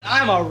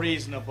I'm a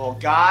reasonable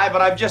guy,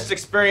 but I've just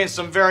experienced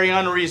some very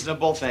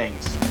unreasonable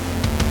things.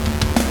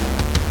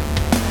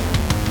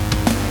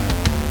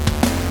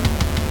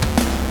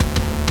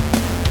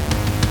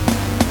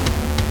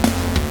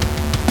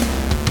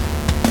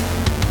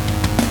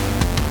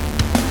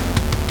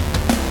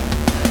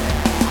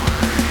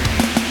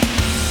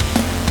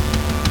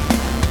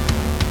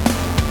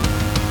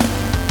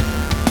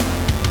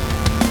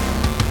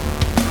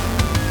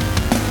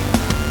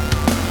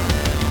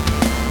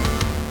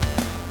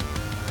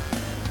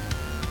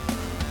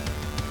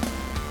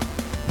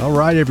 All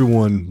right,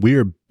 everyone, we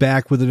are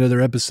back with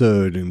another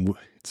episode, and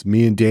it's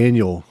me and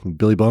Daniel,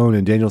 Billy Bone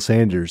and Daniel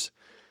Sanders.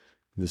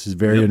 This is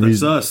very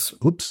unusual. That's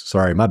us. Oops,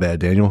 sorry, my bad,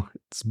 Daniel.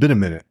 It's been a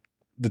minute.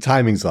 The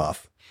timing's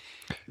off.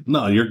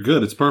 No, you're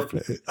good. It's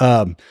perfect.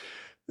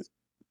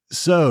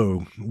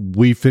 So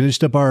we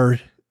finished up our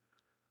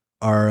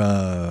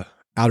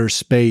outer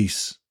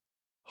space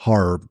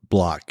horror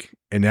block,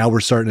 and now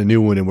we're starting a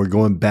new one, and we're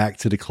going back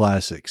to the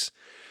classics.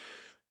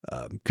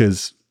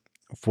 Because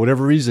for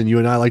whatever reason, you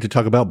and I like to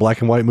talk about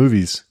black and white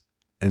movies.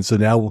 And so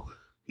now...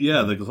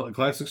 Yeah, the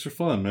classics are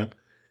fun, man.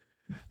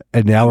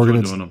 And now we're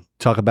going to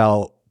talk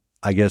about,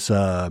 I guess,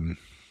 I don't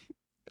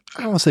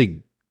want to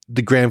say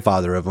the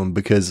grandfather of them,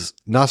 because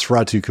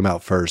Nosferatu came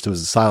out first. It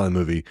was a silent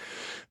movie.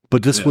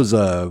 But this was,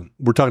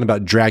 we're talking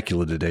about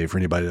Dracula today, for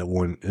anybody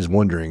that is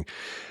wondering.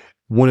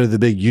 One of the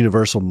big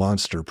Universal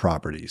monster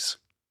properties.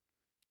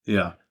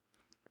 Yeah.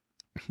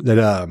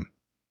 That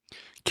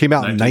came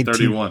out in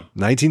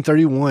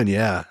 1931.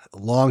 Yeah, a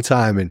long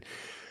time. And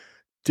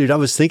dude, I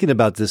was thinking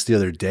about this the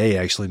other day,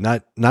 actually,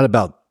 not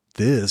about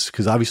this,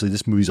 because obviously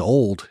this movie's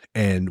old,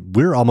 and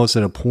we're almost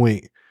at a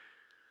point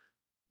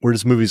where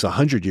this movie's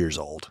 100 years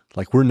old.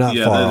 Like, we're not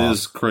far off. Yeah, that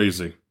is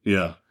crazy.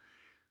 Yeah.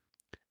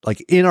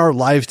 Like, in our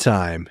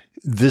lifetime,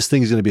 this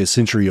thing's going to be a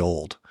century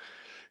old.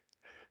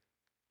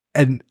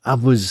 And I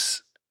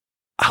was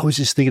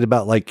just thinking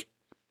about, like,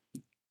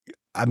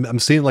 I'm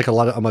seeing like a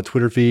lot of on my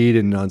Twitter feed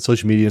and on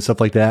social media and stuff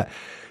like that.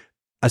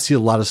 I see a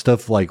lot of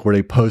stuff like where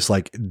they post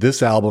like,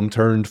 this album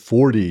turned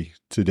 40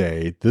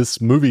 today. This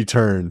movie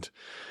turned,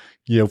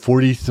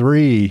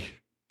 43.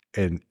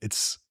 And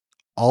it's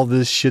all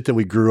this shit that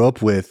we grew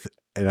up with.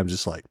 And I'm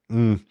just like,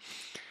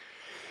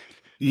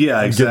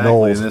 Yeah,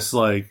 exactly. And it's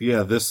like,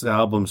 this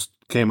album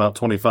came out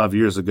 25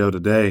 years ago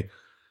today,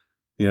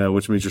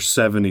 which means you're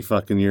 70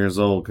 fucking years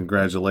old.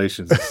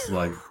 Congratulations. It's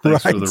like,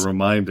 thanks for the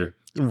reminder.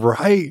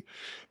 Right.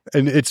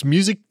 And it's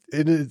music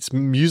and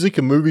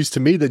movies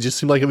to me that just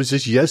seemed like it was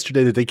just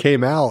yesterday that they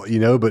came out,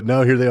 but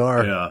no, here they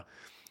are. Yeah.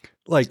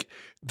 Like,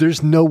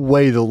 there's no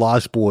way The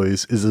Lost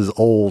Boys is as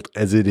old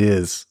as it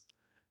is.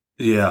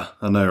 Yeah,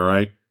 I know,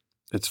 right?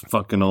 It's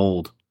fucking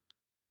old.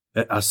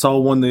 I saw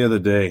one the other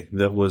day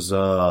that was,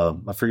 I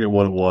forget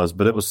what it was,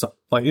 but it was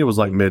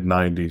like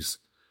mid-90s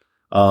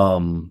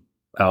album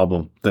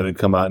that had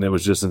come out, and it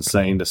was just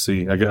insane to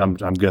see.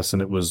 I'm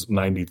guessing it was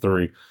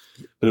 93,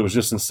 but it was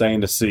just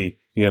insane to see.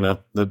 That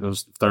it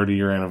was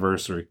 30-year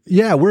anniversary.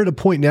 Yeah, we're at a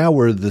point now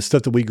where the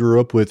stuff that we grew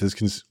up with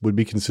would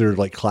be considered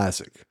like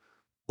classic,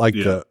 like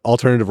the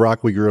alternative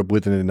rock we grew up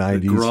with in the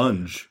 90s. The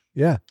grunge,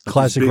 yeah, like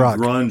classic rock.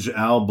 Grunge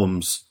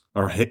albums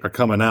are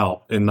coming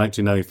out in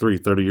 1993,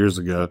 30 years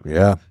ago.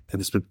 Yeah,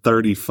 and it's been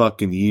 30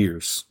 fucking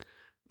years.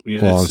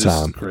 Long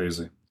time,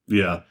 crazy.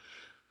 Yeah,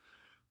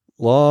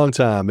 long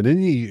time. And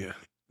then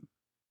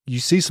you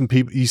see some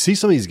people, you see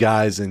some of these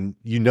guys, and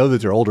that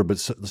they're older, but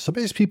some of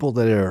these people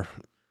that are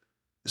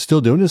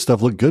still doing this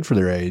stuff look good for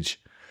their age.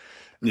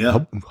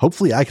 Yeah.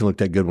 Hopefully I can look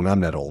that good when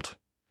I'm that old.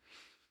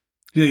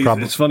 Yeah,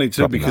 it's funny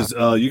too, because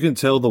you can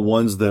tell the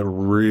ones that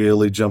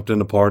really jumped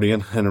into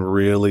partying and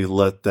really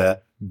let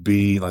that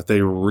be, like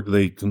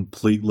they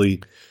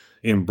completely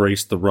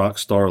embraced the rock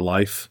star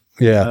life.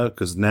 Yeah.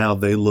 Because now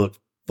they look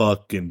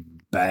fucking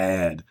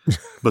bad.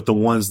 But the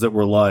ones that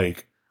were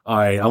like, all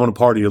right, I want to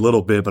party a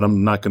little bit, but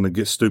I'm not going to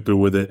get stupid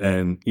with it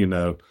and,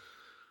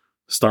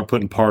 start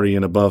putting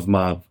partying above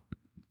my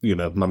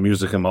my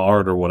music and my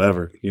art or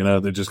whatever,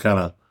 they just kind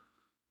of,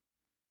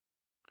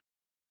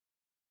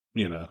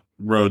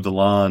 rode the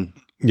line.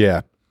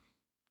 Yeah.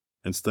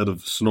 Instead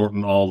of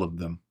snorting all of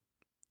them.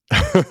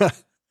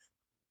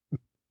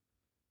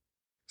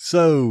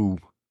 So,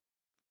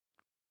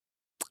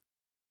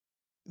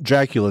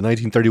 Dracula,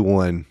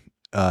 1931,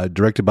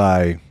 directed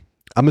by,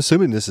 I'm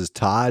assuming this is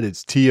Todd.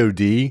 It's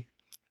T-O-D.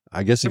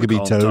 I guess it could be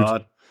Toad.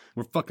 Todd.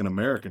 We're fucking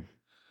American.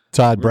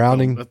 Todd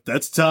Browning.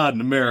 That's Todd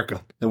in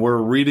America. And we're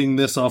reading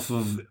this off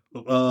of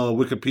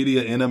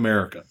Wikipedia in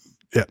America.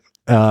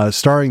 Yeah.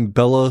 Starring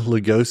Bela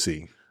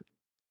Lugosi,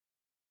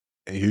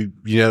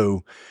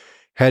 who,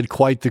 had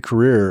quite the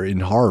career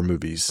in horror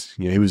movies.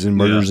 He was in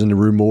Murders in the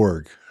Rue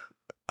Morgue.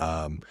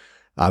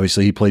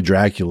 Obviously, he played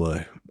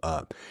Dracula.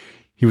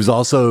 He was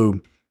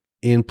also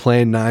in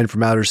Plan 9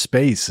 from Outer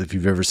Space, if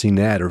you've ever seen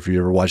that, or if you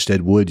ever watched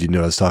Ed Wood, you know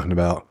what I was talking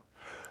about.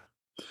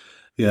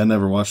 Yeah, I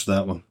never watched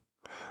that one.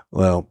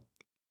 Well,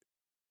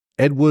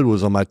 Ed Wood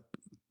was on the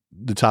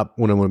top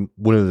one of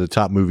the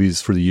top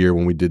movies for the year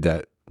when we did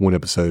that one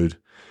episode.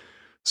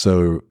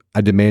 So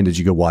I demanded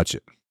you go watch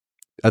it.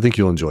 I think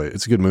you'll enjoy it.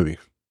 It's a good movie.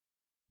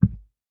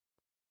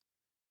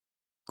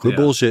 Quit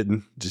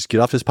bullshitting. Just get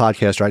off this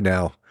podcast right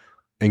now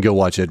and go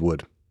watch Ed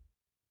Wood.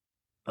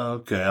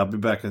 Okay, I'll be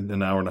back in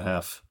an hour and a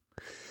half.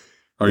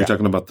 Are you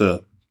talking about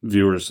the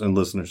viewers and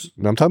listeners?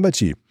 No, I'm talking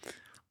about you.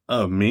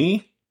 Oh,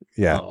 me?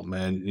 Yeah. Oh,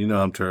 man. You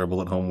know I'm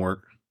terrible at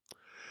homework.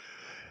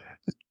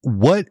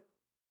 What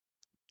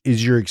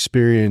is your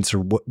experience or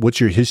what's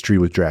your history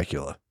with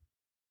Dracula?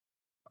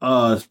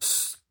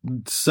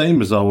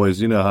 Same as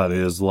always. You know how it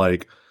is.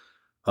 Like,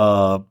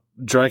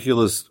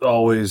 Dracula's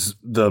always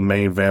the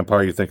main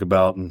vampire you think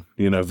about. And,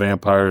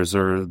 vampires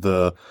are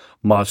the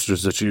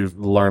monsters that you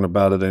learn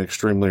about at an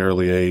extremely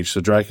early age. So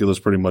Dracula's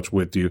pretty much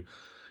with you.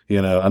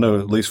 I know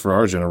at least for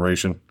our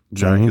generation,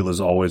 Dracula's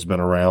always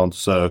been around.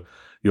 So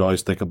you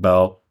always think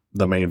about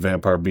the main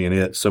vampire being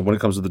it. So when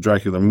it comes to the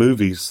Dracula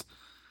movies,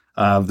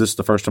 this is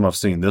the first time I've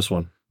seen this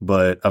one,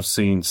 but I've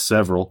seen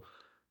several.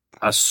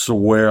 I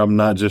swear I'm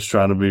not just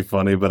trying to be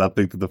funny, but I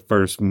think that the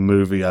first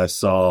movie I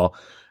saw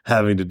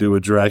having to do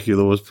with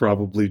Dracula was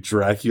probably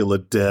Dracula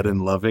Dead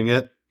and Loving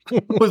It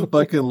with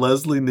fucking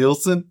Leslie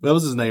Nielsen. That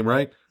was his name,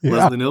 right? Yeah.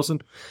 Leslie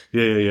Nielsen?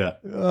 Yeah.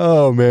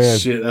 Oh, man.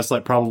 Shit, that's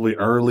like probably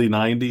early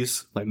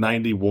 90s, like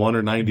 91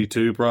 or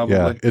 92 probably.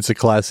 Yeah, it's a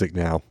classic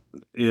now.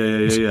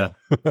 Yeah.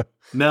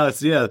 Now it's,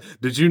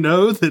 did you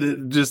know that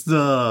it just,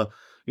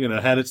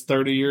 had its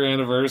 30-year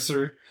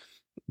anniversary?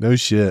 No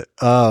shit.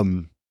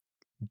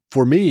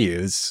 For me,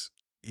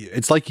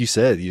 it's like you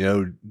said,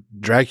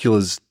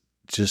 Dracula's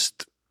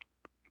just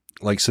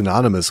like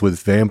synonymous with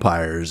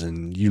vampires,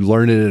 and you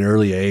learn it at an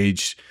early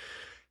age.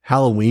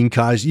 Halloween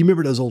costumes. You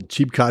remember those old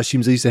cheap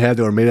costumes they used to have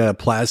that were made out of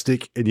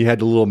plastic, and you had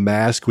the little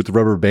mask with the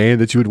rubber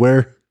band that you would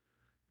wear?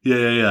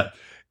 Yeah.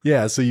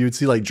 Yeah, so you would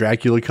see like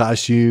Dracula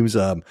costumes.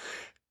 I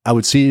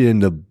would see it in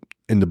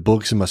the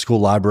books in my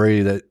school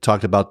library that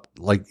talked about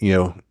like,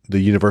 the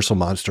Universal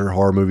monster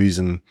horror movies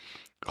and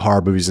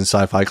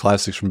sci-fi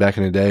classics from back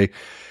in the day.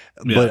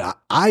 Yeah. But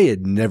I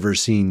had never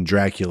seen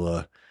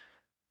Dracula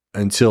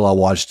until I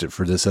watched it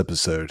for this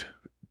episode.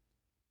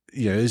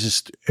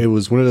 It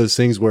was one of those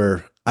things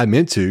where I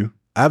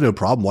have no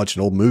problem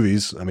watching old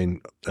movies. I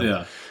mean,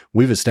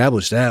 we've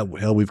established that.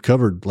 Hell, we've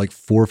covered like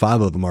 4 or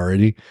 5 of them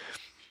already.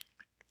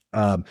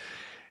 And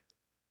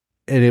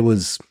it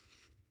was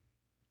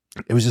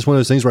just one of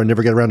those things where I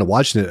never got around to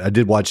watching it. I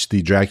did watch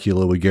the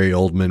Dracula with Gary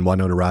Oldman,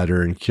 Winona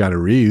Ryder, and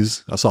Keanu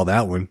Reeves. I saw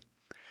that one.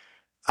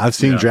 I've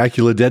seen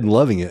Dracula Dead and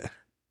Loving It.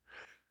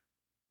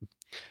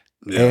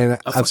 Yeah, and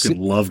I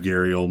love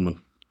Gary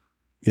Oldman.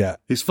 Yeah.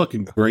 He's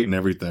fucking great in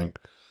everything.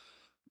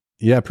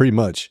 Yeah, pretty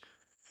much.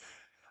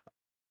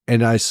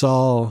 And I've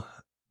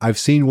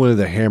seen one of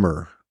the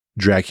Hammer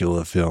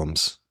Dracula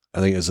films. I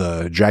think it's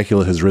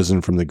Dracula Has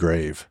Risen from the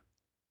Grave.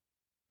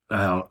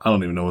 I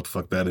don't even know what the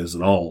fuck that is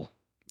at all.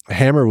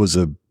 Hammer was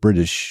a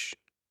British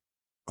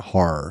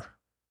horror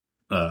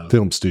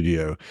film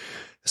studio.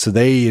 So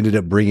they ended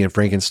up bringing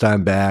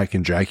Frankenstein back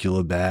and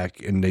Dracula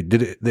back, and they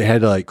did it. They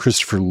had like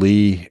Christopher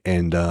Lee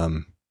and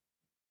oh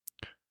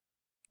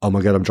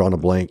my God, I'm drawing a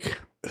blank.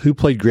 Who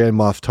played Grand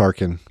Moff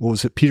Tarkin? What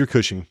was it? Peter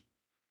Cushing.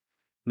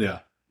 Yeah.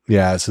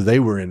 So they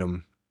were in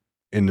them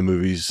in the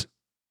movies,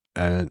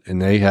 and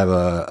they have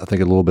I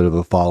think a little bit of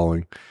a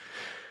following.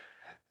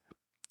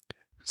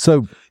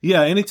 So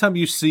yeah, anytime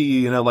you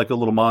see like a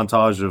little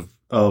montage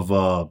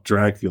of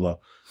Dracula,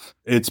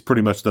 it's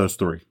pretty much those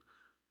three.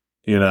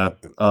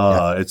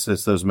 It's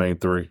those main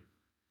three.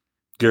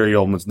 Gary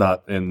Oldman's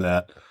not in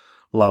that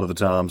a lot of the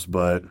times,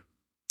 but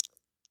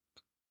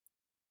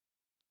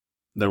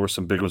there were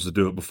some big ones to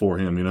do it before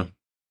him.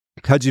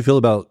 How'd you feel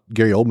about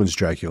Gary Oldman's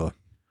Dracula?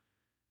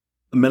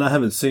 I mean, I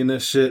haven't seen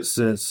this shit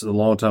since a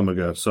long time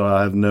ago, so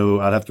I'd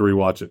have to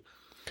rewatch it.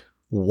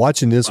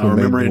 Watching this one, I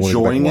remember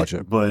enjoying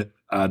it, but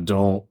I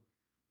don't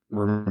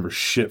remember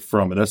shit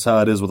from it. That's how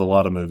it is with a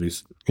lot of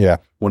movies. Yeah.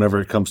 Whenever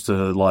it comes to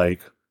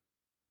like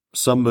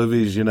some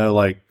movies,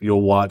 like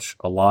you'll watch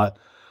a lot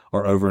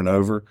or over and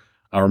over.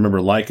 I remember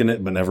liking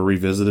it, but never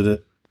revisited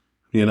it,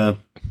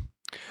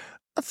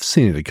 I've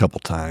seen it a couple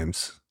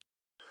times.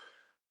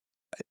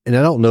 And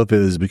I don't know if it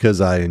was because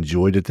I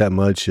enjoyed it that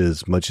much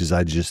as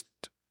I just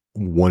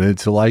wanted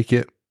to like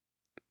it.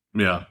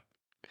 Yeah.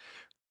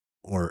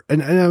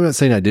 And I'm not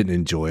saying I didn't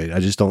enjoy it.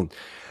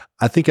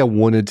 I think I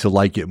wanted to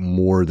like it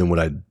more than what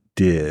I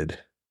did.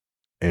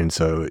 And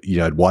so,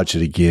 I'd watch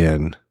it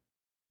again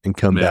and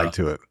come back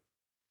to it.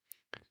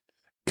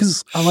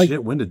 Because I like.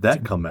 Shit, when did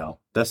that come out?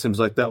 That seems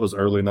like that was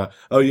early.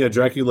 Oh yeah,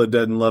 Dracula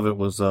Dead and Love It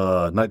was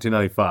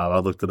 1995. I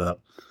looked it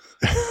up.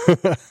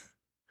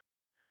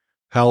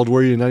 How old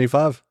were you in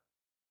 95?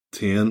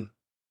 10.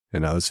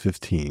 And I was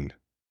 15.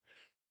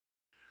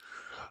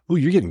 Oh,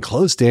 you're getting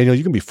close, Daniel.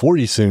 You're gonna be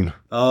 40 soon.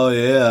 Oh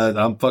yeah,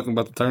 I'm fucking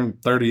about to turn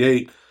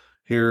 38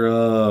 here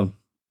in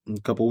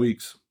a couple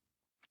weeks.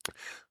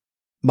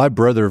 My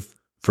brother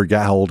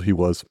forgot how old he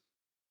was.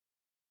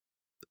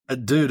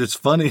 Dude, it's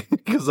funny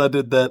because I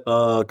did that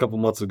a couple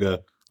months ago.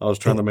 I was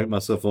trying to make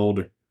myself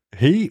older.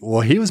 He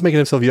was making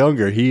himself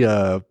younger. He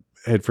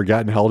had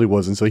forgotten how old he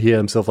was, and so he had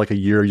himself like a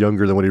year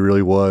younger than what he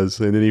really was.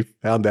 And then he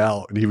found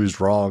out, and he was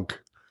wrong.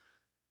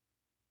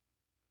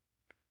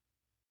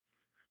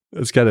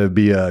 It's got to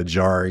be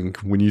jarring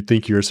when you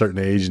think you're a certain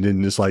age and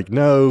then it's like,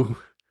 no,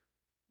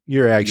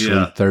 you're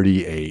actually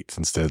 38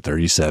 instead of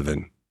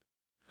 37.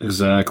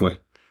 Exactly.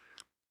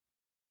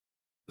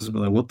 It's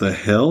like, what the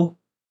hell?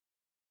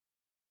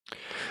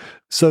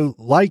 So,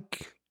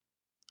 like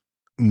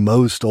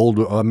most old,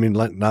 I mean,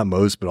 not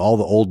most, but all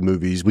the old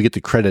movies, we get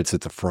the credits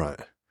at the front.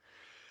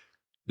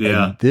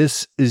 Yeah. And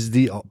this is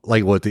the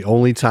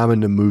only time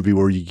in the movie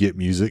where you get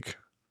music.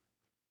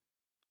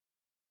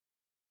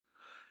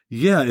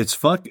 Yeah, it's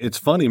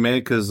funny, man,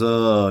 because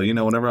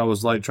whenever I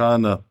was like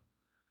trying to,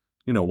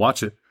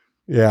 watch it,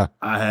 Yeah.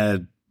 I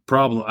had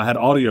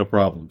audio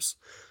problems.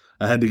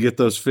 I had to get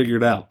those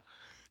figured out.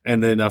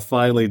 And then I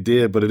finally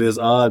did, but it is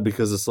odd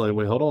because it's like,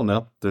 wait, hold on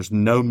now. There's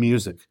no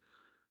music.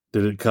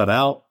 Did it cut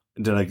out?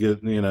 Did I get,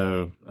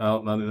 out? I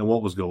didn't know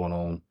what was going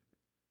on.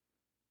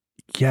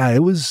 Yeah, it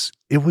was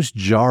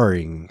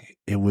jarring.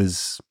 It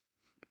was,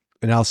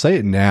 and I'll say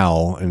it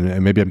now,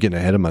 and maybe I'm getting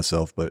ahead of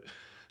myself, but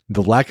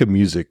the lack of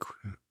music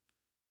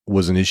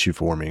was an issue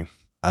for me.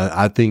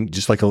 I think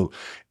just like a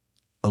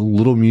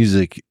little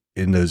music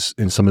in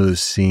some of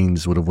those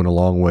scenes would have went a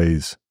long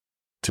ways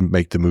to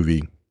make the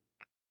movie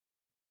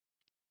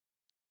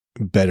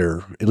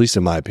better, at least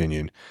in my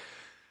opinion.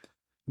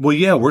 Well,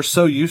 yeah, we're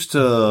so used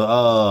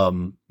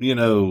to,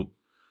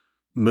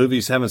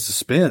 movies having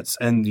suspense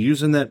and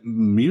using that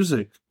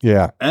music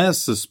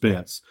as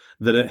suspense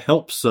that it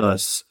helps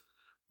us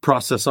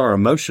process our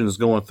emotions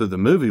going through the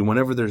movie.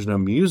 Whenever there's no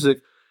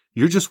music,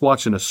 you're just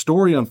watching a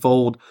story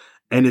unfold.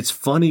 And it's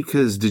funny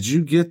because did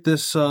you get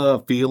this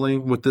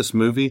feeling with this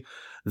movie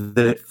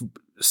that it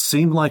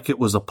seemed like it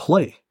was a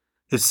play?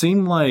 It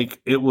seemed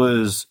like it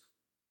was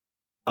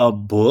a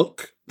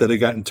book that had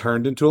gotten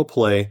turned into a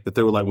play that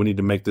they were like, we need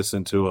to make this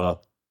into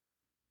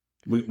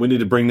we need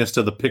to bring this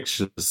to the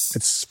pictures.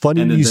 It's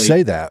funny you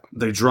say that.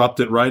 They dropped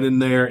it right in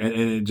there and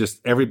it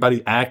just,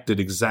 everybody acted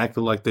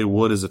exactly like they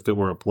would as if it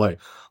were a play.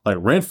 Like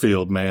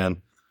Renfield,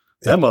 man,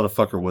 that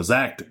motherfucker was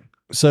acting.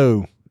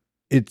 So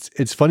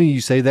it's funny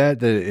you say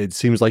that it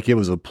seems like it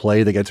was a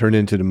play that got turned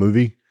into the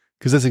movie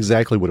because that's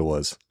exactly what it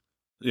was.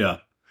 Yeah.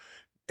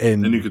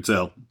 And you could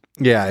tell.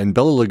 Yeah. And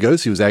Bela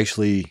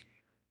Lugosi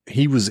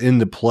he was in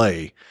the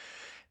play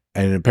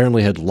and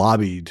apparently had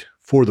lobbied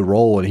for the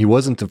role, and he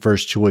wasn't the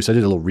first choice. I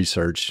did a little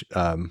research,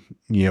 when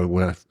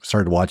I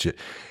started to watch it.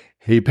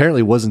 He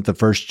apparently wasn't the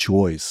first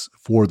choice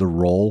for the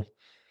role.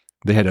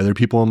 They had other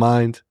people in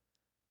mind,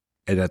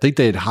 and I think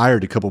they had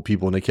hired a couple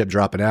people, and they kept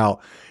dropping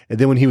out. And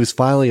then when he was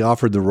finally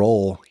offered the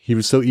role, he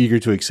was so eager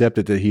to accept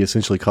it that he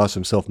essentially cost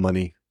himself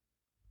money.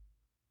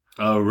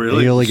 Oh, really?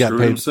 And he only got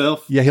paid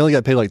himself? Yeah, he only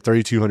got paid like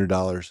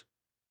 $3,200.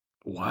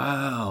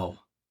 Wow.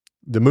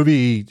 The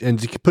movie, and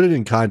to put it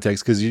in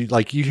context, because you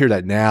hear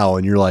that now,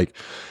 and you're like,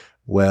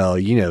 well,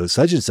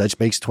 such and such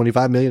makes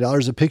 $25 million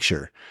a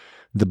picture.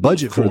 The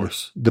budget for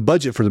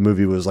the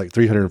movie was like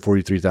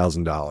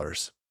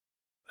 $343,000.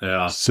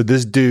 Yeah. So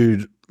this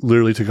dude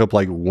literally took up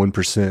like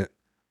 1%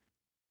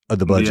 of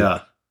the budget.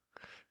 Yeah.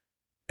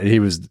 And he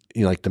was,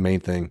 like the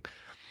main thing.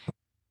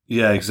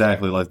 Yeah,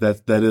 exactly. Like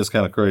that is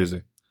kind of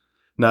crazy.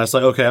 Now it's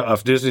like, okay,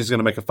 if Disney's going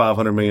to make a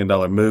 $500 million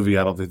movie,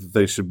 I don't think that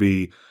they should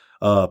be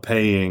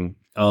paying,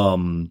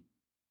 Robert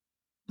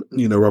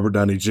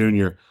Downey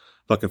Jr.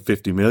 fucking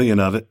 $50 million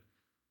of it.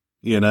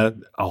 A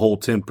whole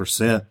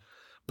 10%,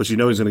 but he's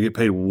going to get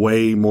paid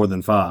way more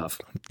than 5.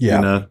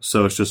 Yeah.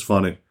 So it's just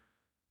funny.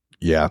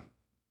 Yeah.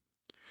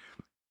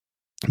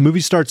 The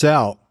movie starts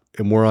out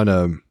and we're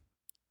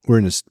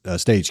in a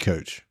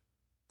stagecoach.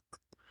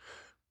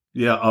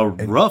 Yeah.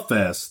 Rough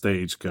ass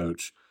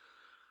stagecoach.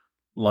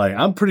 Like,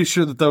 I'm pretty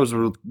sure that those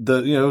were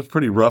it was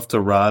pretty rough to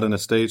ride in a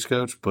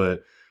stagecoach,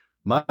 but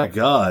my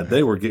God,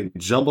 they were getting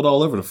jumbled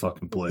all over the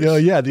fucking place.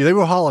 Yeah. They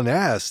were hauling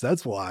ass.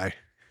 That's why.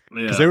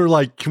 Because they were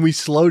like, can we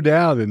slow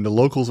down? And the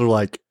locals are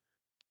like,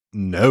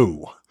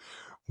 no,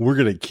 we're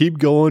going to keep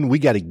going. We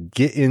got to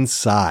get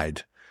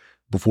inside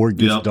before it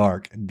gets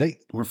dark. They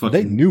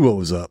knew what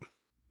was up.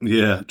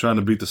 Yeah, trying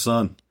to beat the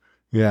sun.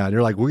 Yeah,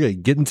 they're like, we're going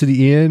to get into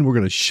the inn. We're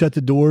going to shut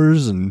the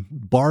doors and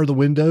bar the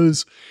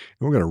windows.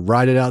 And we're going to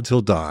ride it out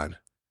till dawn.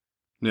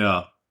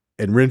 Yeah.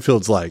 And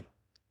Renfield's like,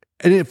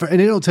 and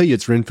they don't tell you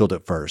it's Renfield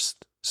at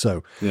first.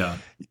 So yeah,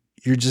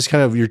 you're just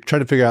you're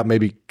trying to figure out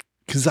maybe,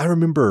 because I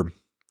remember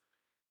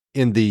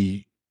in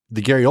the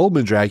Gary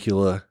Oldman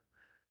Dracula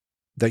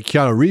that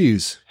Keanu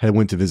Reeves had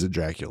went to visit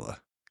Dracula.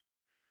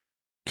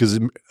 Because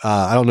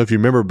I don't know if you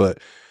remember, but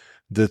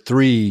the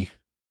 3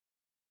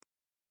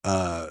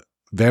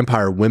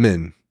 vampire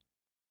women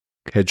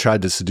had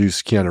tried to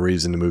seduce Keanu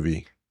Reeves in the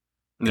movie.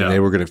 Yeah. And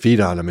they were going to feed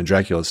on him, and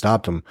Dracula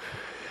stopped him.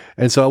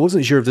 And so I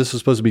wasn't sure if this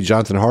was supposed to be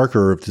Jonathan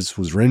Harker or if this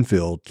was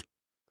Renfield.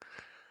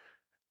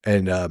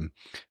 And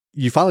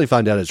you finally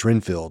find out it's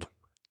Renfield.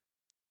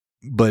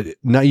 But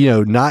not,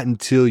 not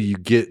until you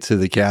get to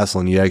the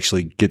castle and you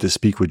actually get to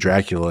speak with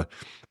Dracula.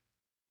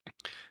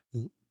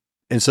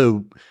 And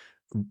so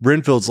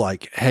Renfield's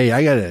like, hey,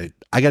 I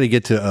gotta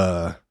get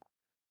to,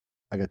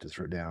 I got this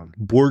written down,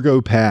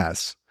 Borgo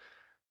Pass.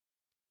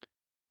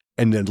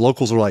 And then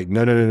locals are like,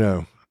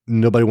 no.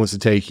 Nobody wants to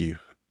take you.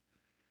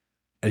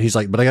 And he's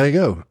like, but I gotta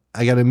go.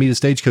 I gotta meet a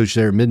stagecoach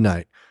there at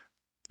midnight.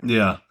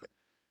 Yeah.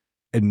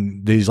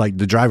 And he's like,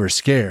 the driver's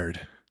scared.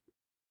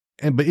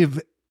 But if,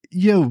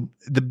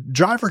 the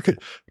driver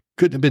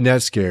couldn't have been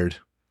that scared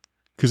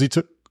because he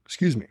took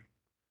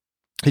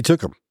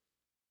him.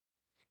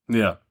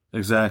 Yeah,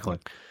 exactly.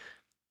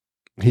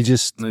 He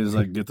just, And he's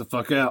like, get the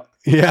fuck out.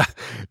 yeah,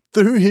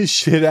 threw his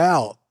shit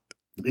out.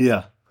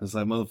 Yeah. It's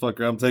like,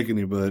 motherfucker, I'm taking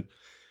you, but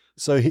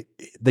So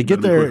they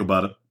get be there. quick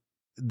about it.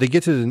 They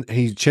get to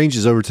he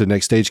changes over to the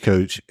next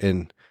stagecoach.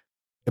 And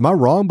am I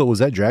wrong? But was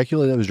that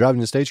Dracula that was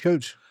driving the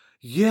stagecoach?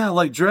 Yeah,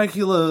 like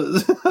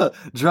Dracula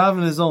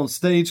driving his own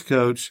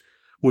stagecoach,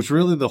 which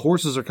really the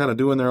horses are kind of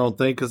doing their own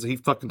thing because he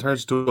fucking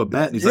turns into a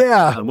bat and he's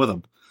like, I'm with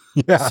him.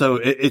 Yeah. So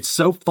it's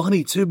so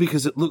funny too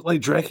because it looked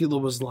like Dracula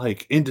was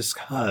like in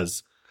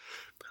disguise.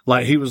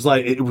 Like he was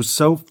like, it was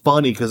so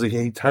funny because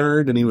he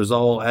turned and he was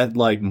all had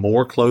like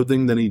more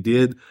clothing than he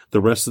did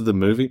the rest of the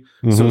movie.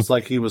 Mm-hmm. So it's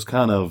like he was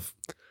kind of,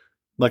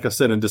 like I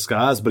said, in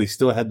disguise, but he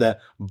still had that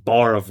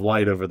bar of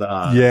light over the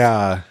eyes.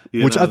 Yeah.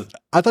 Which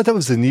I thought that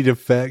was a neat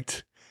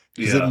effect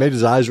because it made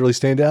his eyes really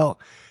stand out.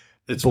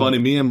 It's funny.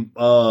 Me and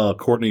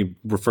Courtney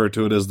refer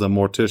to it as the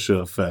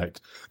Morticia effect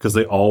because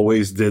they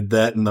always did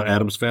that in the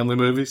Addams Family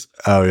movies.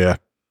 Oh, yeah.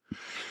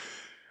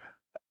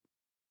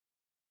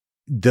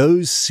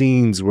 Those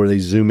scenes where they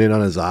zoom in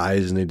on his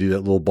eyes and they do that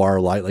little bar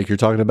of light like you're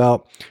talking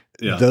about,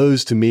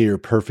 those to me are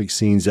perfect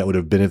scenes that would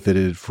have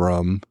benefited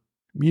from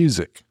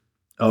music.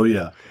 Oh,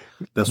 yeah.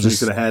 That's when you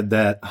could have had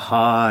that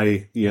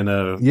high,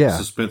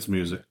 suspense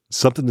music.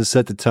 Something to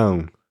set the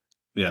tone.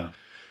 Yeah.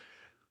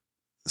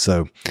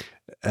 So,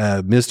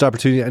 missed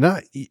opportunity. And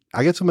I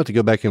guess I'm about to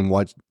go back and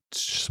watch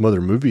some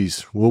other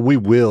movies. Well, we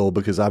will,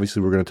 because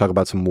obviously we're going to talk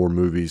about some more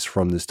movies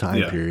from this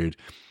time period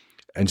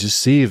and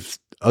just see if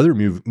other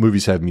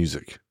movies have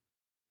music.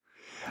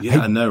 Yeah, hey,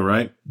 I know,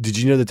 right? Did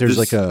you know that there's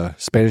like a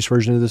Spanish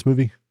version of this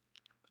movie?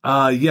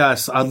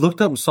 Yes. I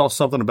looked up and saw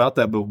something about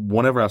that, but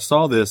whenever I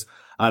saw this,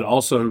 I'd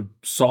also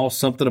saw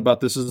something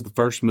about this as the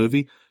first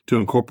movie to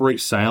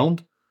incorporate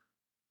sound.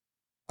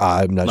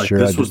 I'm not sure.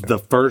 This was the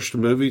first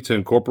movie to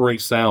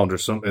incorporate sound or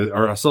something,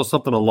 or I saw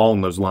something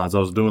along those lines. I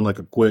was doing like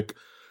a quick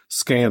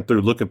scan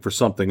through looking for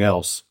something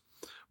else.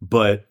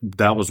 But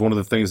that was one of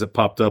the things that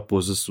popped up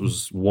was this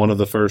was one of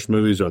the first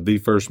movies or the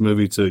first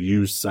movie to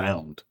use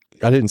sound.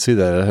 I didn't see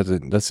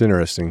that. That's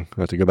interesting.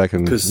 I have to go back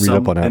and read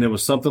up on that. And it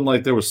was something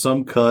like there was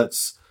some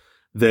cuts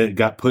that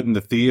got put in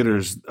the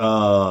theaters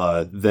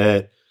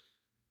that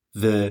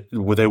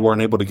where they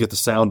weren't able to get the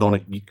sound on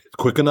it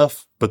quick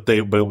enough, but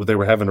they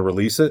were having to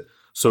release it.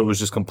 So it was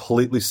just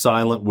completely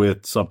silent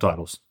with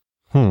subtitles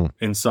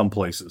in some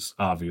places,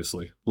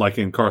 obviously, like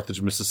in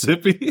Carthage,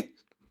 Mississippi.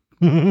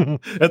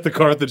 At the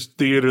Carthage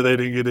Theater, they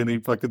didn't get any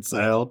fucking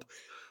sound.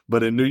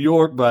 But in New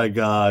York, by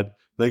God,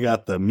 they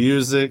got the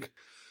music.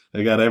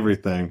 They got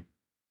everything.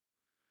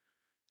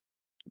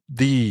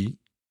 The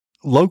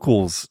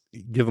locals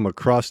give them a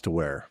cross to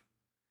wear.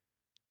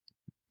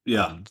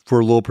 Yeah. For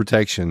a little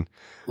protection.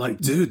 Like,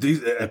 dude,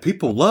 these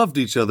people loved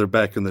each other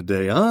back in the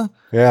day, huh?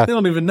 Yeah. They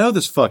don't even know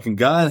this fucking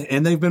guy,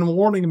 and they've been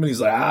warning him, and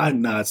he's like,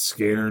 I'm not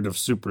scared of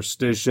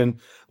superstition.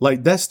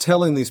 Like, that's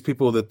telling these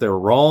people that they're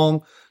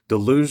wrong,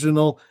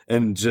 delusional,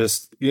 and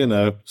just,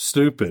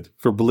 stupid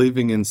for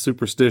believing in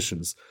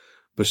superstitions.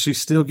 But she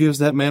still gives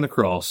that man a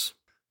cross.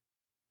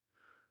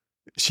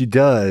 She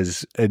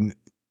does.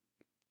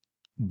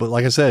 But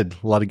like I said,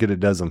 a lot of good it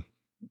does him.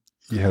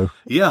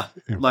 Yeah.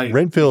 Like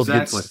Renfield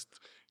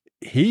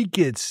exactly.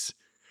 gets,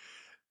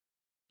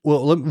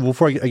 well,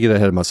 before I get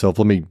ahead of myself,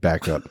 let me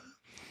back up.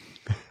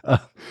 I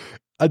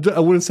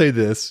want to say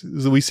this.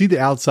 So we see the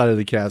outside of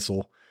the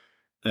castle.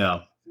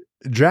 Yeah.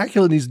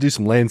 Dracula needs to do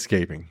some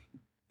landscaping.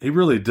 He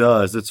really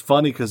does. It's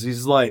funny because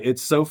he's like,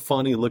 it's so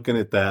funny looking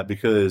at that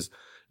because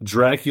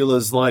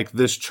Dracula's like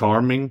this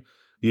charming,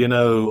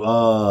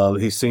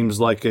 he seems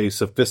like a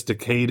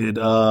sophisticated,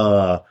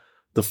 the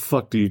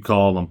fuck do you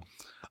call him?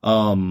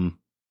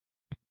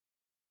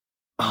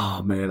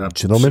 Oh man.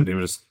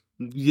 Gentleman?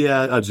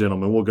 Yeah, a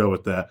gentleman. We'll go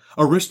with that.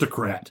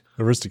 Aristocrat.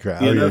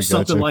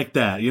 Something like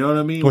that. You know what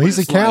I mean? Well, he's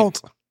a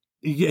count.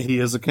 Yeah, he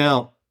is a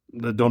count.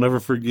 Don't ever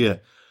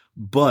forget.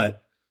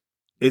 But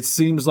it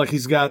seems like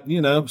he's got,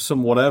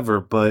 some whatever,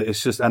 but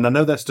it's just, and I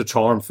know that's to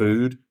charm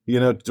food,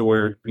 to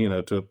where,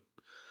 to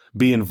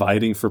be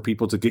inviting for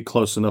people to get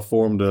close enough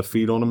for him to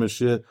feed on them and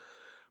shit.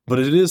 But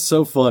it is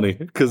so funny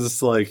because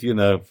it's like,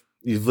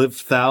 you've lived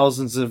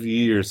thousands of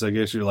years. I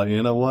guess you're like,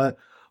 you know what?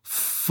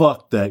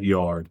 Fuck that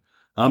yard.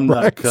 I'm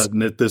not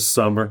cutting it this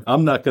summer.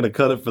 I'm not going to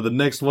cut it for the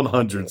next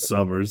 100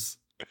 summers.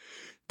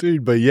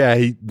 Dude, but yeah,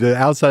 the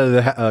outside of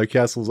the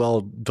castle's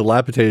all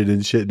dilapidated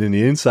and shit, and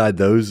the inside,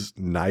 those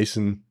nice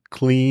and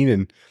clean,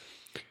 and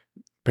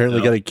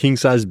apparently got a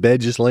king-size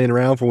bed just laying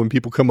around for when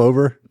people come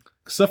over.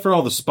 Except for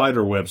all the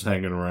spider webs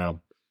hanging around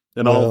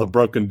and all the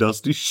broken,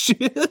 dusty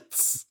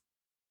shits.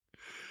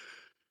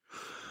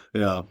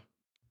 Yeah.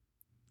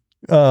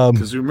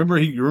 Because you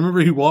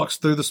remember he walks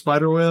through the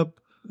spider web?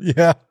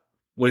 Yeah.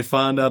 We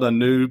find out a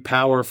new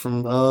power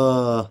from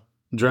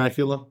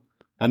Dracula.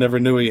 I never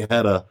knew he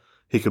had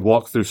he could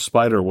walk through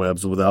spider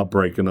webs without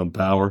breaking them.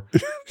 Power.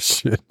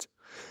 Shit.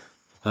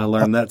 I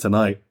learned that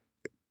tonight.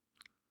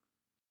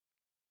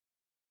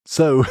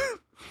 So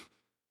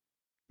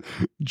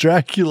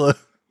Dracula,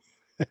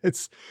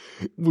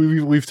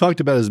 we've talked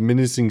about his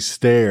menacing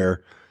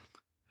stare,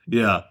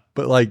 Yeah.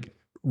 but like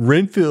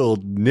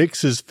Renfield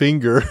nicks his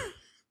finger,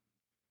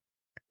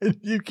 and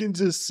you can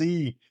just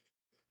see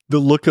the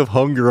look of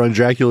hunger on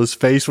Dracula's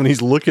face when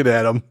he's looking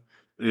at him.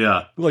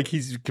 Yeah. Like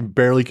he can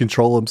barely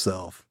control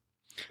himself.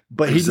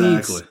 But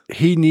Exactly.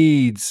 he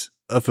needs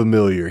a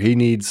familiar. He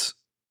needs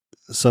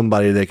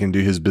somebody that can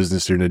do his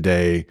business during the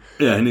day.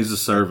 Yeah, he needs a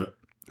servant.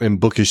 And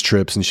book his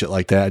trips and shit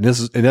like that.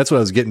 And that's what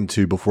I was getting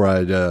to before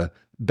I'd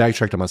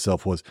backtracked on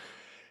myself was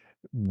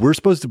we're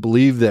supposed to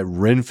believe that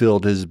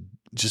Renfield has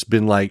just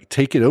been like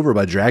taken over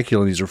by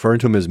Dracula and he's referring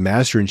to him as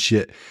master and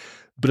shit.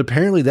 But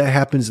apparently that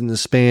happens in the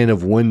span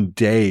of one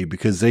day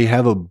because they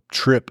have a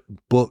trip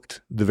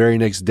booked the very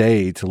next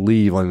day to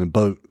leave on a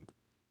boat.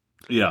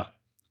 Yeah,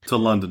 to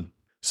London.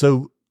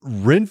 So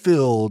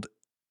Renfield,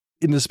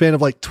 in the span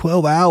of like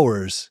 12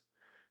 hours,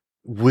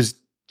 went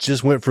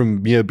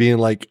from, being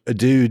like a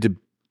dude to,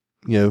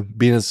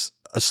 being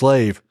a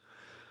slave.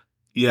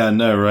 Yeah,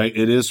 no, right?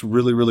 It is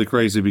really, really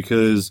crazy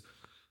because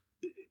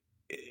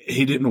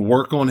he didn't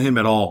work on him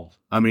at all.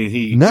 I mean,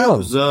 he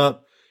goes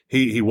up,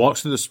 he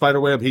walks through the spider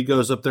web, he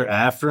goes up there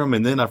after him,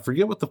 and then I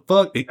forget what the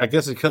fuck. I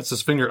guess he cuts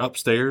his finger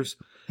upstairs.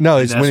 No,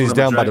 it's when he's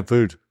down by the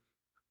food.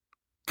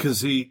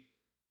 Because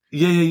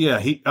yeah.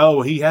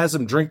 He has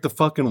him drink the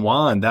fucking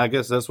wine. I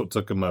guess that's what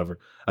took him over.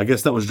 I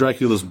guess that was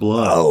Dracula's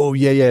blood. Oh,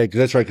 yeah, because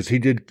that's right, because he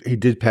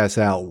did pass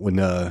out when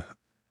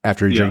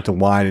after he drank the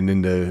wine, and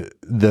then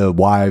the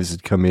wives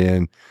had come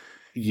in.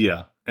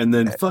 Yeah, and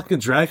then fucking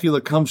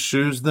Dracula comes,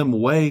 shoos them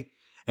away,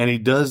 and he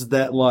does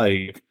that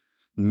like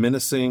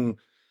menacing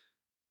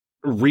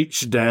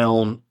reach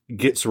down,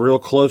 gets real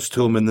close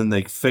to him, and then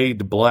they fade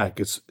to black.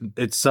 It's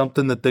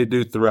something that they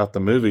do throughout the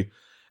movie,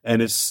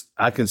 and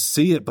I can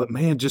see it, but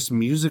man, just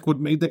music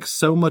would make that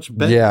so much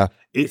better. Yeah,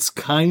 it's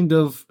kind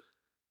of,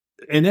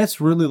 and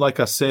that's really, like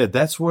I said,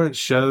 that's where it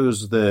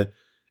shows that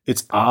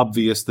it's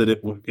obvious that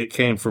it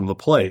came from the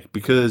play,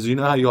 because you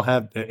know how you'll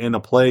have in a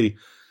play,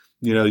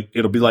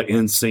 it'll be like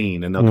in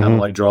scene, and they'll kind of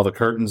like draw the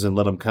curtains and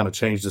let them kind of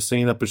change the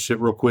scene up and shit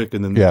real quick,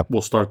 and then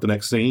we'll start the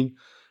next scene.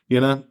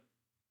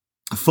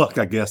 Fuck,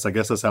 I guess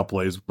that's how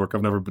plays work.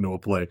 I've never been to a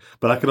play,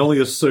 but I can only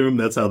assume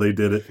that's how they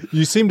did it.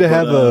 You seem to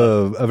have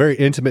a very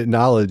intimate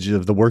knowledge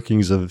of the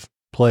workings of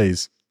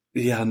plays.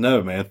 Yeah, I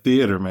know, man.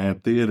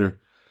 Theater.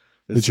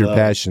 It's your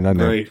passion, I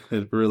know. Great,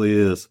 it really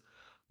is.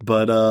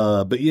 But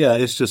yeah,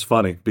 it's just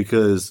funny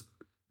because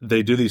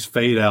they do these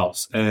fade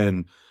outs,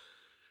 and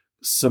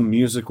some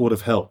music would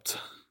have helped.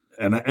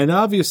 And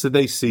obviously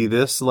they see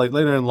this like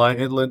later in life,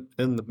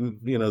 in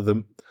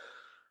the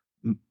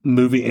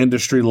movie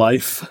industry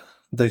life,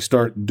 they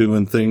start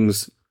doing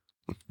things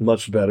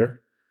much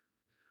better.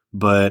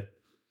 But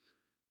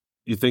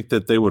you think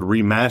that they would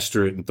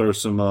remaster it and throw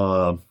some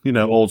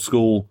old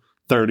school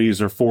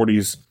 30s or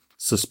 40s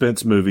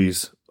suspense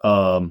movies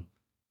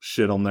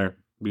shit on there.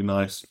 Be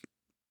nice.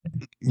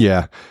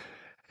 Yeah.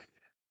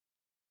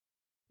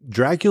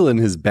 Dracula in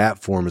his bat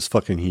form is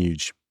fucking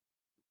huge.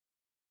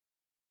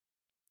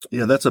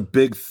 Yeah, that's a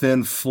big,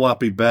 thin,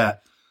 floppy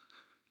bat.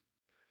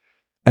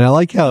 And I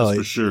like how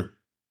for sure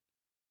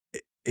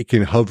it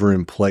can hover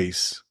in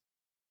place.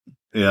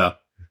 Yeah.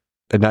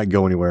 And not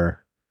go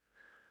anywhere.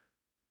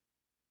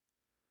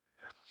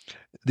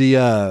 We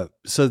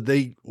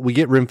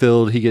get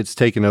Renfield, he gets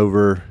taken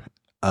over.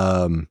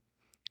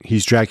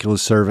 He's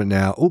Dracula's servant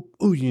now.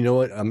 Oh, you know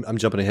what? I'm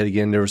jumping ahead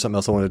again. There was something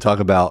else I wanted to talk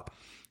about.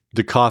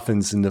 The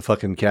coffins in the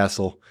fucking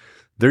castle.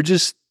 They're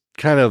just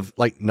kind of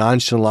like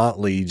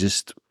nonchalantly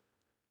just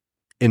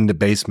in the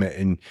basement.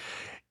 And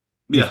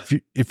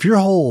if your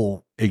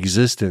whole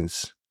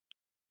existence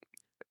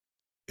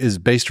is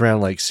based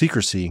around like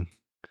secrecy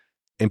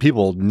and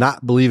people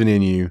not believing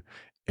in you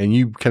and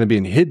you kind of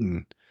being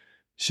hidden,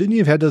 shouldn't you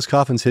have had those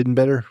coffins hidden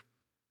better?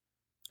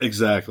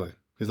 Exactly.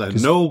 He's like,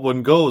 no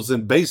one goes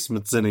in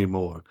basements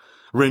anymore,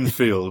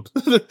 Renfield.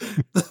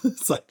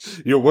 It's like,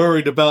 you're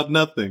worried about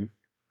nothing.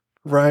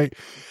 Right.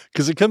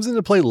 Because it comes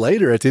into play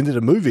later at the end of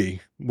the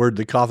movie where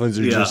the coffins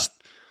are just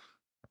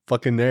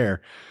fucking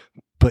there.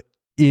 But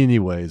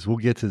anyways, we'll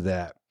get to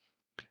that.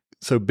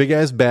 So big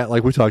ass bat,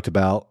 like we talked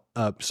about.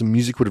 Some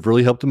music would have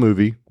really helped the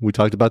movie. We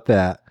talked about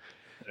that.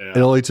 Yeah.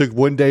 It only took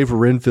one day for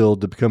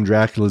Renfield to become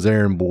Dracula's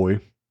errand boy.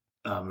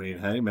 I mean,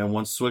 hey man,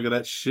 one swig of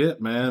that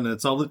shit, man.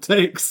 That's all it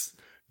takes.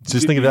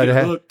 Just think of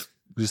that.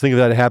 Just think of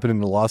that happening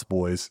in the Lost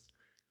Boys.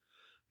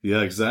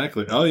 Yeah,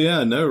 exactly. Oh yeah,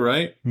 I know,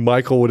 right?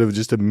 Michael would have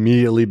just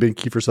immediately been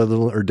Kiefer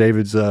Sutherland or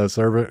David's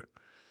servant.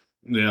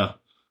 Yeah.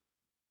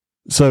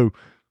 So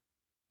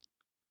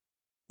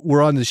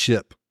we're on the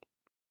ship,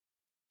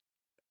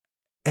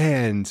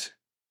 and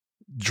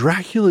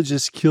Dracula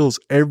just kills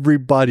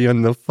everybody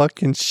on the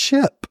fucking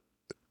ship.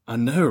 I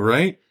know,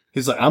 right?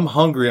 He's like, I'm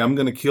hungry. I'm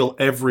going to kill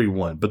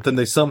everyone. But then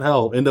they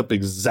somehow end up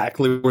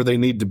exactly where they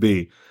need to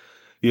be,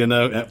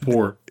 at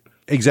port.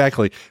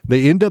 Exactly.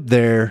 They end up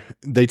there.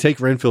 They take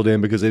Renfield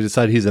in because they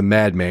decide he's a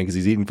madman because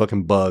he's eating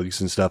fucking bugs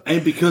and stuff.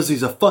 And because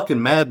he's a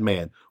fucking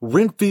madman.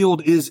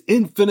 Renfield is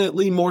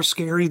infinitely more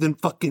scary than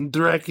fucking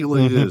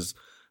Dracula is.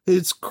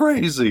 It's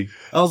crazy.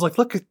 I was like,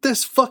 look at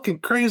this fucking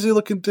crazy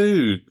looking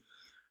dude.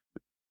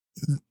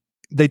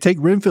 They take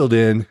Renfield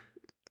in.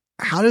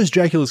 How does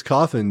Dracula's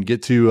coffin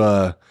get to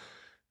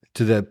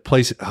that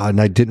place? Oh,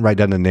 and I didn't write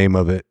down the name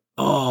of it.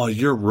 Oh,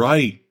 you're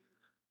right.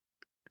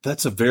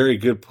 That's a very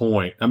good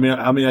point. I mean,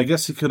 I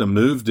guess he could have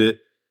moved it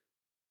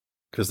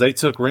because they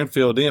took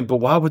Renfield in, but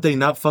why would they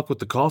not fuck with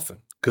the coffin?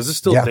 Because it's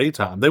still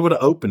daytime. They would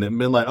have opened it and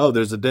been like, oh,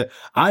 there's a dead.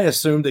 I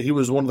assumed that he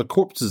was one of the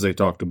corpses they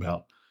talked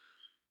about,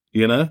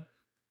 you know?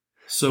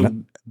 So,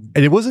 and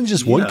it wasn't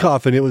just one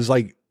coffin. It was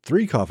like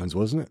 3 coffins,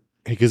 wasn't it?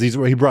 Because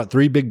he brought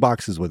 3 big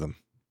boxes with him.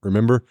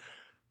 Remember?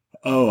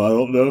 Oh, I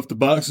don't know if the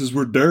boxes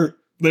were dirt.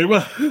 They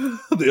were,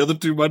 the other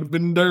 2 might have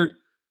been dirt.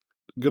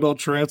 Good old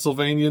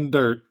Transylvanian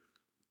dirt.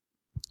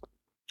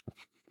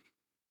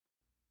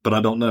 But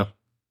I don't know.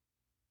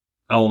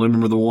 I only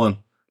remember the one.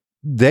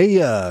 They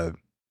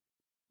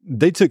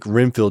took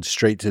Renfield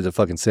straight to the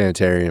fucking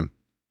sanitarium.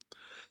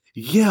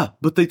 Yeah,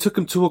 but they took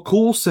him to a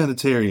cool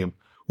sanitarium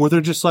where they're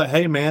just like,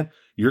 hey man,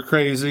 you're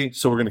crazy,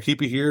 so we're gonna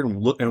keep you here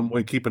and look and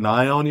we keep an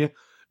eye on you.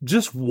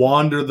 Just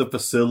wander the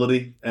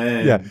facility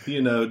and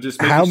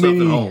just make yourself at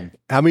home.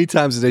 How many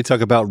times did they talk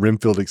about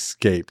Renfield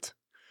escaped?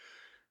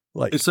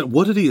 Like, it's like,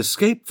 what did he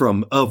escape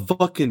from? A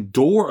fucking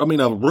door? I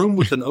mean, a room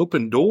with an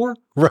open door?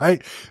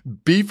 Right.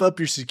 Beef up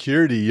your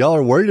security. Y'all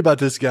are worried about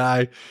this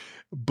guy,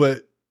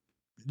 but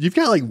you've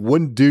got like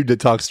one dude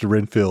that talks to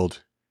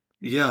Renfield.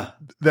 Yeah.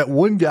 That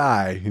one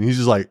guy. And he's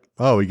just like,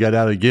 oh, he got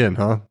out again,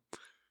 huh?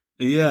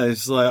 Yeah.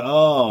 It's like,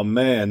 oh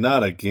man,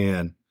 not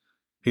again.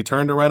 He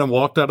turned around and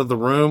walked out of the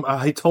room.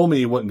 He told me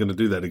he wasn't going to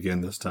do that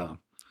again this time.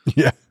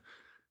 Yeah.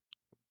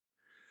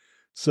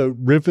 So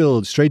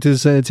Renfield straight to the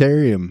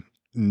sanitarium.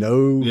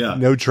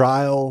 No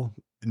trial,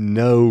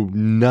 no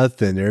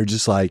nothing. They're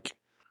just like,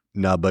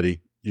 nah,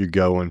 buddy, you're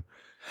going.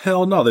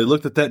 Hell no. They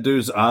looked at that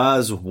dude's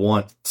eyes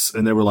once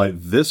and they were like,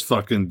 this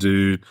fucking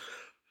dude,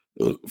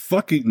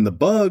 fuck eating the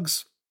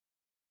bugs.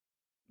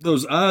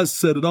 Those eyes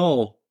said it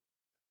all.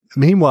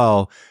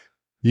 Meanwhile,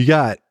 you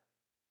got,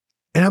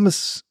 and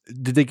was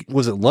it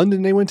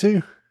London they went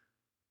to?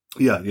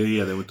 Yeah. They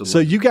went to London. So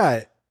you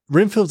got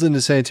Renfield's in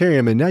the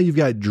sanitarium and now you've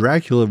got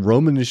Dracula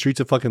roaming the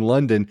streets of fucking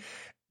London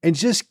and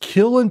just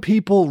killing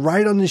people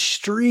right on the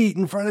street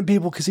in front of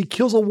people because he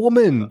kills a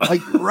woman,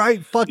 like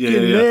right fucking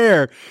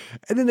there.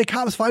 And then the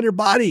cops find her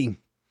body.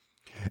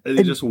 And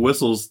he just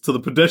whistles to the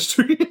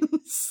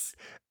pedestrians.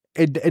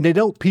 And they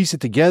don't piece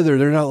it together.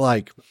 They're not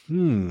like,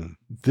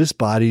 this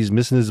body's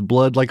missing his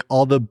blood like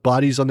all the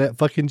bodies on that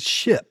fucking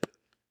ship.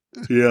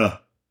 Yeah.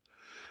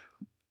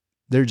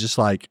 They're just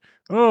like,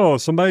 oh,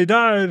 somebody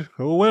died.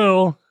 Oh,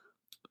 well.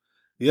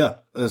 Yeah,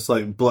 it's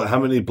like how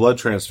many blood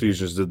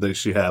transfusions did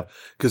she have?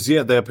 Because they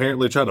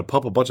apparently tried to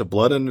pump a bunch of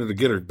blood in her to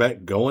get her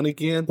back going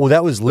again. Well,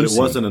 that was Lucy. But it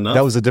wasn't enough.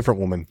 That was a different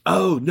woman.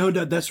 Oh no,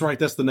 that's right.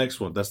 That's the next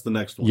one.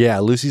 Yeah,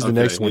 Lucy's the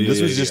next one.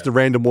 This was just a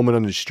random woman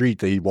on the street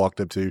that he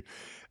walked up to,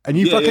 and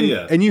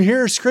and you hear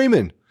her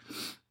screaming.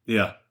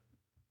 Yeah.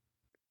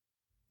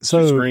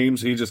 So she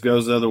screams. He just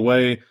goes the other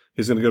way.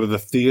 He's going to go to the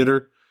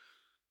theater.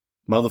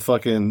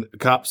 Motherfucking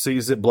cop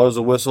sees it, blows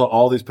a whistle.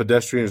 All these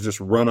pedestrians just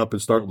run up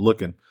and start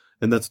looking.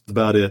 And that's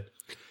about it.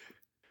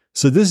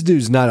 So this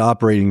dude's not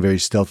operating very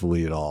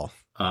stealthily at all.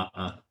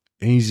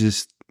 He's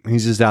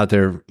just out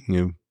there,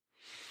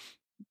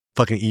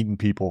 fucking eating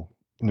people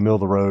in the middle of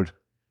the road.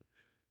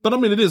 But I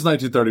mean, it is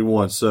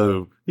 1931,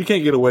 so you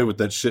can't get away with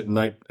that shit in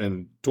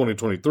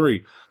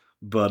 2023.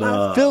 But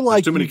I feel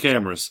like too many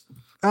cameras.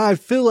 I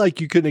feel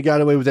like you couldn't have got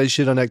away with that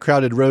shit on that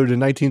crowded road in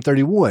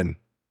 1931.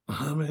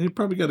 I mean, he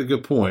probably got a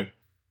good point.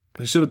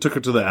 They should have took her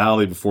to the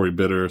alley before he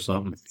bit her or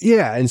something.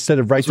 Yeah, instead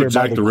of right That's there what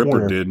by Jack the Ripper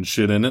corner. did and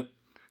shit in it.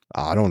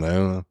 I don't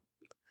know.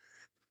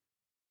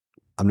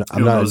 I'm not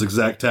those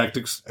exact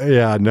tactics.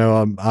 Yeah, no,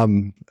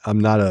 I'm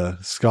not a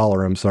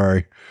scholar. I'm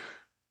sorry.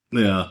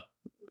 Yeah,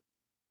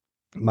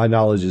 my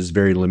knowledge is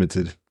very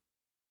limited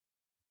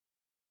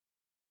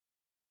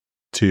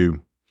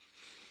to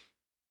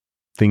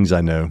things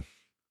I know,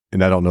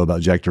 and I don't know about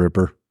Jack the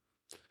Ripper.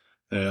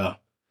 Yeah,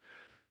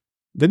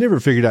 they never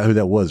figured out who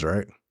that was,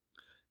 right?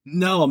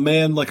 No,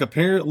 man. Like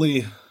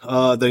apparently,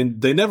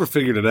 they never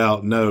figured it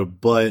out. No,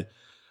 but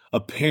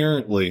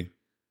apparently,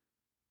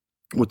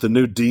 with the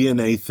new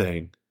DNA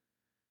thing,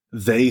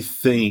 they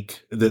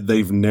think that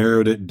they've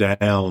narrowed it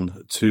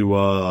down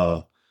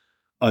to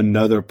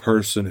another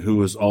person who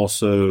was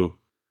also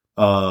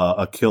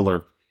a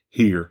killer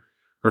here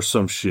or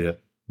some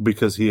shit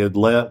because he had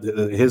left.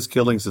 His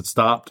killings had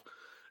stopped,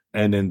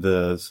 and in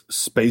the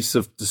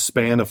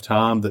span of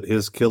time that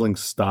his killings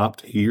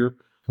stopped here.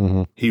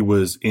 Mm-hmm. He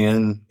was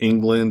in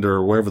England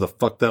or wherever the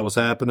fuck that was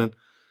happening.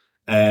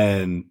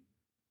 And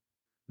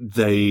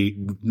they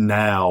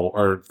now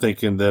are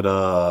thinking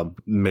that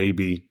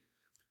maybe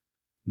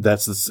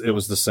it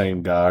was the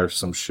same guy or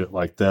some shit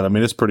like that. I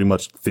mean, it's pretty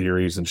much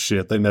theories and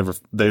shit. They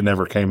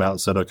never came out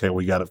and said, okay,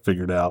 we got it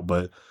figured out.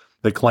 But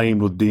they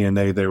claimed with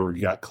DNA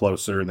they got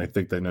closer and they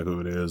think they know who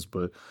it is,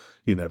 but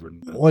you never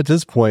know. Well, at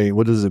this point,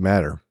 what does it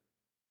matter?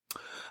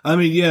 I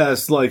mean, yeah,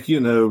 it's like,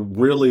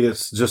 really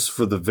it's just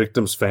for the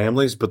victims'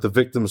 families, but the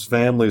victims'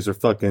 families are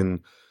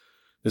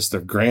it's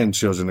their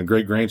grandchildren and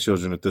great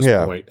grandchildren at this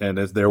point, and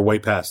they're way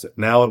past it.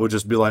 Now it would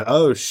just be like,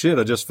 oh shit,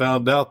 I just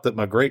found out that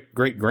my great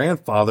great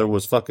grandfather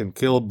was fucking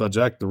killed by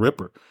Jack the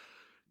Ripper,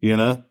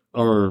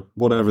 or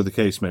whatever the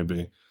case may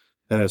be.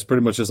 And it's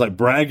pretty much just like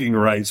bragging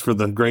rights for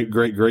the great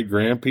great great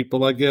grand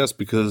people, I guess,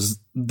 because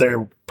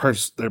their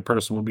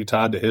person will be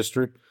tied to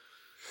history.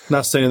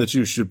 Not saying that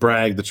you should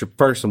brag that your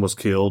person was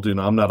killed.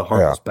 I'm not a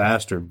heartless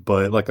bastard,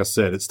 but like I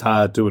said, it's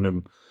tied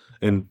to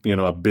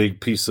a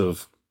big piece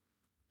of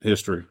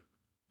history.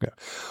 Yeah.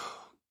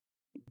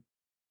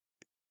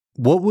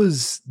 What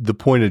was the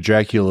point of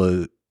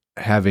Dracula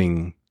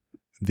having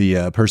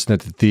the person at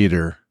the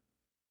theater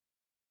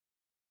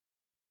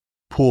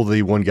pull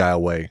the one guy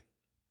away?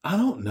 I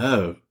don't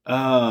know.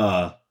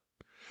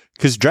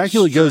 Because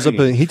Dracula goes up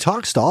and he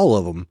talks to all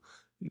of them.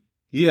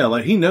 Yeah,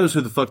 like he knows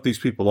who the fuck these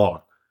people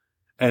are.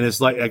 And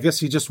it's like, I guess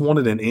he just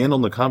wanted an in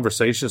on the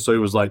conversation. So he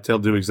was like,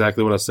 do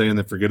exactly what I say and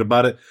then forget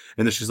about it.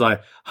 And then she's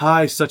like,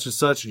 hi, such and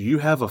such, you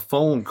have a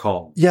phone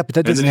call. Yeah, but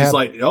that doesn't he's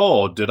like,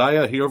 oh, did I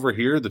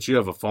overhear that you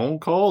have a phone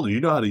call? Do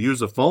you know how to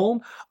use a phone?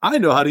 I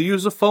know how to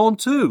use a phone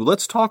too.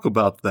 Let's talk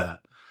about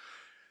that.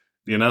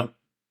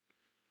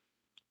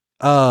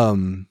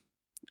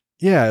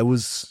 Yeah, it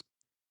was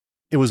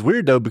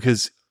weird though,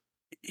 because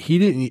he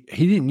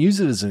didn't use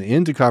it as an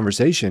end to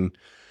conversation.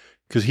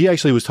 Because he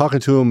actually was talking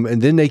to him,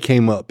 and then they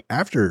came up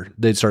after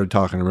they'd started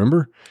talking,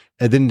 remember?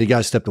 And then the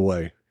guy stepped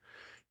away.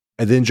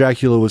 And then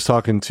Dracula was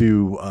talking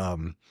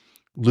to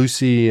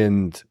Lucy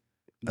and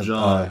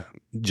John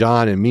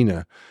and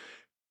Mina.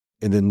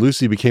 And then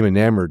Lucy became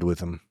enamored with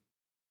him.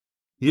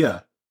 Yeah.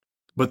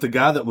 But the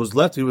guy that was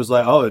left, he was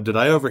like, oh, did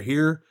I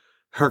overhear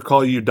her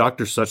call you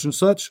Dr. Such and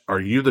Such?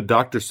 Are you the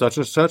Dr. Such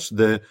and Such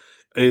that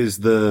is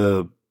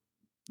you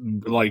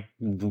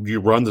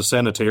run the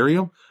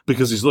sanitarium?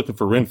 Because he's looking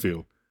for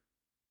Renfield.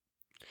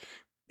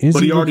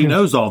 But he already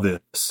knows all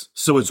this.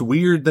 So it's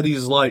weird that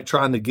he's like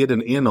trying to get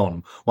an in on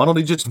him. Why don't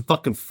he just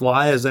fucking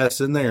fly his ass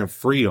in there and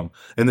free him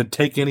and then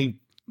take any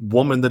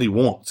woman that he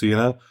wants,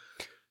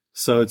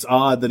 So it's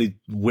odd that he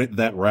went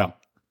that route.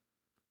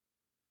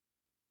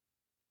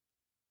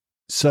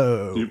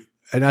 So,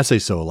 and I say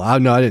so a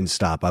lot. No, I didn't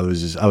stop. I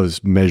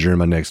was measuring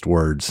my next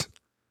words.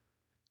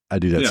 I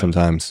do that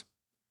sometimes.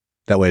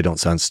 That way I don't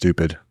sound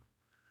stupid.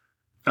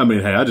 I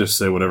mean, hey, I just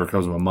say whatever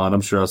comes to my mind.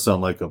 I'm sure I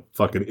sound like a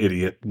fucking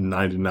idiot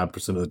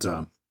 99% of the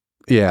time.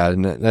 Yeah,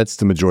 and that's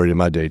the majority of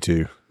my day,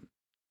 too.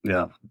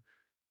 Yeah.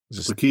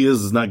 The key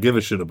is not give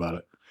a shit about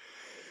it.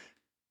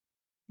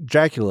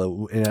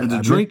 Dracula.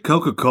 And drink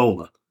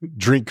Coca-Cola.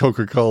 Drink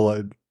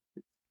Coca-Cola.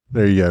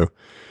 There you go.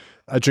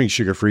 I drink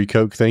sugar-free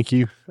Coke, thank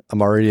you.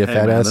 I'm already a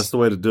fat ass. That's the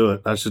way to do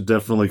it. I should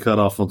definitely cut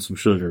off on some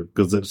sugar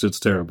because that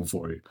shit's terrible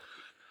for you.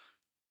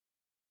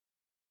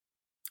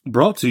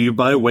 Brought to you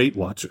by Weight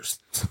Watchers.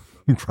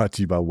 Brought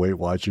to you by Weight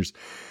Watchers.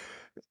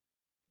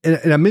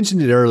 And I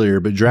mentioned it earlier,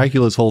 but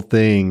Dracula's whole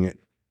thing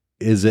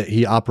is that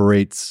he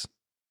operates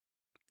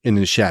in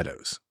the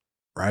shadows,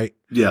 right?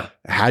 Yeah.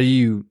 How do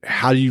you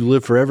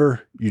live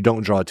forever? You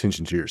don't draw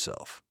attention to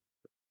yourself.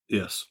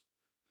 Yes.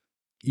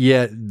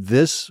 Yet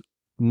this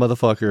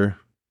motherfucker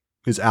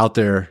is out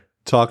there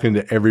talking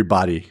to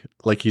everybody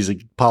like he's a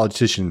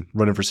politician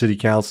running for city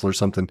council or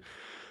something,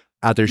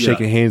 out there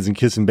shaking hands and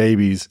kissing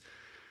babies.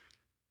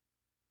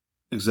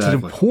 Exactly.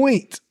 To the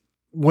point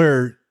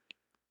where,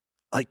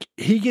 like,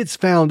 he gets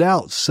found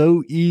out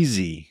so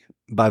easy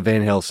by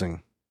Van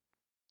Helsing.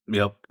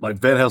 Yep. Like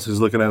Van Helsing's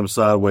looking at him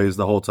sideways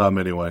the whole time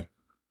anyway.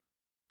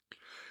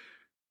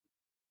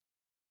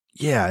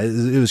 Yeah,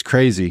 it was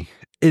crazy.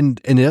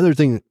 And the other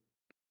thing,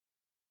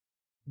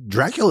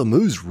 Dracula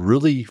moves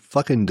really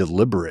fucking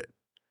deliberate.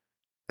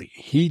 Like,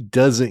 he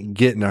doesn't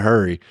get in a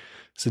hurry.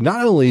 So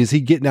not only is he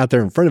getting out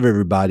there in front of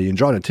everybody and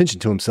drawing attention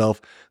to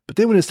himself, but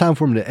then when it's time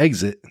for him to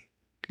exit,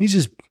 he's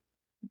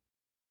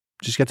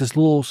just got this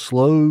little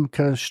slow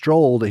kind of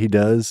stroll that he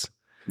does.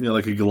 Yeah,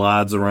 like he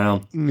glides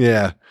around.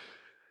 Yeah.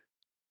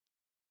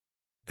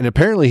 And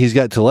apparently he's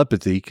got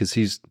telepathy because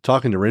he's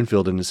talking to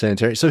Renfield in the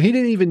sanitarium. So he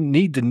didn't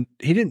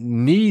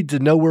need to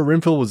know where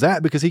Renfield was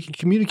at because he can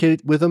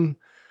communicate with him.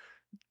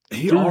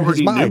 He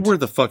already knew where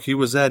the fuck he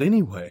was at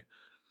anyway.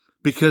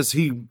 Because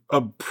he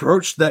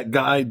approached that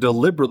guy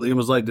deliberately and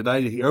was like, did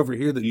I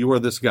overhear that you are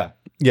this guy?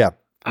 Yeah.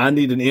 I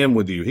need an in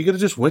with you. He could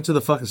have just went to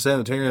the fucking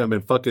sanitarium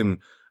and fucking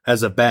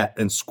as a bat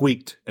and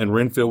squeaked, and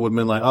Renfield would have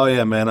been like, oh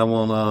yeah, man,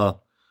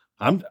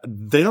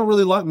 they don't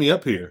really lock me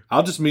up here.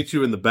 I'll just meet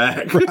you in the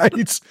back.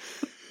 Right.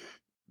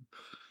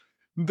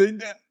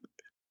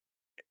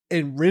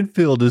 And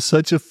Renfield is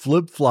such a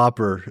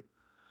flip-flopper.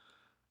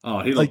 Oh,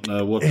 he don't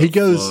know what he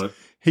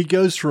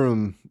goes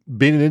from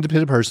being an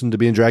independent person to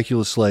being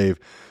Dracula's slave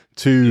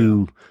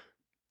to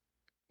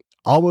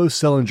almost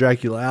selling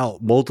Dracula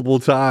out multiple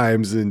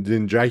times, and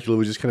then Dracula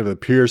would just kind of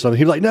appear or something.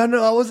 He'd be like,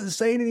 no, I wasn't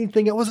saying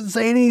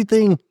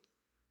anything.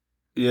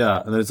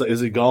 Yeah, and it's like, is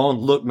he gone?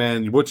 Look,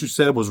 man, what you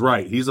said was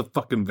right. He's a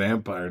fucking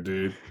vampire,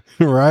 dude.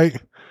 Right?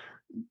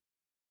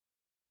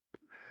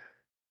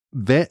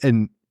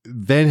 Van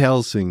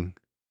Helsing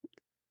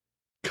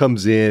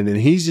comes in and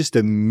he's just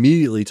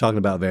immediately talking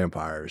about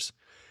vampires.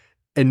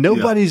 And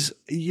nobody's,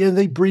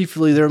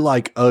 they're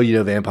like,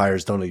 oh,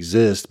 vampires don't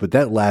exist, but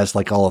that lasts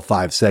like all of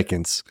 5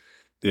 seconds.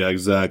 Yeah,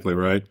 exactly,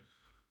 right?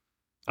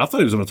 I thought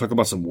he was going to talk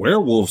about some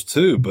werewolves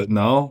too, but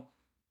no.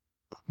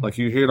 Like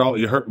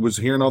was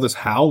hearing all this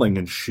howling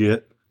and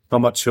shit,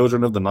 talking about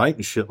children of the night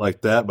and shit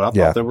like that, but I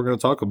thought they were going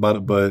to talk about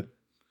it, but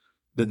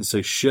didn't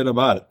say shit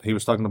about it. He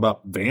was talking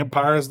about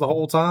vampires the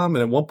whole time,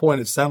 and at one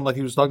point it sounded like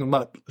he was talking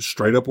about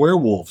straight up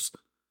werewolves.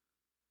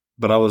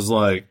 But I was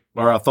like,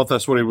 or I thought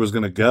that's where he was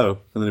going to go,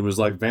 and then it was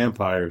like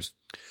vampires.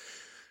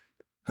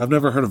 I've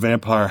never heard a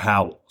vampire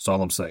howl, that's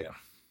all I'm saying.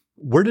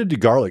 Where did the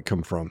garlic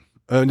come from?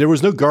 There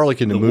was no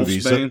garlic in the movie.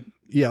 So,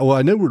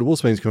 I know where the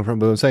wolfsbanes come from,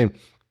 but I'm saying,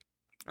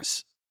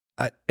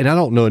 I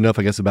don't know enough,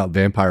 I guess, about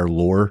vampire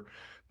lore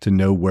to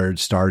know where it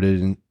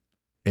started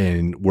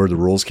and where the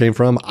rules came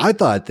from. I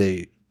thought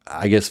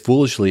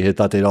foolishly had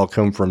thought they'd all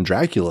come from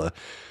Dracula,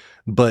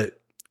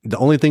 but the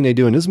only thing they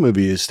do in this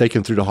movie is stake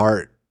him through the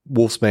heart,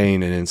 wolfsbane,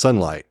 and in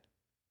sunlight.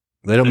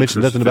 They don't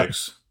mention nothing about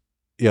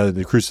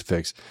the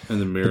crucifix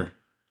and the mirror.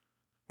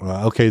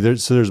 Okay,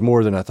 there's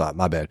more than I thought.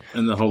 My bad.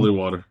 And the holy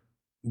water.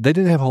 They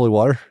didn't have holy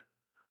water.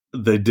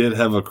 They did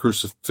have a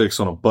crucifix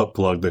on a butt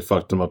plug they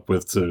fucked him up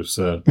with too.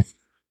 So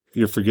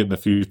you're forgetting a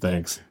few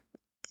things.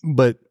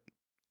 But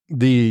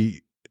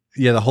the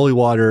holy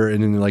water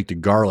and then like the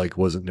garlic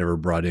wasn't never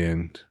brought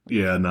in.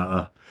 Yeah,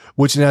 nah.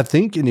 Which, and I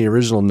think in the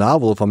original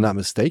novel, if I'm not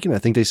mistaken, I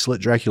think they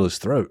slit Dracula's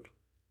throat.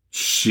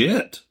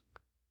 Shit.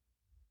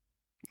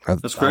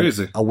 That's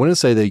crazy. I want to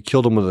say they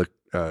killed him with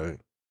a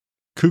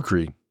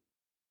kukri.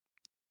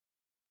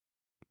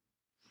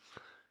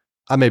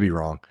 I may be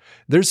wrong.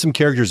 There's some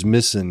characters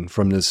missing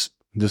from this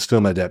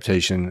film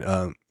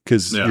adaptation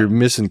because you're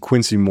missing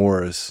Quincy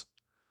Morris.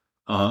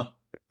 And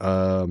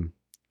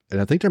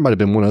I think there might have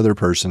been one other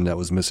person that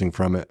was missing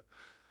from it.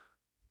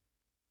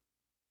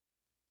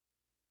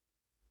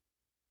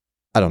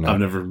 I don't know.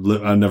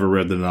 I've never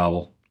read the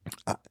novel.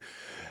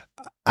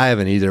 I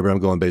haven't either, but I'm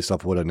going based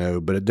off of what I know.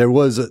 But there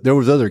was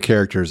other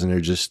characters, and they're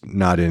just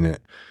not in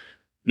it.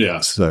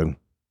 Yeah. So,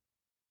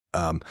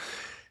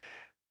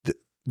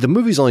 the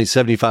movie's only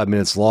 75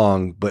 minutes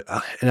long, but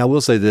I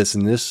will say this,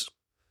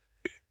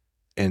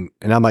 and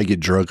I might get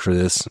drugged for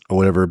this or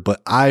whatever,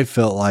 but I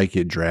felt like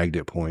it dragged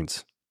at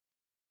points.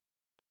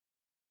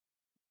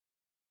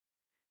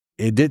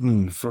 It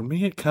didn't. For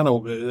me,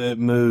 it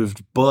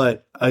moved,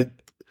 but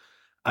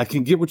I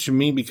can get what you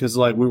mean because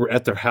like we were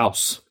at their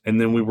house and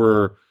then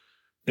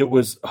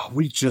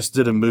we just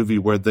did a movie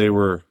where they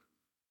were,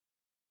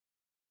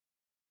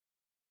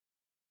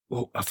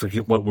 I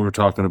forget what we were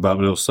talking about,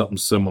 but it was something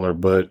similar,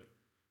 but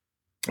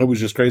it was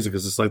just crazy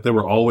because it's like they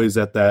were always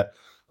at that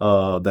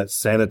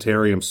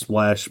sanitarium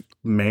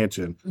 /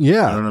 mansion.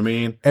 Yeah. You know what I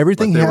mean?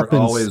 Everything like happens.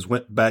 Always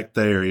went back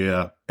there.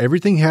 Yeah.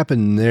 Everything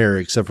happened there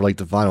except for like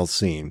the final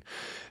scene.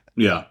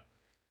 Yeah.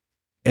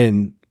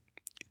 And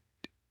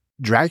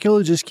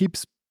Dracula just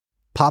keeps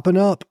popping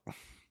up.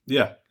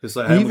 Yeah. It's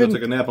like, I'm going to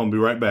take a nap. I'm going to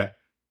be right back.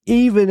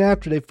 Even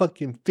after they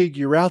fucking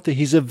figure out that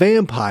he's a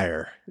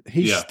vampire,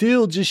 he's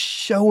still just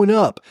showing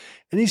up.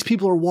 And these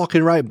people are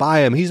walking right by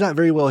him. He's not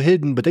very well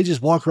hidden, but they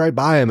just walk right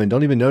by him and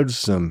don't even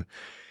notice him.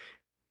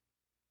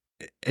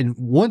 And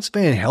once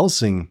Van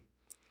Helsing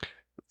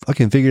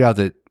fucking figured out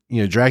that,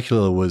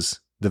 Dracula was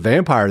the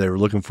vampire they were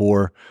looking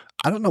for,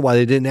 I don't know why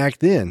they didn't act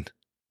then.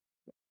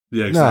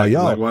 Yeah, exactly.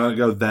 No, like, why not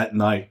go that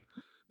night?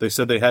 They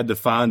said they had to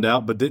find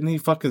out, but didn't he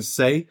fucking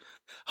say,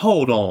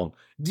 hold on.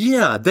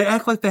 Yeah, they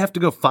act like they have to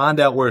go find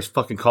out where his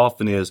fucking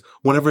coffin is.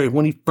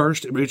 When he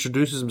first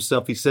introduces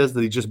himself, he says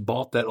that he just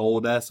bought that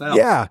old ass house.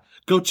 Yeah.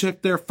 Go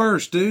check there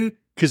first, dude.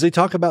 Because they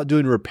talk about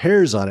doing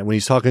repairs on it when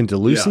he's talking to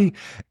Lucy.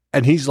 Yeah.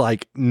 And he's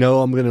like,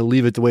 no, I'm going to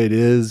leave it the way it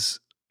is.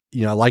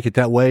 I like it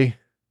that way.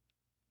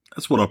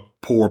 That's what a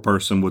poor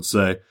person would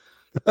say.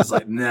 It's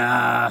like,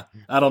 nah,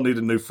 I don't need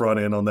a new front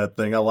end on that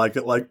thing. I like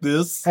it like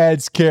this.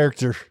 Adds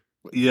character.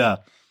 Yeah,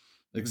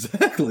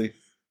 exactly.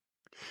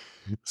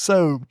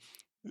 So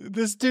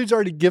this dude's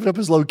already given up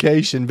his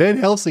location. Van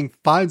Helsing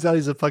finds out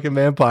he's a fucking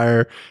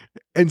vampire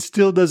and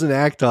still doesn't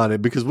act on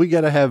it because we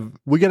gotta have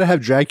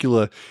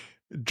Dracula.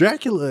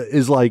 Dracula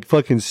is like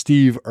fucking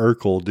Steve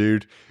Urkel,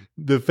 dude.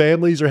 The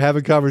families are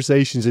having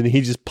conversations and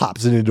he just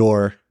pops in the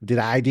door. Did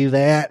I do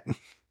that?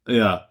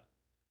 Yeah.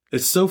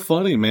 It's so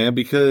funny, man,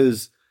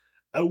 because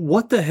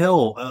what the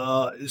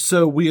hell?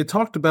 So we had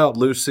talked about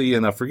Lucy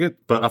and I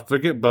forget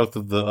both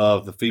of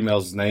the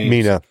females' names.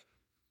 Mina.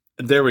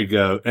 There we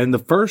go. And the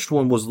first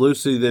one was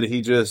Lucy that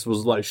he just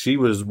was like, she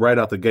was right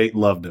out the gate,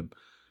 loved him.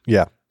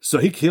 Yeah. So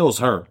he kills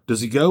her.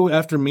 Does he go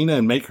after Mina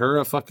and make her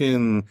a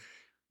fucking,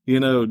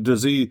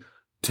 does he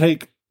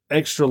take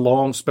extra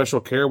long special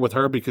care with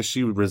her because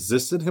she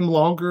resisted him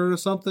longer or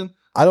something?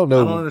 I don't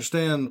know. I don't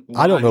understand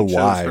I don't know he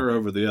chose why. her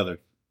over the other.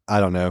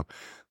 I don't know.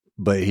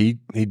 but he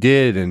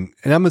did, and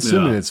I'm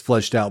assuming Yeah. it's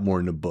fleshed out more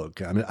in the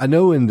book. I mean, I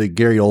know in the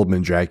Gary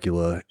Oldman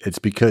Dracula, it's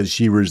because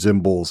she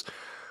resembles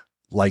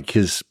like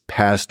his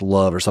past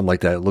love or something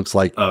like that. It looks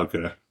like,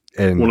 Okay.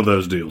 and One of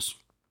those deals.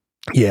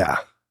 yeah,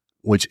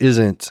 which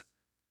isn't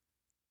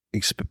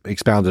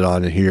expounded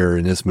on here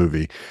in this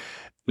movie.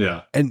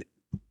 Yeah. And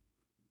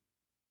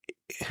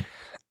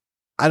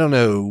I don't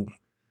know,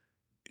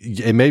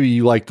 and maybe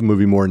you liked the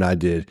movie more than I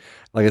did.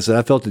 Like I said,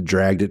 I felt it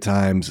dragged at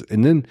times,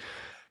 and then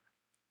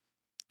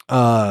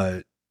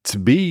to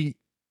be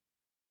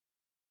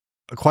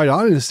quite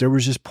honest, there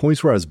was just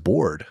points where I was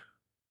bored.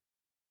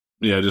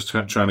 Yeah, just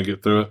trying to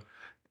get through it.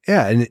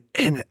 Yeah,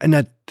 and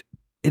I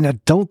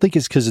don't think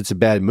it's because it's a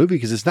bad movie,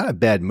 because it's not a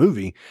bad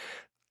movie.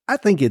 I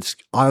think it's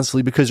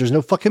honestly because there's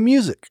no fucking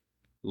music.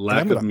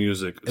 Lack of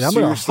music. And I'm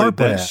gonna Seriously, harp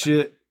on that that.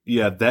 shit.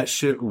 Yeah, that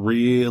shit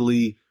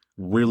really,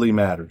 really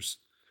matters.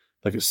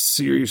 Like it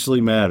seriously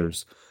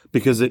matters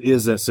because it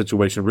is that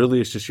situation.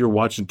 Really, it's just you're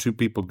watching two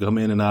people come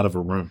in and out of a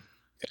room.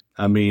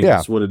 I mean, Yeah.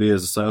 that's what it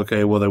is. It's like,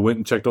 okay, well, they went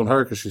and checked on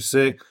her because she's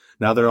sick.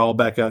 Now they're all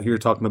back out here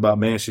talking about,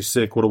 man, she's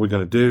sick. What are we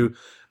going to do?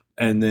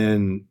 And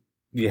then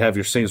you have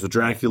your scenes with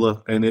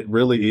Dracula, and it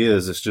really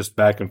is. It's just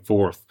back and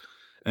forth.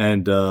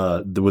 And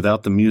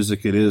without the music,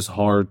 it's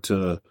hard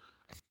to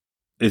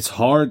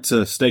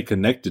stay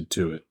connected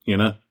to it, you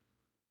know?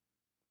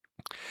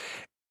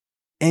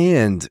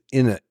 And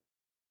in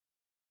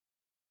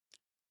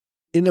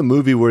a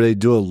movie where they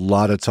do a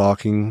lot of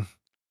talking,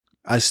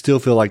 I still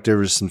feel like there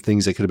was some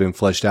things that could have been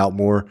fleshed out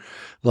more.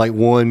 Like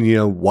one,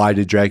 why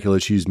did Dracula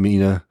choose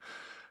Mina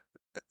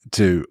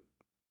to,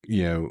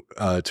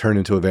 turn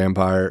into a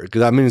vampire?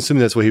 Because I mean,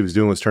 assuming that's what he was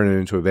doing, was turning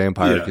into a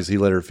vampire, because he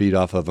let her feed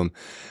off of him.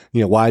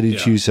 Why did he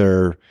choose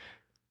her?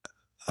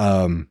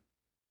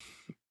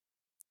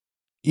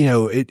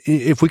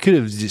 If we could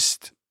have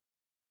just,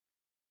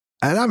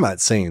 and I'm not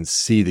saying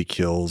see the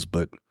kills,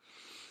 but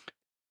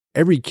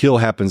every kill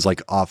happens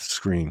like off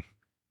screen.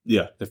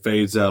 Yeah, it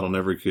fades out on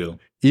every kill.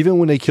 Even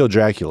when they kill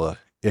Dracula,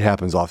 it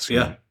happens off screen.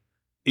 Yeah.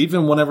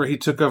 Even whenever he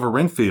took over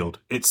Renfield,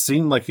 it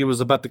seemed like he was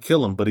about to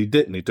kill him, but he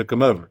didn't. He took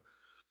him over.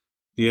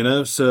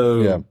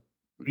 So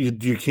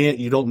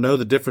you don't know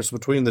the difference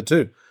between the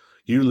two.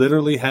 You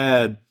literally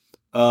had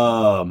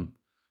him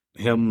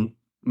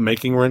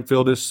making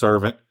Renfield his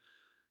servant,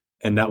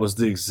 and that was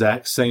the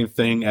exact same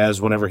thing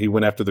as whenever he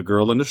went after the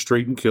girl in the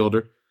street and killed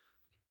her.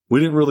 We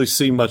didn't really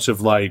see much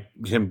of like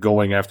him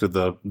going after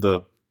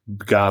the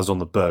guys on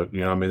the boat.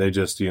 I mean, they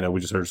just, we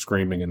just heard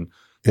screaming and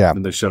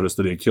they showed us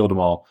that he had killed them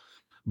all.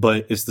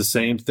 But it's the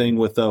same thing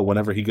with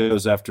whenever he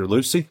goes after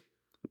Lucy,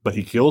 but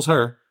he kills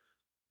her.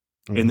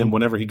 Mm-hmm. And then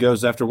whenever he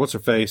goes after what's her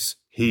face,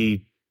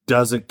 he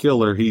doesn't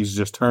kill her. He's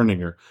just turning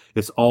her.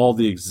 It's all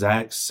the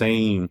exact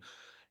same.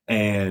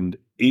 And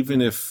even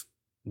if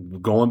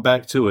going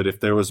back to it, if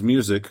there was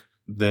music,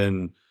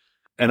 then,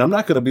 and I'm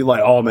not going to be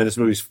like, oh man, this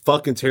movie's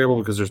fucking terrible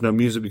because there's no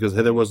music, because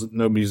hey, there wasn't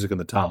no music in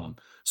the time.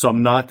 So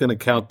I'm not going to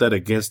count that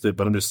against it,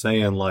 but I'm just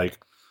saying, like,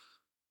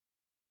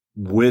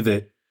 with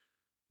it,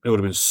 it would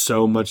have been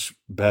so much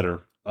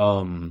better.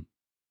 But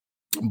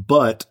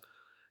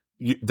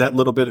that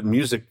little bit of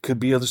music could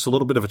be just a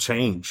little bit of a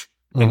change.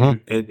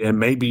 Mm-hmm. And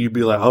maybe you'd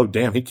be like, oh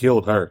damn, he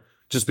killed her,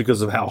 just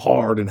because of how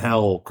hard and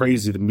how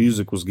crazy the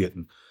music was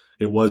getting.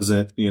 It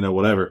wasn't,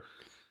 whatever.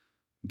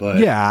 But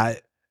yeah.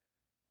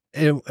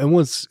 And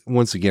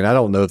once again, I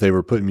don't know if they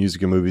were putting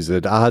music in movies.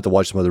 That I had to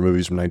watch some other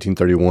movies from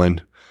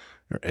 1931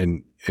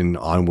 and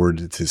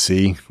onward to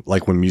see,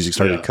 like, when music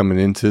started coming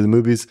into the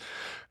movies.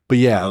 But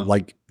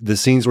like the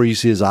scenes where you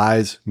see his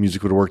eyes,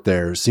 music would have worked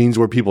there. Scenes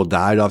where people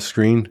died off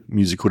screen,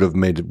 music would have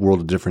made a world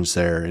of difference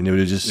there. And it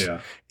would have just,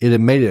 it had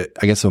made it,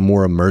 I guess, a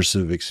more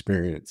immersive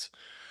experience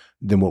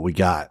than what we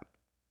got.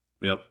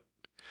 Yep.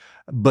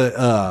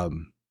 But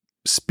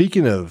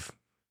speaking of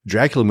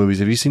Dracula movies,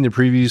 have you seen the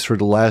previews for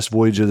The Last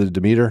Voyage of the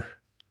Demeter?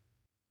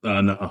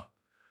 No.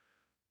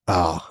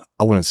 Oh,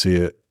 I want to see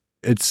it.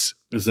 Is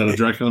that a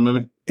Dracula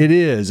movie? It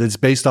is. It's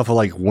based off of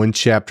like one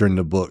chapter in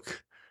the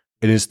book.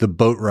 And it's the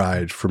boat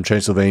ride from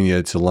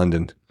Transylvania to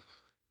London.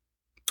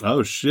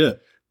 Oh,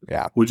 shit.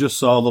 Yeah. We just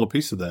saw a little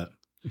piece of that.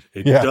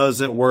 It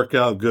doesn't work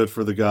out good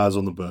for the guys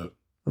on the boat.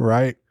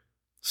 Right.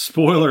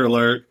 Spoiler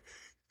alert.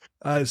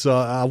 So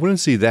I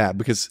wouldn't see that,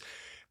 because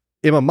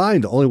in my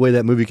mind, the only way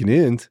that movie can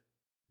end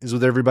is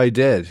with everybody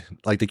dead.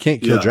 Like, they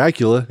can't kill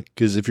Dracula,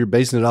 because if you're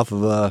basing it off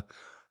of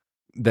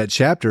that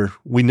chapter,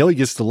 we know he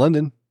gets to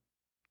London.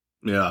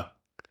 Yeah.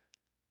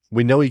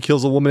 We know he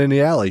kills a woman in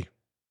the alley.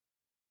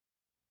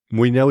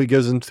 We know he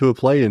goes into a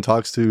play and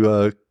talks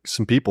to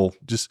some people,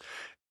 just,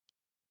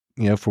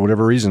 for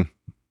whatever reason.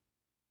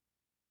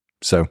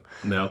 So.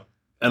 No.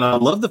 And I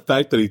love the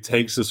fact that he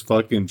takes his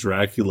fucking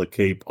Dracula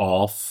cape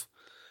off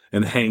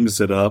and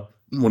hangs it up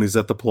when he's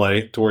at the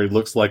play, to where he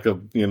looks like a,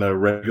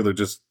 regular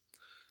just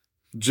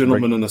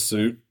gentleman in a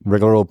suit.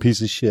 Regular old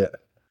piece of shit.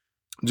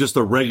 Just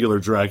a regular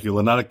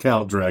Dracula, not a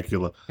Count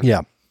Dracula.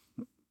 Yeah.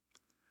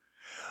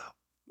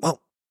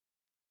 Well,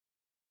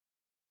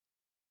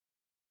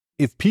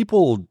 if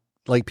people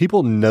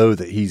know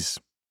that he's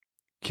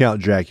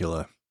Count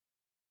Dracula,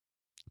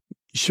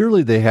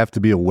 surely they have to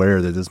be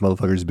aware that this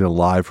motherfucker's been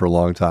alive for a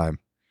long time.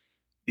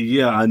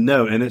 Yeah, I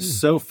know. And it's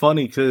so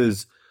funny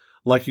because,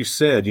 like you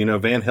said,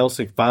 Van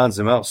Helsing finds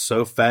him out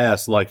so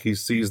fast. Like he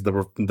sees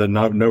the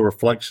no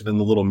reflection in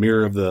the little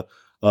mirror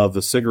of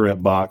the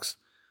cigarette box.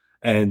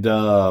 And,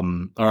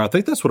 or I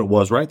think that's what it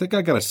was, right? That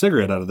guy got a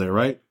cigarette out of there,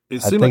 right?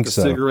 It seemed like a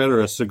cigarette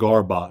or a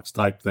cigar box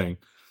type thing.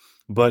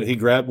 But he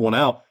grabbed one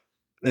out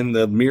in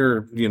the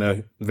mirror.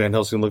 Van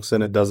Helsing looks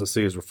in it, doesn't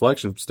see his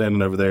reflection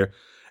standing over there.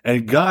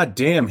 And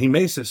goddamn, he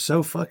makes it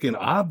so fucking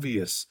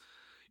obvious.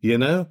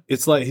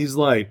 It's like, he's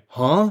like,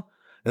 huh?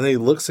 And then he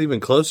looks even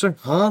closer,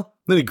 huh?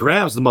 Then he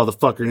grabs the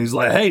motherfucker and he's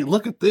like, hey,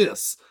 look at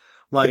this.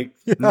 Like,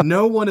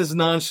 no one is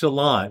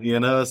nonchalant,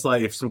 It's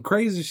like, if some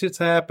crazy shit's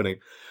happening.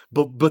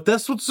 But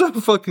that's what's so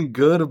fucking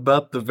good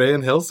about the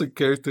Van Helsing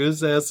character.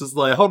 His ass is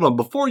like, hold on,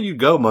 before you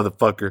go,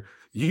 motherfucker,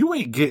 you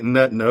ain't getting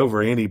nothing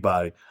over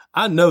anybody.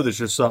 I know that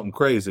you're something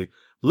crazy.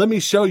 Let me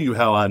show you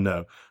how I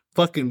know.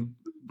 Fucking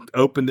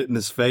opened it in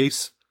his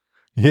face.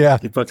 Yeah.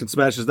 He fucking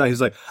smashes down. He's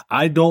like,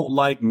 I don't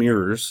like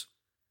mirrors.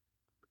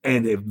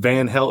 And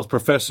if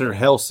Professor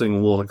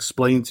Helsing will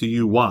explain to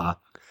you why.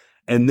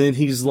 And then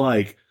he's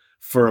like,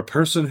 for a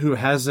person who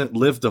hasn't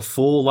lived a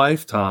full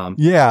lifetime,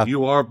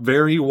 you are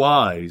very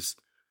wise.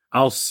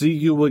 I'll see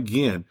you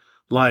again.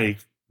 Like,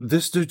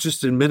 this dude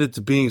just admitted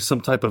to being some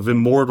type of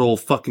immortal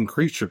fucking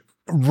creature.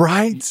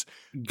 Right.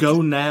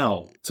 Go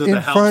now to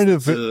the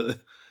house.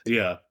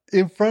 Yeah.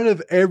 In front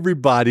of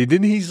everybody.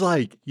 Then he's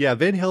like, yeah,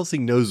 Van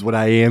Helsing knows what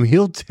I am.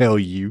 He'll tell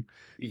you.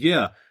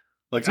 Yeah.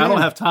 Like, I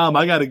don't have time.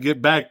 I got to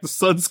get back. The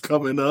sun's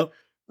coming up.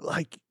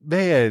 Like,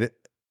 man,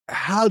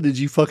 how did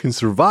you fucking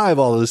survive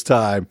all this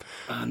time?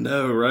 I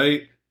know,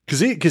 right?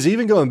 Because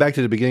even going back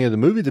to the beginning of the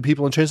movie, the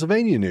people in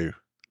Transylvania knew.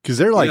 Because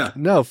they're like,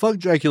 no, fuck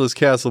Dracula's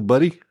castle,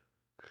 buddy.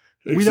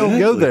 Exactly. We don't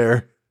go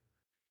there.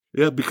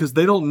 Yeah, because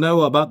they don't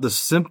know about the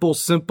simple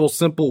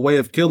way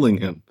of killing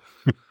him.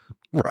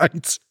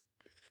 Right.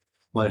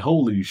 Like,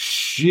 holy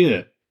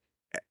shit.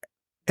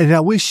 And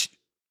I wish,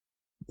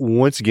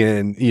 once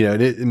again,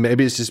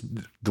 maybe it's just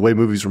the way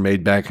movies were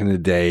made back in the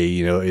day.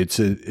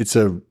 It's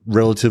a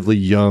relatively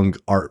young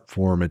art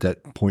form at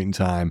that point in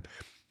time.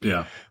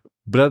 Yeah.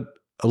 But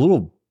a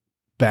little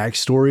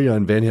backstory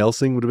on Van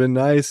Helsing would have been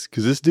nice,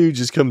 because this dude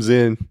just comes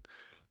in,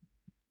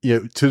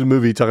 to the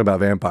movie talking about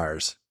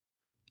vampires.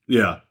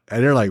 Yeah.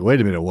 And they're like,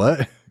 wait a minute,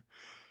 what?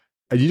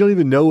 And you don't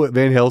even know what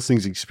Van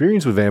Helsing's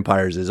experience with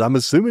vampires is. I'm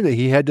assuming that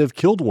he had to have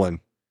killed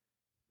one.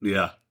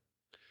 Yeah.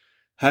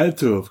 Had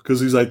to have, because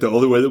he's like, the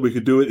only way that we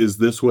could do it is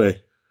this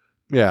way.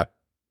 Yeah.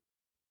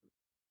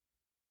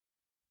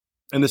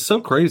 And it's so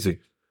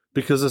crazy,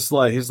 because it's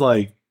like, he's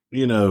like,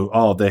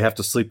 they have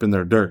to sleep in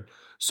their dirt.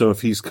 So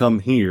if he's come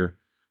here,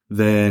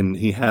 then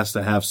he has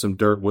to have some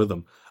dirt with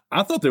him.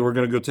 I thought they were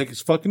going to go take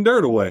his fucking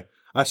dirt away.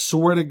 I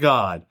swear to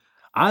God,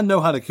 I know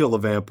how to kill a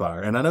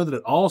vampire. And I know that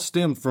it all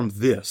stemmed from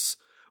this.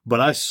 But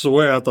I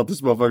swear I thought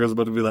this motherfucker was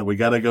about to be like, we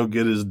got to go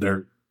get his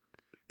dirt.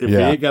 If he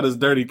ain't got his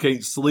dirt, he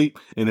can't sleep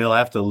and he'll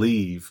have to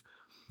leave.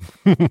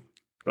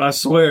 I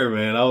swear,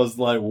 man. I was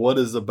like, what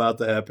is about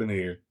to happen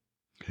here?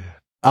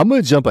 I'm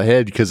going to jump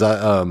ahead because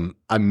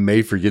I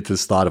may forget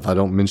this thought if I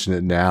don't mention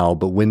it now.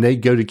 But when they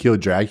go to kill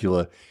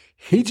Dracula,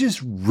 he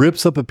just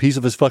rips up a piece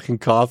of his fucking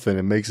coffin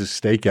and makes a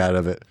steak out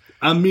of it.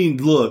 I mean,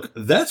 look,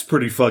 that's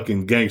pretty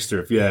fucking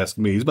gangster if you ask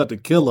me. He's about to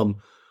kill him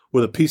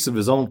with a piece of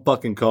his own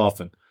fucking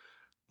coffin.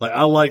 Like,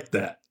 I like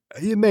that.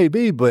 It may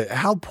be, but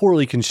how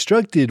poorly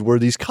constructed were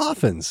these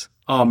coffins?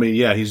 Oh, I mean,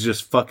 yeah, he's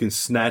just fucking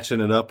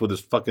snatching it up with his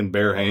fucking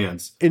bare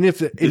hands. And if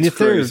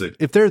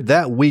they're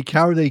that weak,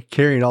 how are they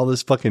carrying all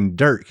this fucking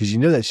dirt? Because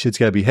that shit's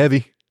got to be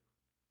heavy.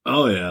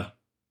 Oh yeah.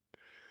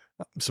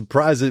 I'm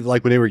surprised that,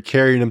 like, when they were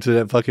carrying him to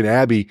that fucking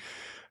abbey,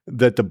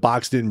 that the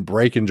box didn't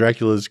break and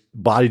Dracula's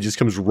body just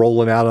comes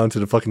rolling out onto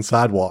the fucking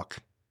sidewalk.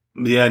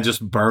 Yeah,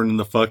 just burning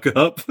the fuck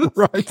up.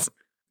 Right.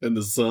 In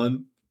the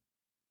sun.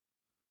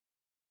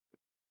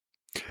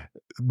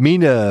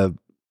 Mina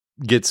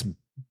gets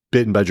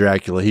bitten by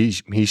Dracula.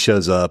 He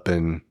shows up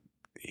and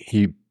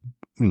he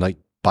like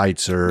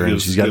bites her,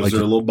 and she's got like her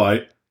a little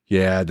bite.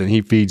 Yeah, then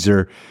he feeds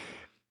her.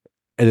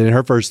 And then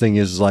her first thing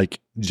is like,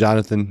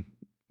 Jonathan,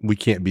 we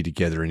can't be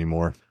together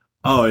anymore.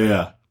 Oh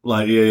yeah.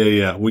 Like,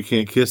 yeah. We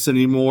can't kiss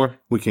anymore.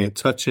 We can't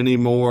touch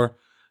anymore.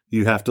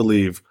 You have to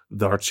leave.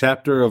 Our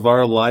chapter of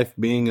our life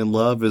being in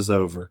love is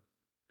over.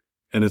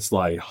 And it's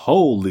like,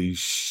 holy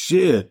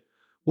shit.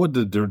 What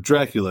did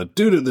Dracula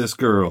do to this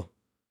girl?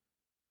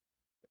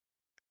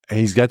 And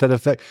he's got that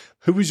effect.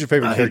 Who was your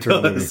favorite character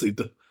in the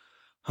movie?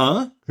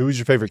 Huh? Who was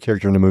your favorite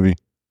character in the movie?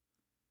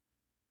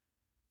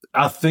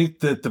 I think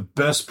that the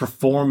best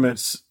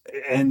performance,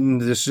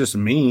 and it's just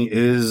me,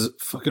 is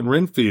fucking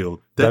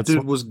Renfield. That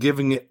dude was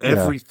giving it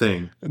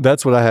everything. Yeah.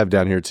 That's what I have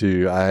down here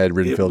too. I had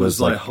Renfield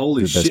as like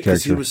holy shit,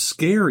 because he was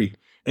scary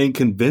and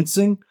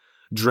convincing.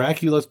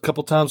 Dracula a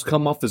couple times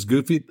come off as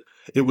goofy.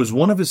 It was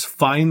one of his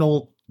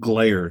final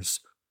glares,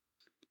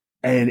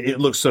 and it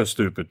looked so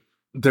stupid.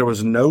 There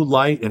was no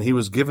light, and he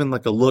was given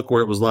like a look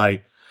where it was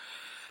like,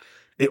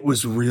 It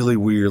was really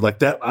weird. Like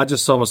that, I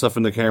just saw myself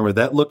in the camera.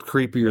 That looked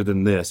creepier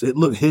than this.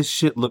 His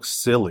shit looks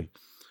silly.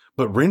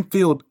 But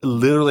Renfield,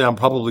 literally, I'm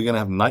probably going to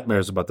have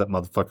nightmares about that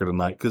motherfucker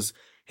tonight because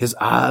his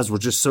eyes were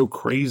just so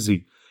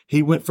crazy.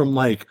 He went from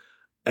like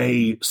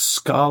a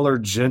scholar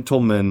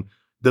gentleman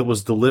that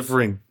was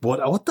delivering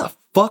what the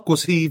fuck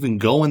was he even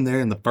going there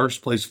in the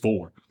first place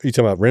for? Are you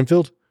talking about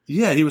Renfield?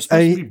 Yeah, he was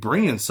supposed to be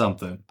bringing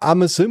something.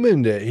 I'm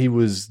assuming that he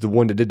was the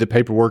one that did the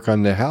paperwork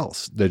on the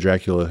house that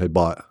Dracula had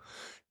bought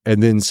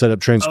and then set up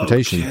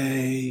transportation.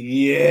 Okay,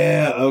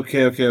 yeah,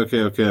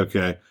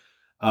 okay.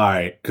 All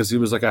right, because he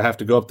was like, I have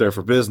to go up there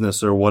for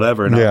business or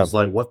whatever. And I was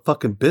like, what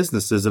fucking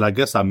business is it? I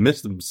guess I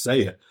missed him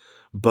say it.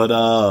 But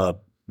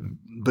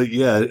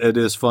yeah, it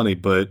is funny.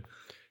 But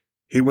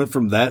he went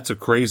from that to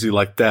crazy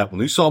like that.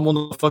 When you saw him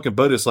on the fucking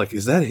boat, it's like,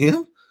 is that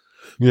him?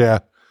 Yeah.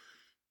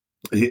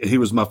 He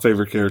was my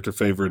favorite character,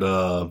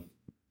 favorite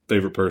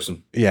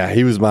person. Yeah,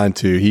 he was mine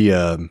too.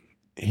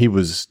 He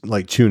was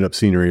like chewing up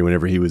scenery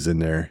whenever he was in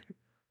there.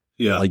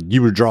 Yeah. Like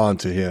you were drawn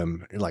to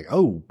him. You're like,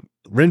 oh,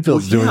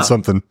 Renfield's doing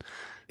something.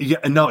 Yeah,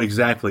 no,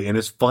 exactly. And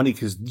it's funny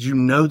because you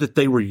know that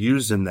they were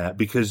using that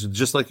because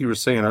just like you were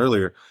saying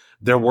earlier,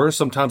 there were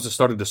sometimes it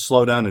started to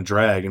slow down and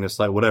drag and it's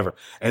like, whatever.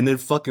 And then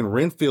fucking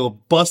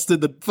Renfield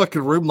busted the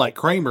fucking room like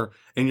Kramer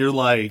and you're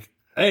like,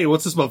 hey,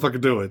 what's this motherfucker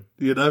doing?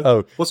 You know?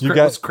 Oh,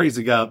 what's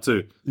crazy guy up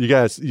to? You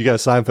got a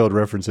Seinfeld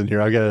reference in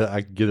here.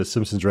 I get a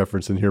Simpsons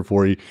reference in here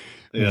for you.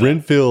 Yeah.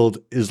 Renfield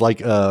is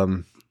like, I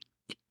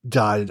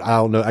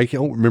don't know. I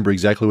can't remember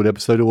exactly what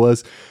episode it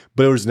was,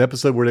 but it was an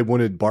episode where they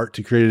wanted Bart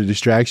to create a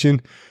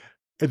distraction.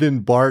 And then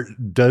Bart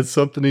does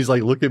something. He's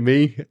like, look at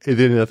me. And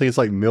then I think it's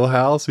like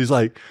Millhouse. He's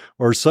like,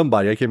 or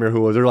somebody, I can't remember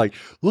who it was. They're like,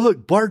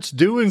 look, Bart's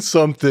doing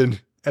something.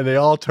 And they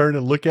all turn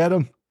and look at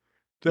him.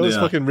 That was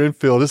fucking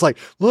Renfield. It's like,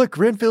 look,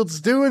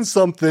 Renfield's doing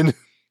something.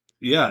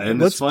 Yeah.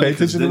 And it's funny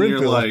because then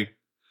you're like,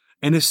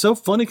 and it's so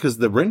funny because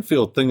the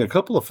Renfield thing a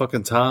couple of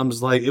fucking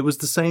times, like it was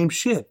the same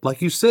shit.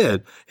 Like you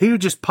said, he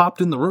just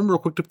popped in the room real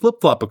quick to flip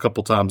flop a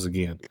couple times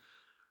again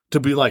to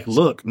be like,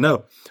 look,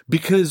 no,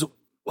 because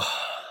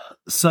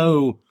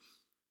so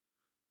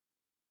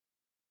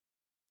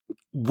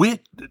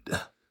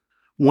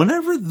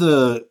whenever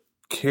the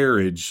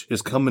carriage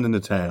is coming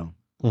into town,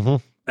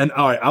 and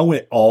all right, I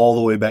went all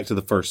the way back to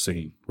the first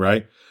scene,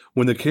 right?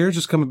 When the carriage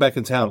is coming back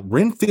in town,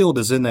 Renfield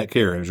is in that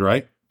carriage,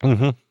 right?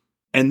 Mm-hmm.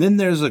 And then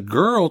there's a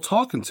girl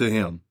talking to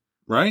him,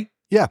 right?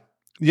 Yeah.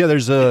 Yeah,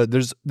 there's a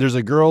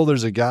girl,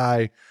 there's a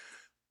guy.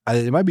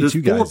 It might be there's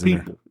two guys. 4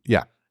 people.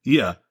 Yeah.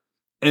 Yeah.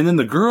 And then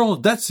the girl,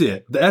 that's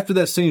it. After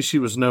that scene, she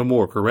was no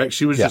more, correct?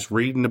 She was just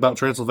reading about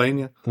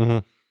Transylvania? Mm-hmm.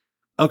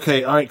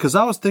 Okay, all right, because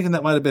I was thinking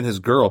that might have been his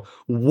girl.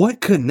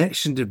 What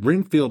connection did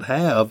Renfield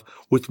have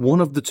with one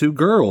of the two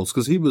girls?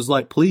 Because he was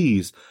like,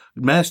 please,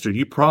 Master,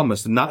 you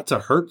promised not to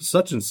hurt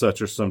such and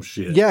such or some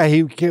shit. Yeah,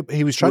 he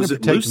was trying to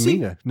protect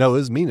Mina. No, it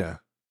was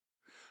Mina.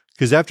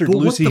 Because after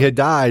Lucy had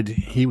died,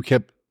 he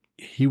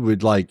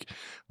would like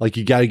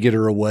you got to get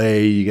her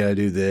away. You got to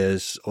do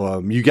this.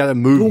 You got to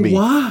move me.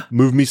 Why?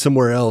 Move me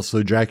somewhere else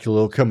so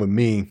Dracula will come with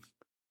me.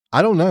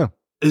 I don't know.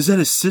 Is that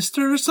his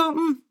sister or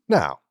something?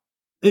 No.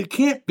 It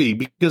can't be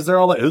because they're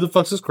all like, who the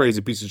fuck's this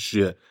crazy piece of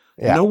shit?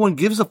 Yeah. No one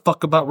gives a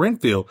fuck about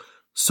Renfield.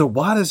 So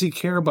why does he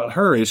care about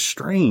her? It's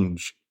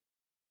strange.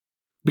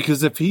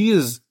 Because if he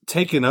is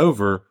taken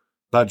over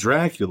by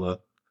Dracula,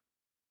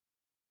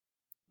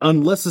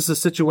 unless it's a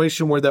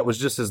situation where that was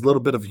just his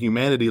little bit of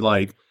humanity,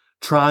 like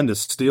trying to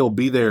still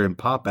be there and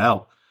pop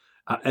out.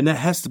 And that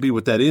has to be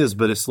what that is.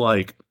 But it's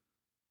like,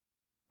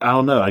 I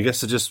don't know. I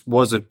guess it just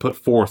wasn't put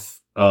forth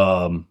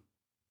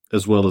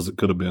as well as it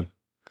could have been.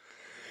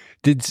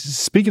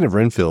 Speaking of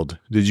Renfield,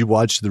 did you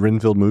watch the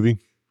Renfield movie?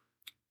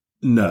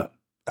 No.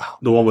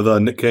 The one with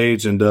Nick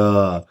Cage and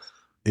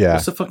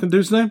what's the fucking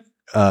dude's name?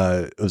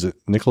 Was it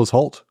Nicholas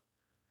Hoult?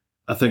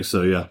 I think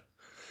so, yeah.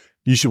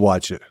 You should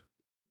watch it.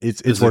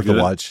 It's worth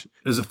a watch.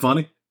 Is it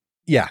funny?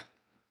 Yeah.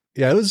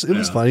 Yeah, it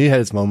was funny. It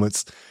had its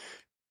moments.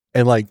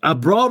 And like I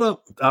brought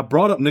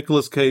up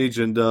Nicolas Cage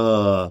and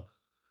that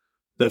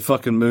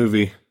fucking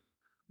movie,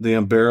 The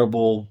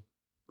Unbearable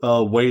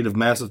Weight of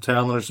Massive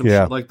Talent or some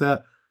shit like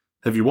that.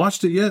 Have you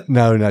watched it yet?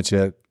 No, not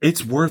yet.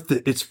 It's worth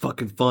it. It's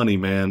fucking funny,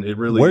 man. It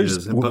really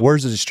is.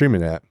 Where's it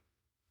streaming at?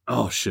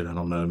 Oh shit, I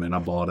don't know, man. I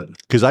bought it.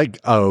 Because I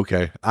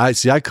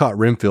caught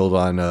Renfield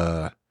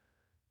on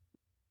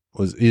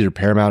was either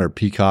Paramount or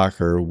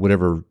Peacock or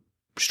whatever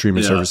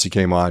streaming service he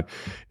came on.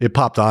 It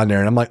popped on there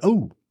and I'm like,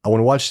 oh, I want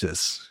to watch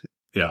this.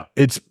 Yeah.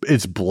 It's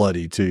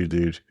bloody too,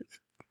 dude.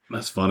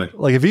 That's funny.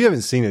 Like if you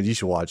haven't seen it, you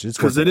should watch it.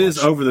 Because it is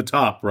over the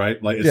top,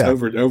 right? Like it's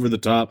over the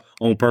top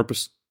on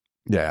purpose.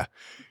 Yeah.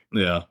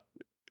 Yeah.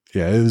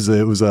 Yeah, it was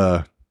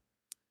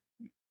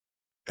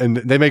and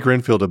they make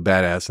Renfield a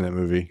badass in that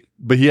movie,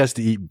 but he has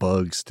to eat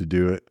bugs to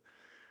do it.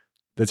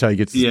 That's how he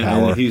gets his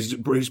power. And he's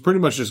pretty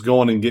much just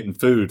going and getting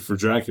food for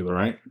Dracula,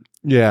 right?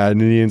 Yeah, and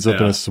then he ends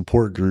up in a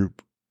support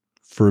group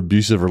for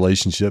abusive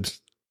relationships.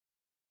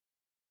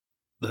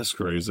 That's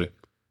crazy.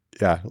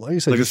 Yeah, like I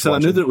said, I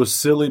knew that it was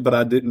silly, but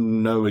I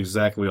didn't know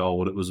exactly all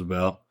what it was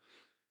about.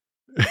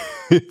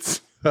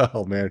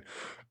 Oh man,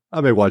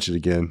 I may watch it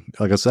again.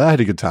 Like I said, I had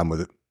a good time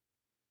with it.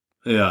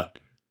 Yeah.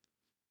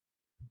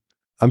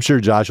 I'm sure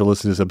Josh will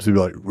listen to this episode and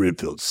be like,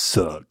 Redfield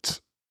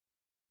sucked.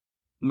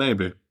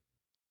 Maybe.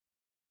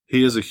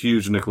 He is a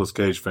huge Nicolas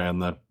Cage fan,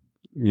 though.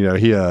 You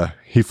know,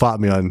 he fought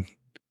me on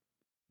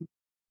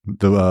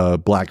the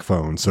black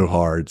phone so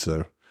hard.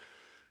 So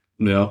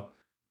Yeah.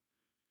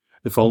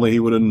 If only he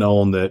would have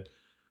known that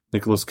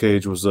Nicolas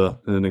Cage was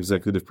an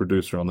executive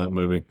producer on that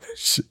movie.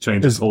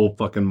 Changed his whole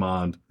fucking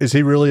mind. Is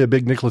he really a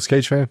big Nicolas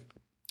Cage fan?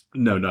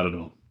 No, not at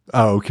all.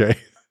 Oh, okay.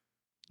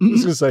 I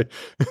was gonna say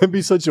it'd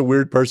be such a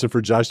weird person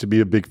for Josh to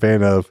be a big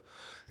fan of.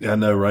 Yeah, I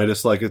know, right?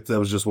 It's like that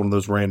was just one of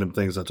those random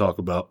things I talk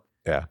about.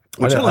 Yeah,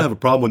 Which I don't have a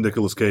problem with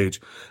Nicolas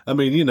Cage. I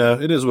mean, you know,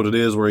 it is what it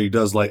is, where he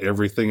does like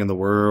everything in the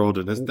world,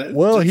 and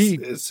he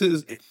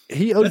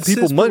owed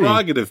people his money.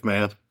 Prerogative,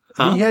 man.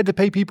 Huh? He had to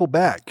pay people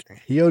back.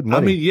 He owed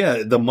money. I mean,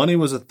 yeah, the money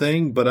was a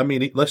thing, but I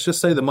mean, let's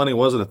just say the money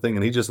wasn't a thing,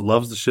 and he just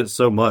loves the shit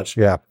so much.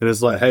 Yeah, and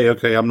it's like, hey,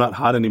 okay, I'm not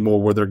hot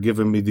anymore, where they're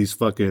giving me these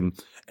fucking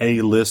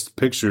A-list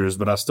pictures,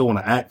 but I still want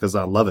to act because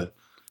I love it.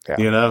 Yeah.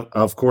 You know,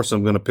 of course,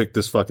 I'm going to pick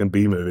this fucking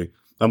B movie.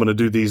 I'm going to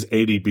do these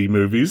 80 B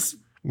movies.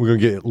 We're going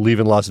to get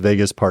Leaving Las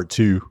Vegas Part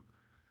 2.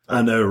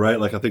 I know, right?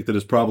 Like, I think that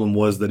his problem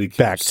was that he kept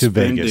back to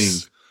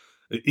Vegas.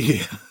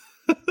 Yeah.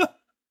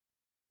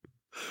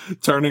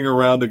 Turning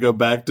around to go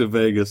back to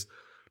Vegas.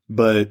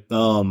 But,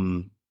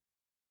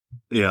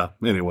 yeah,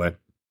 anyway.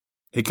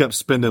 He kept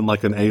spending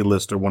like an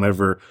A-lister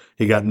whenever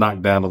he got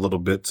knocked down a little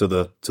bit to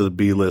the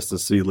B list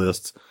and C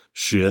list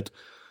shit.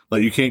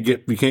 Like, you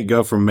can't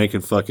go from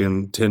making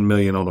fucking 10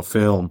 million on a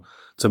film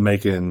to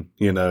making,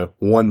 you know,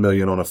 1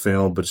 million on a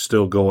film, but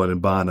still going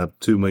and buying a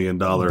 $2 million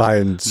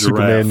buying giraffe.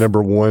 Superman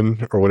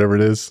 #1 or whatever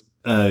it is.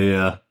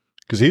 Yeah.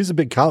 Because he's a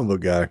big comic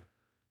book guy.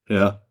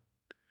 Yeah.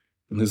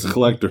 He's a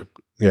collector.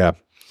 Yeah.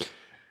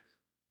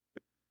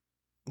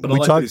 But I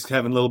like that he's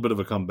having a little bit of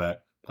a comeback.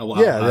 That's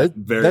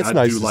nice.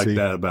 I do like see.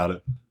 that about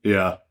it.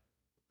 Yeah.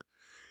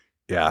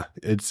 Yeah.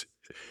 It's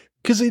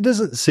because he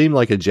doesn't seem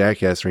like a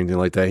jackass or anything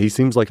like that. He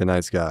seems like a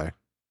nice guy.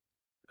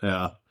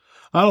 Yeah.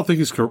 I don't think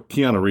he's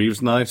Keanu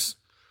Reeves nice,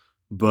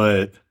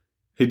 but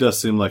he does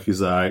seem like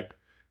he's all right.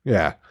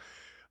 Yeah.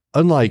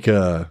 Unlike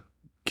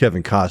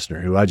Kevin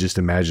Costner, who I just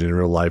imagine in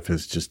real life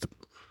is just a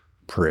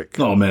prick.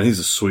 Oh man, he's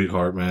a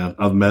sweetheart, man.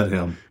 I've met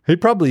him. He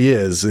probably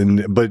is,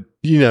 but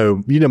you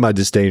know my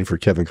disdain for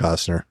Kevin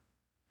Costner.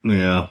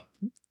 Yeah.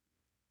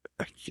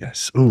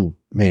 Yes. Oh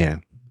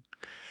man.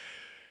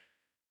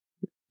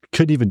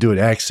 Couldn't even do an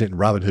accent in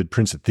Robin Hood,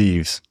 Prince of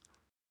Thieves.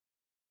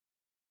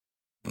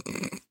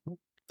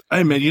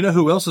 Hey man, you know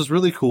who else is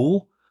really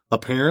cool?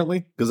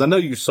 Apparently, because I know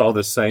you saw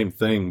the same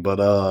thing,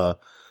 but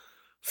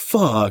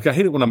fuck, I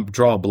hate it when I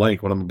draw a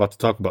blank when I'm about to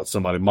talk about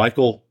somebody.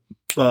 Michael,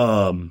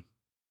 from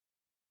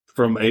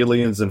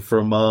Aliens and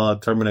from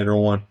Terminator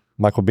 1.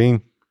 Michael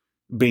Biehn.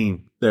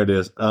 Bean, there it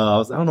is.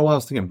 I don't know why I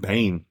was thinking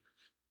Bane,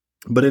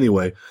 but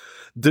anyway,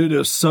 dude, it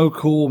was so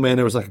cool, man.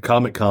 There was like a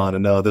Comic Con,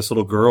 and this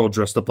little girl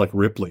dressed up like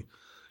Ripley,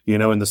 you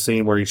know, in the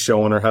scene where he's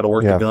showing her how to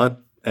work the gun,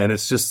 and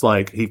it's just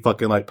like he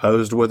fucking like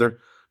posed with her,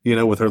 you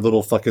know, with her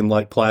little fucking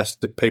like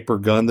plastic paper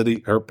gun that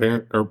her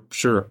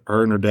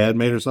and her dad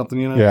made or something,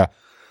 you know. Yeah.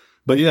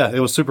 But yeah, it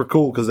was super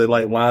cool because they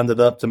like lined it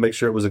up to make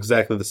sure it was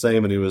exactly the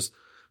same, and he was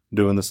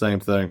doing the same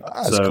thing.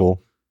 That's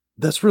cool.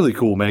 That's really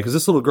cool, man, because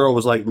this little girl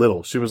was like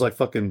little. She was like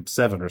fucking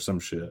 7 or some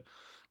shit.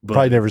 But,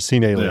 probably never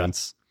seen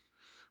Aliens. Yeah,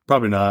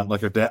 probably not.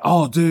 Like her dad.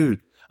 Oh, dude.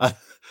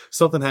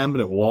 Something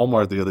happened at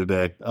Walmart the other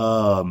day.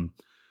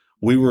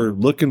 We were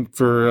looking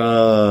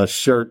for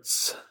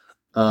shirts.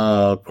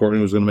 Courtney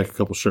was going to make a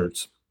couple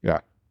shirts.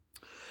 Yeah.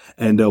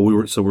 And we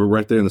were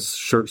right there in the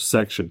shirt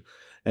section.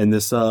 And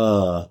this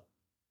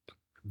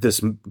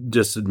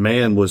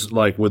man was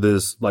like with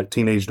his like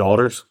teenage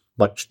daughters,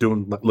 like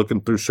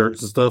looking through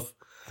shirts and stuff.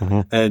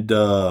 Mm-hmm. And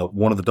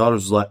one of the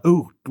daughters was like,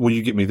 "Ooh, will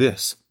you get me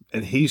this?"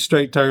 And he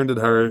straight turned at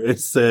her and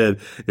said,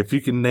 "If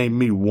you can name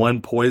me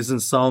one Poison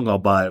song, I'll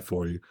buy it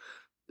for you."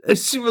 And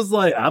she was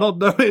like, "I don't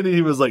know." And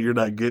he was like, "You're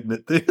not getting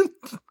it then."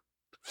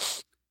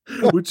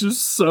 Which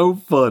is so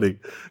funny.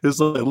 It's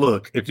like,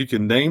 look, if you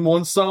can name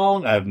one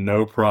song, I have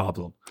no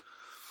problem.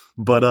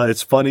 But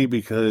it's funny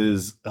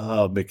because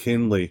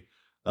McKinley,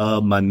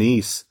 my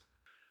niece,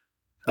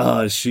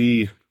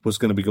 she was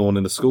going to be going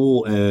into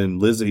school,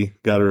 and Lizzie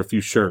got her a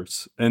few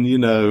shirts. And, you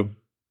know,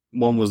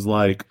 one was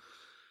like,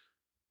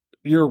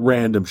 you're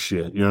random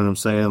shit. You know what I'm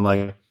saying?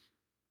 Like,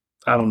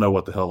 I don't know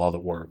what the hell all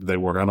they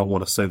were. I don't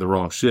want to say the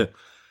wrong shit.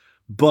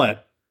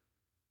 But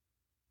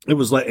it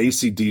was like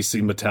AC/DC,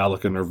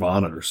 Metallica,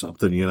 Nirvana or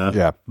something, you know?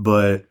 Yeah.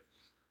 But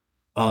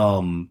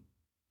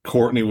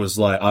Courtney was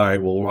like, all right,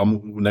 well,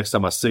 next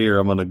time I see her,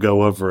 I'm going to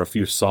go over a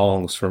few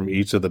songs from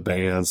each of the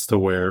bands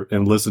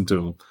and listen to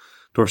them.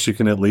 To where she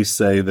can at least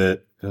say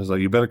that. I was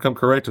like, you better come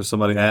correct if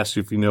somebody asks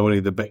you if you know any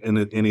of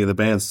the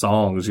band's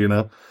songs, you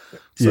know?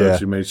 So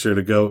she made sure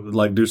to go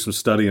like do some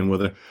studying with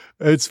her.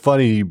 It's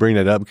funny you bring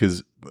that up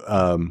because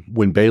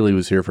when Bailey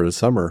was here for the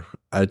summer,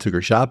 I took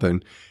her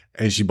shopping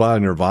and she bought a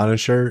Nirvana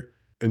shirt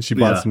and she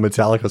bought some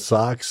Metallica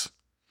socks.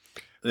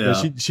 Yeah.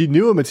 She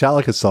knew a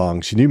Metallica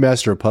song. She knew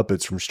Master of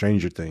Puppets from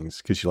Stranger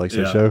Things because she likes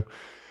that show.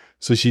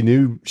 So she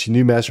knew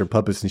Master of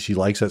Puppets and she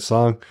likes that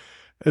song.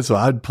 And so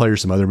I'd play her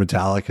some other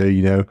Metallica,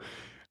 you know.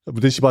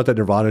 But then she bought that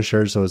Nirvana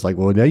shirt, so I was like,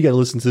 well, now you got to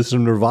listen to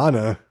some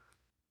Nirvana.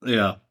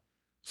 Yeah.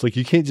 It's like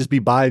you can't just be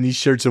buying these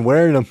shirts and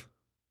wearing them.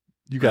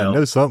 You got to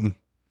know something.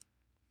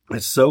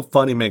 It's so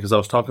funny, man, because I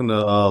was talking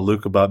to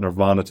Luke about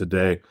Nirvana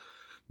today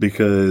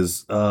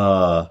because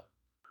I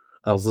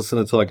was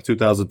listening to like a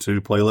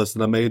 2002 playlist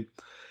that I made.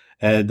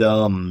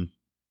 And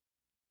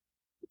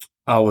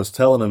I was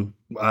telling him,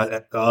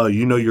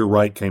 You Know You're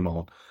Right came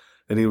on.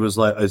 And he was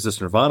like, is this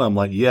Nirvana? I'm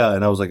like, yeah.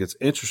 And I was like, it's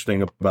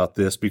interesting about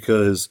this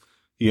because,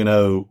 you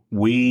know,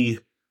 we,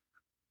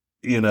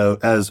 you know,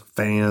 as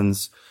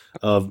fans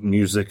of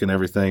music and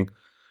everything,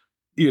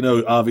 you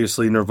know,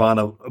 obviously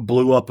Nirvana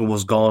blew up and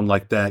was gone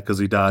like that because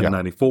he died in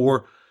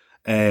 94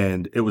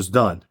 and it was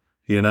done,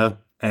 you know,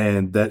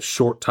 and that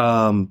short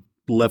time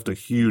left a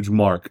huge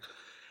mark.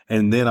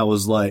 And then I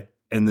was like,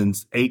 and then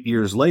 8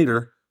 years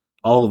later,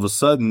 all of a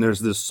sudden there's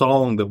this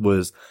song that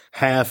was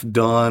half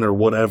done or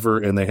whatever.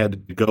 And they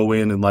had to go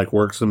in and like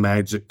work some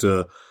magic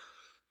to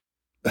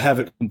have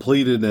it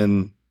completed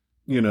and,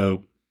 you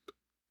know,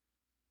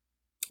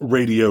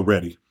 radio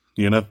ready,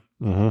 you know?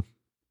 Mm-hmm.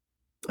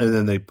 And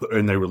then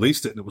they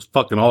released it and it was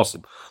fucking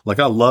awesome. Like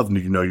I love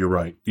You Know You're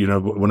Right. You know,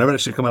 whenever that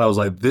shit come out, I was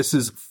like, this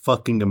is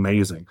fucking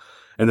amazing.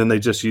 And then they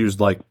just used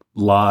like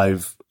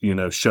live, you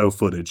know, show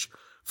footage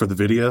for the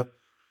video.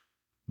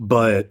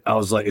 But I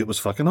was like, it was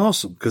fucking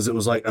awesome because it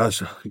was like,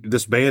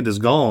 this band is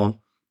gone.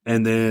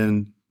 And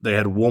then they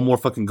had one more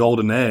fucking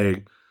golden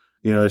egg.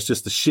 You know, it's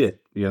just the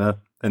shit, you know?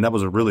 And that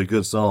was a really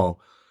good song.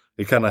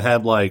 It kind of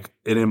had like,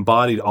 it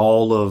embodied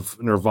all of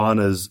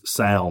Nirvana's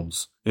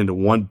sounds into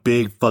one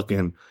big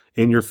fucking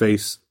in your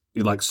face,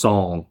 like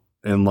song.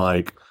 And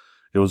like,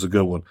 it was a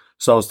good one.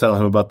 So I was telling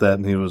him about that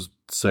and he was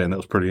saying that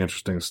was pretty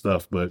interesting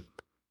stuff. But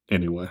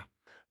anyway.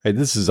 Hey,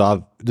 this is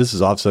off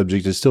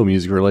subject. It's still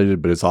music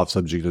related, but it's off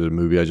subject of the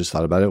movie. I just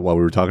thought about it while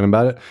we were talking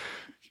about it.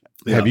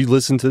 Yeah. Have you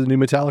listened to the new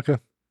Metallica?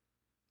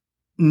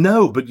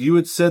 No, but you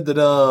had said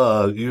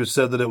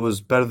that it was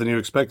better than you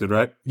expected,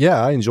 right?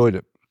 Yeah, I enjoyed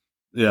it.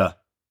 Yeah.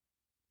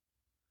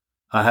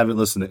 I haven't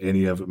listened to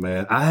any of it,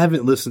 man. I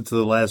haven't listened to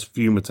the last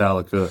few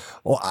Metallica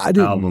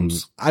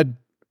albums. I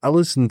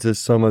listened to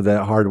some of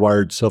that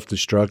Hardwired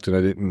Self-Destruct and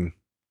I didn't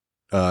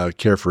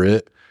care for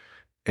it.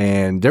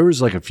 And there was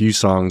like a few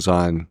songs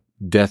on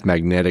Death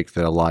Magnetic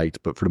that I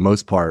liked, but for the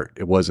most part,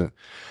 it wasn't.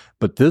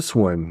 But this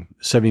one,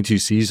 72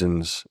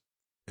 Seasons,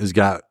 has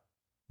got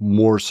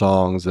more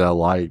songs that I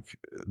like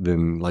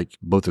than like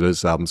both of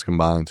those albums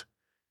combined.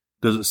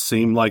 Does it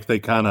seem like they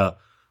kind of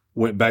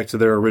went back to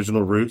their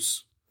original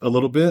roots a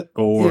little bit,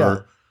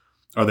 or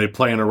are they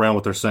playing around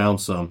with their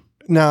sound some?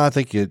 No, I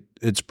think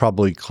it's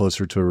probably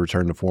closer to a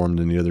return to form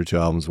than the other two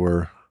albums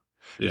were.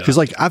 Yeah, because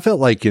like I felt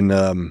like in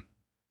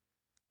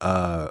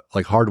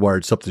like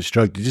Hardwired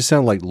Self-Destruct, it just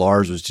sounded like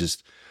Lars was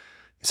it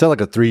sounded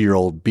like a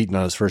 3-year-old beating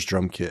on his first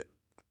drum kit.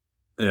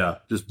 Yeah,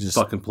 just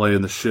fucking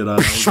playing the shit out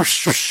of it.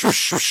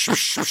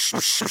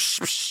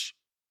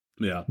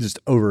 Yeah, just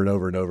over and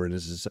over and over, and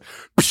this is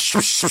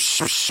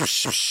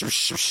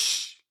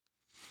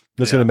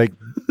that's going to make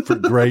for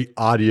great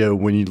audio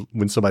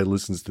when somebody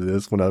listens to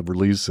this when I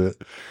release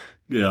it.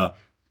 Yeah,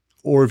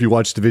 or if you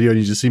watch the video and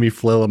you just see me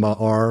flailing my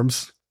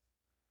arms,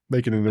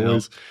 making a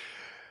noise. Yeah.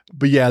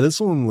 But yeah,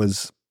 this one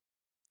was,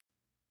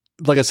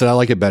 like I said, I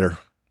like it better.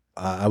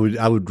 I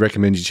would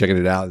recommend you checking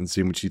it out and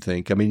seeing what you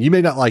think. I mean, you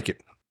may not like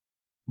it,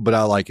 but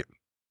I like it.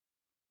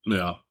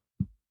 Yeah.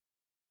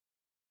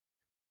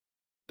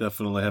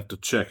 Definitely have to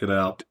check it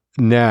out.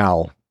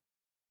 Now,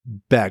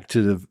 back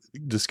to the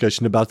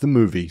discussion about the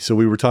movie. So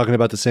we were talking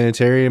about the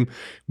sanitarium.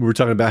 We were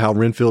talking about how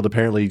Renfield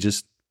apparently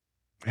just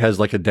has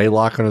like a day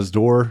lock on his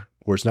door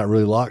where it's not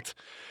really locked.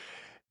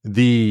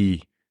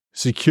 The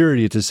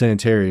security at the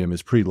sanitarium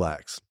is pretty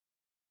lax.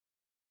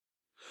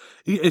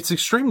 It's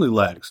extremely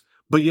lax,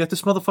 but yet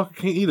this motherfucker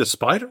can't eat a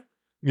spider?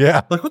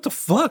 Yeah. Like, what the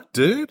fuck,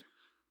 dude?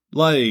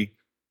 Like,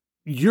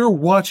 you're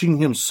watching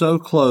him so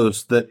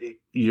close that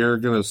you're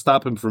going to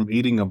stop him from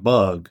eating a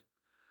bug,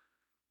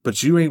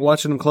 but you ain't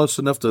watching him close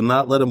enough to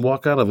not let him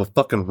walk out of a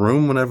fucking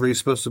room whenever he's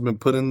supposed to have been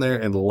put in there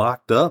and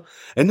locked up.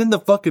 And then the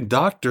fucking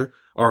doctor,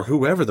 or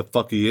whoever the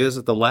fuck he is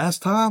at the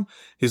last time,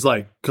 he's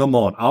like, come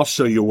on, I'll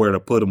show you where to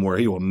put him where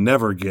he will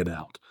never get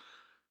out.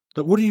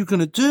 But what are you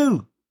going to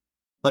do?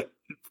 Like,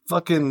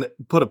 fucking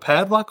put a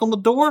padlock on the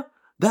door?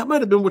 That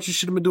might have been what you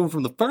should have been doing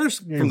from the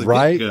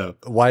get-go.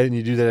 Why didn't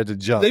you do that at the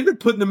jump? They've been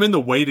putting him in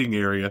the waiting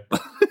area.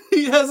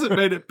 He hasn't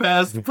made it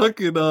past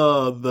fucking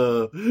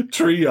the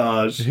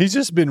triage. He's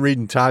just been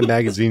reading Time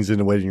magazines in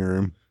the waiting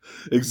room.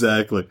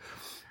 Exactly.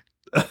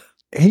 They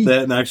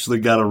hadn't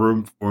actually got a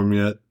room for him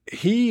yet.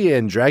 He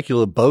and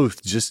Dracula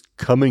both just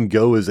come and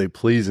go as they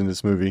please in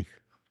this movie.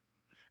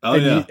 Oh,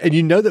 and yeah.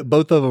 You know that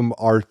both of them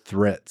are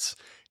threats.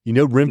 You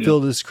know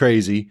Renfield is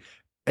crazy.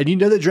 And you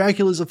know that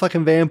Dracula's a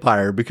fucking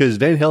vampire because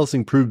Van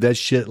Helsing proved that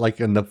shit like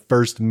in the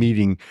first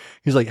meeting.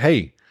 He's like,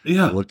 hey,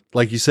 look,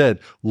 like you said,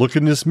 look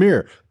in this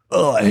mirror.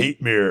 Oh, I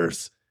hate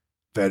mirrors.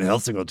 Van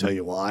Helsing will tell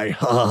you why.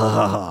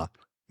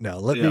 Now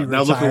let me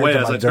Now look retire away to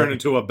as my I turn dark-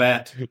 into a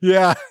bat.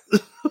 Yeah.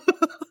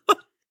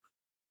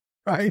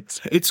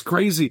 Right. It's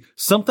crazy.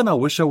 Something I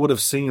wish I would have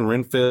seen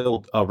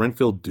Renfield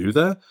do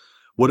that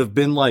would have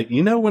been like,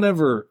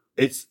 whenever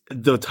it's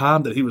the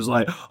time that he was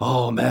like,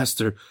 "Oh,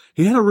 master,"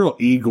 he had a real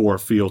Igor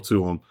feel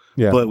to him.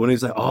 Yeah. But when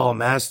he's like, "Oh,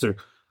 master,"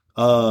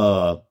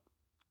 I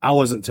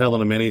wasn't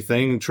telling him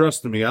anything.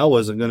 Trust me, I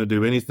wasn't going to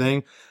do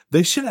anything.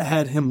 They should have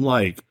had him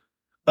like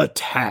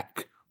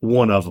attack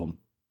one of them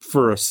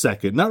for a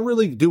second, not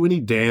really do any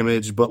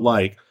damage, but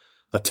like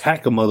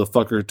attack a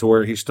motherfucker to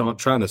where he's still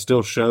trying to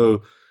still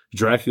show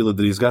Dracula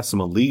that he's got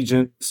some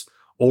allegiance,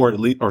 or at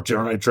least, or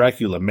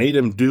Dracula made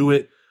him do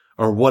it,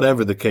 or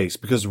whatever the case.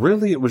 Because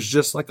really, it was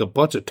just like a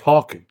bunch of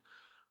talking.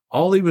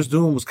 All he was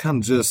doing was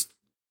kind of just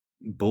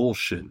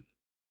bullshit.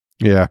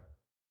 Yeah.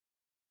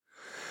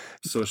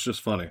 So it's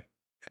just funny.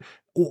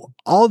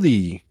 All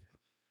the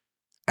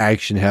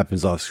action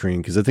happens off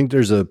screen because I think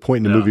there's a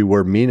point in the movie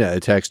where Mina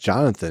attacks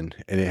Jonathan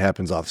and it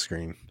happens off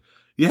screen.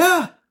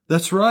 Yeah,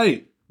 that's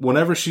right.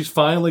 Whenever she's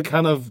finally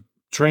kind of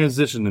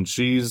transitioned and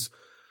she's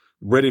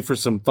ready for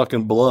some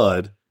fucking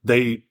blood,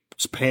 they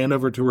pan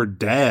over to her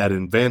dad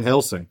in Van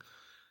Helsing.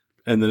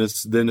 And then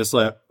it's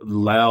like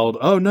loud,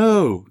 "Oh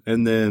no,"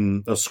 and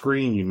then a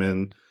scream,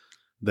 and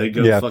they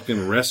go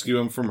fucking rescue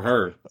him from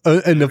her.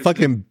 And the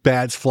fucking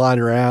bat's flying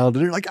around,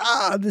 and they're like,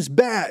 this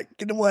bat,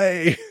 get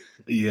away.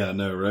 Yeah, I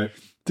know, right?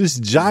 This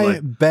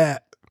giant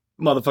bat.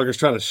 Motherfucker's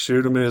trying to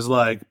shoot him and is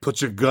like,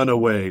 "Put your gun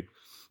away.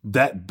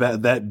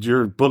 That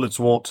your bullets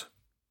won't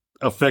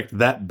affect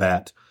that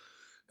bat."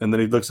 And then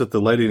he looks at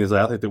the lady and he's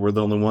like, "I think that we're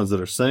the only ones that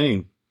are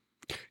sane."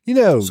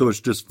 So it's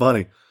just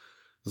funny.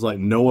 It's like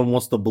no one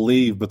wants to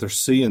believe, but they're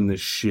seeing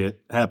this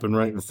shit happen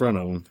right in front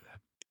of them.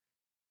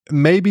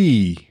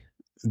 Maybe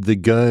the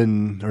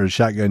gun or the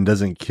shotgun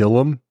doesn't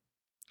kill him,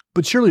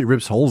 but surely it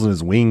rips holes in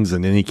his wings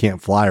and then he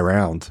can't fly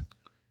around.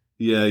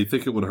 Yeah, you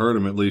think it would hurt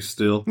him at least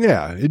still.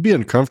 Yeah, it'd be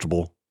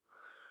uncomfortable.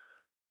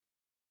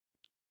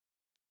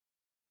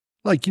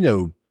 Like,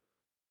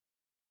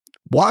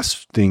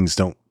 wasp things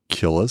don't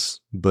kill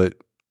us, but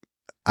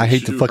I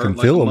hate to fucking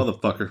like feel them.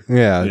 Motherfucker.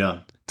 Yeah. Yeah.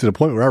 To the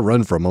point where I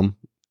run from them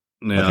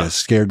Yeah. like a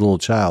scared little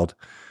child.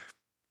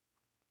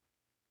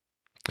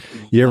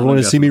 You ever want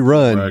to see me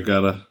run? I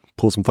gotta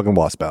pull some fucking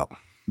wasp out.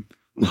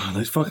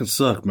 They fucking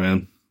suck,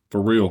 man.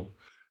 For real.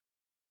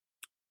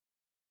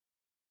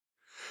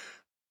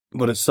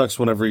 But it sucks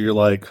whenever you're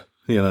like,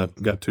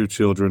 got 2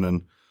 children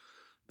and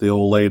the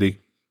old lady.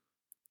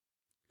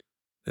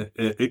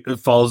 It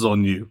falls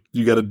on you.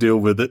 You got to deal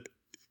with it.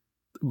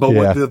 But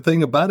what the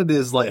thing about it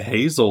is, like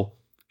Hazel,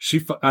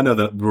 I know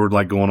that we're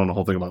like going on a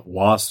whole thing about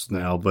wasps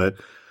now, but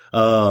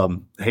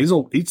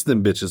Hazel eats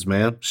them bitches,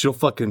 man. She'll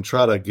fucking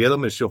try to get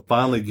them and she'll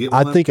finally get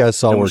one. I think I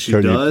saw where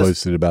Cody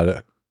posted about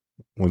it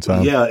one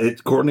time. Yeah,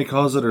 Courtney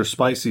calls it her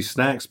spicy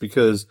snacks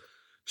because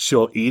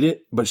she'll eat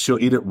it, but she'll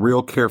eat it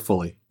real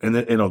carefully, and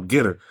then it'll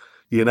get her,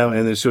 and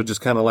then she'll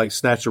just kind of like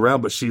snatch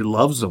around, but she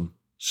loves them.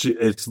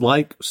 It's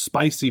like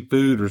spicy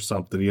food or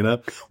something,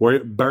 where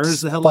it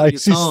burns the hell out of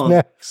your tongue.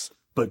 Snacks.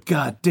 But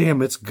god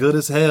damn, it's good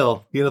as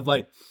hell.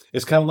 Like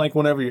it's kind of like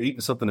whenever you're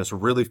eating something that's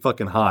really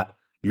fucking hot,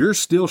 you're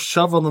still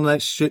shoveling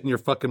that shit in your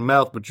fucking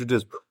mouth, but you're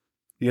just,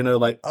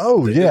 like,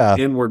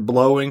 inward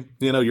blowing.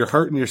 You're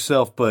hurting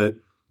yourself, but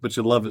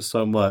you love it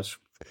so much.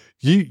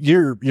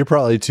 You're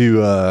probably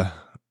too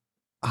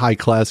high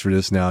class for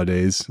this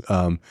nowadays.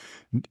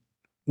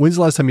 When's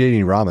the last time you ate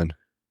any ramen?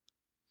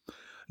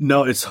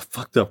 No, it's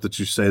fucked up that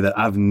you say that.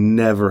 I've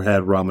never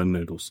had ramen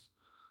noodles.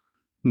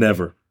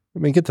 Never. I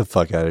mean, get the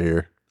fuck out of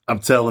here. I'm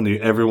telling you,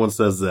 everyone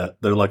says that.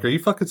 They're like, "Are you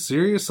fucking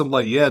serious?" I'm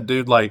like, "Yeah,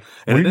 dude." Like,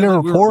 and we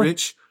never we were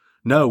rich.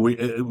 No, we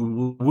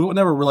were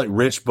never really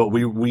rich, but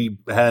we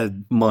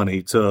had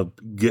money to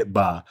get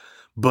by.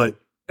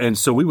 And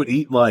so we would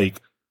eat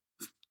like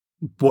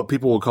what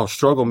people would call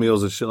struggle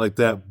meals and shit like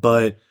that,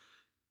 but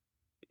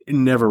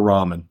never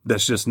ramen.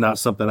 That's just not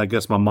something I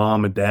guess my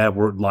mom and dad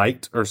were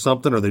liked or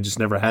something, or they just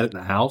never had it in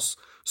the house.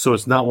 So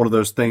it's not one of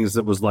those things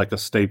that was like a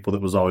staple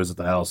that was always at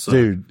the house. So,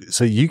 dude,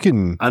 so you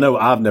can... I know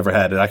I've never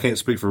had it. I can't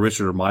speak for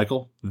Richard or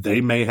Michael. They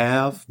may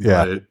have,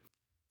 but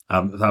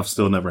I've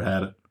still never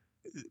had it.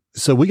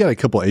 So we got a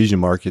couple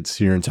Asian markets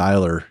here in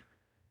Tyler,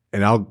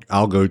 and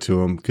I'll go to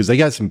them because they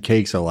got some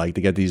cakes I like.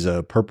 They got these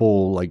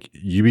purple like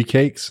UB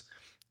cakes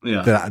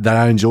that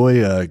I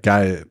enjoy. A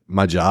guy at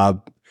my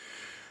job,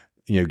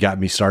 got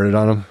me started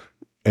on them,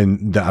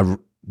 and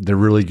they're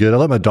really good. I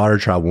let my daughter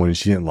try one and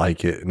she didn't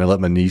like it, and I let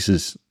my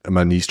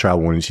niece try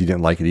one and she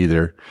didn't like it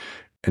either.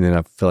 And then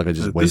I feel like I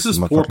just wasted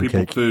my fucking cake. This is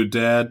poor people food,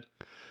 Dad.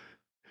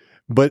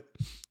 But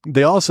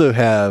they also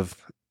have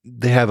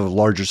a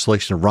larger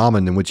selection of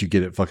ramen than what you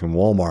get at fucking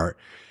Walmart.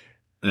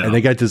 Yeah. And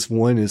they got this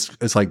one,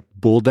 it's like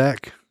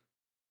buldak.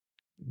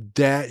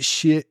 That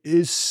shit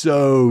is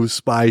so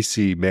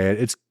spicy, man.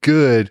 It's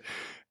good.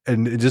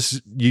 And it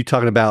just you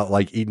talking about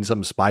like eating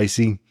something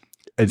spicy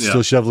and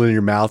still shoveling it in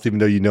your mouth, even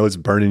though you know it's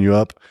burning you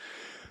up.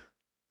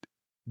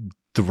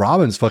 The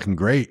ramen's fucking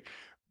great,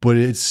 but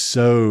it's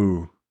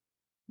so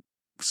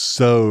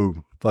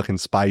fucking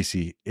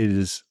spicy. It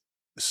is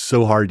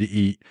so hard to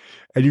eat.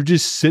 And you're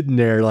just sitting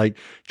there like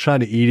trying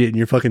to eat it and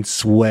you're fucking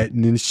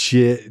sweating and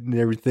shit and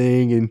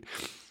everything. And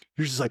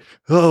you're just like,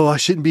 oh, I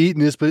shouldn't be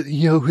eating this, but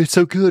it's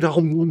so good.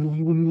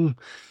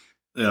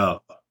 Yeah.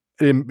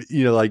 And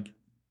like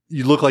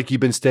you look like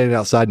you've been standing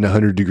outside in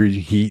 100-degree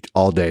heat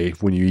all day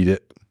when you eat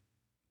it.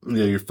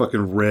 Yeah, you're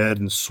fucking red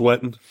and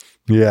sweating.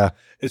 Yeah.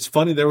 It's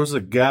funny, there was a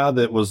guy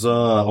that was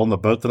on the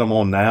boat that I'm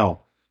on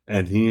now,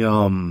 and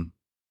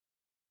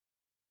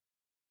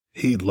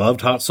he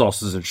loved hot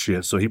sauces and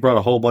shit. So he brought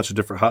a whole bunch of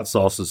different hot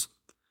sauces.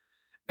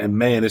 And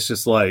man, it's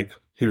just like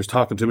he was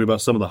talking to me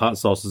about some of the hot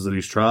sauces that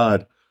he's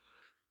tried.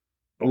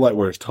 Like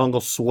where his tongue will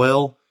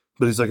swell.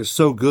 But he's like, it's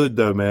so good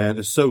though, man.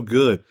 It's so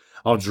good.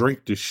 I'll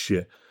drink this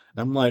shit.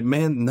 I'm like,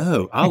 man,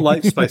 no, I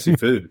like spicy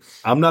food.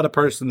 I'm not a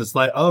person that's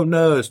like, oh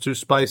no, it's too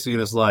spicy.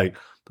 And it's like,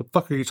 the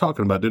fuck are you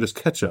talking about, dude? It's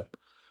ketchup.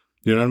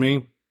 You know what I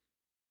mean?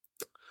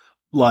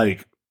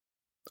 Like,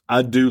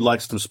 I do like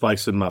some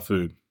spice in my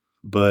food,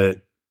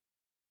 but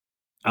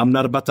I'm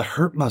not about to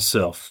hurt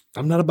myself.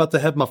 I'm not about to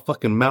have my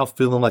fucking mouth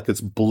feeling like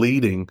it's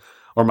bleeding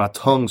or my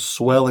tongue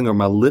swelling or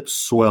my lips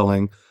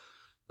swelling.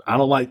 I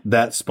don't like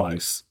that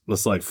spice.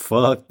 It's like,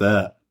 fuck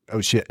that.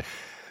 Oh shit.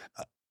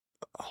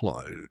 Hold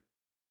on.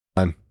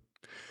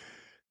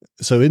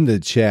 So in the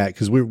chat,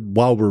 because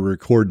while we're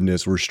recording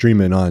this, we're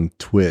streaming on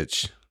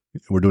Twitch.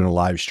 We're doing a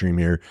live stream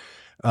here.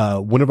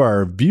 One of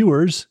our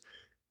viewers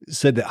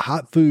said that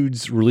hot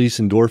foods release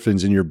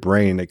endorphins in your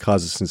brain that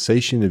cause a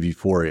sensation of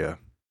euphoria.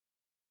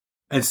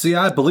 And see,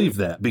 I believe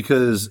that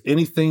because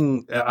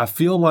I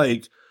feel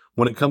like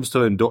when it comes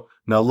to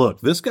now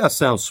look, this guy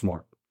sounds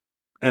smart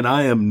and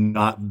I am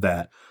not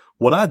that.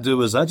 What I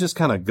do is I just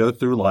kind of go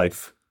through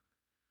life,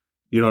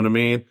 you know what I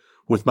mean?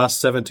 With my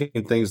 17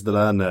 things that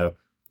I know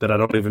that I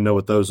don't even know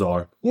what those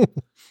are.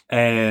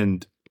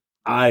 And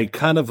I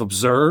kind of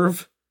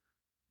observe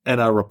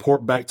and I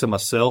report back to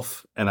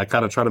myself and I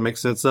kind of try to make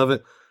sense of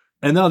it.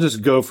 And then I'll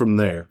just go from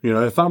there.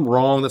 If I'm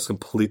wrong, that's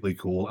completely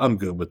cool. I'm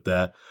good with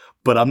that.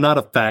 But I'm not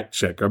a fact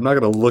checker. I'm not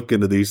going to look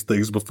into these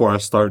things before I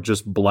start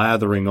just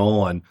blathering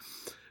on,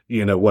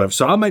 whatever.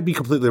 So I might be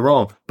completely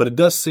wrong, but it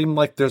does seem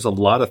like there's a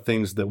lot of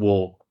things that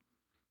will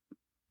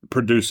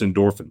produce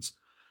endorphins.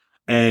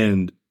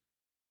 And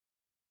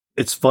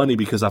it's funny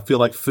because I feel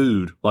like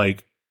food,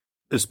 like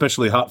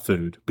especially hot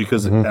food,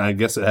 because I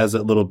guess it has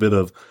that little bit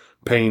of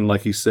pain,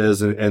 like he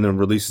says, and then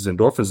releases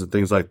endorphins and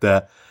things like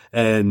that.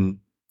 And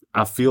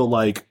I feel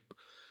like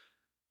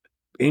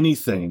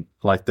anything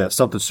like that,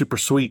 something super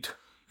sweet,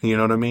 you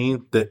know what I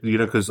mean? That,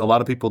 because a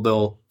lot of people,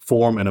 they'll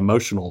form an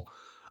emotional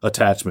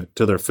attachment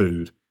to their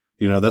food.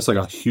 That's like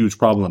a huge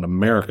problem in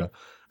America.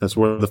 That's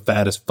we're the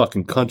fattest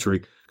fucking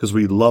country because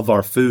we love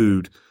our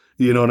food,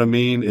 you know what I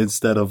mean?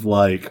 Instead of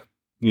like,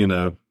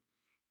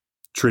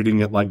 treating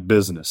it like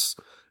business,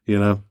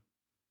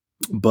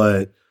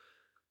 but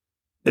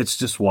it's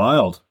just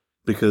wild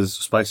because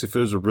spicy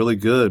foods are really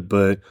good,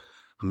 but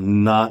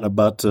I'm not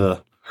about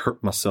to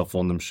hurt myself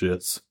on them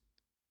shits.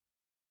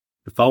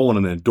 If I want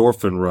an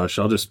endorphin rush,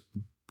 I'll just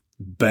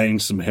bang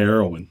some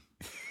heroin.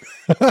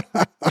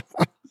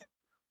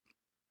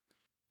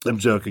 I'm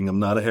joking. I'm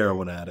not a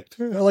heroin addict.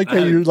 I like how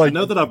you like I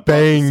know that I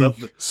bang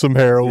some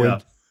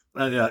heroin.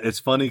 Yeah, it's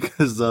funny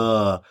because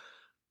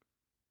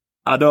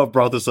I know I've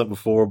brought this up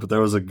before, but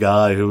there was a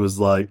guy who was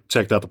like,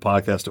 checked out the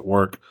podcast at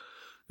work.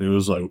 And he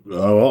was like,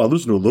 oh, I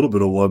listened to a little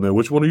bit of one, man.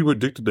 Which one are you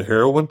addicted to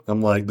heroin?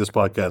 I'm like, this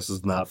podcast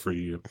is not for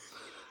you.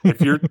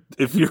 If you're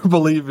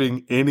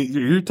believing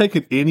you're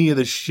taking any of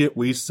the shit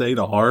we say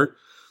to heart,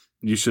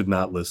 you should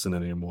not listen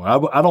anymore.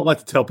 I don't like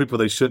to tell people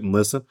they shouldn't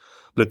listen,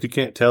 but if you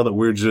can't tell that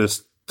we're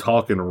just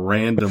talking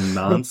random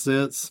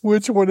nonsense.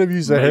 Which one of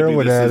you's a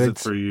heroin addict? Isn't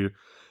for you.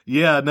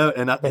 Yeah, no,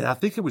 and I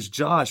think it was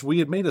Josh. We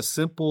had made a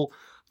simple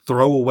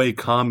throwaway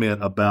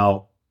comment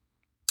about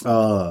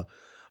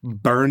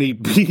Bernie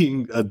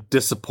being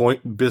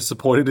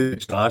disappointed in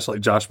Josh, like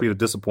Josh being a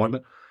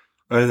disappointment.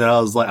 And I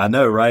was like, I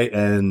know, right?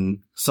 And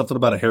something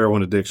about a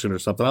heroin addiction or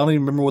something. I don't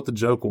even remember what the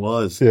joke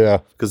was.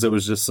 Yeah. Because it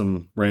was just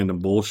some random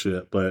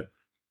bullshit. But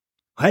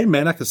hey,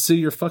 man, I can see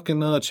your fucking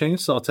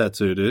chainsaw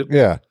tattoo, dude.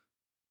 Yeah.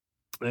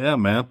 Yeah,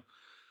 man.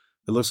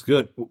 It looks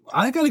good.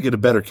 I got to get a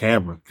better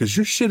camera because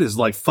your shit is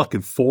like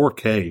fucking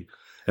 4K.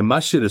 And my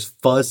shit is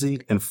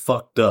fuzzy and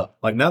fucked up.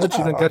 Like now that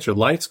you done got your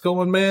lights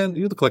going, man,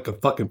 you look like a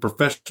fucking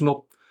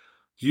professional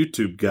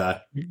YouTube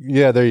guy.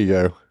 Yeah, there you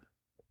go.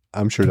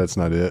 I'm sure that's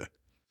not it.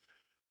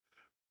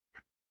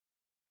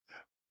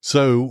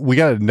 So we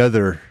got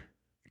another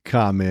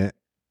comment.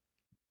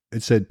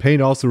 It said pain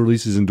also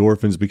releases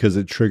endorphins because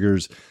it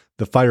triggers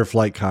the fight or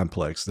flight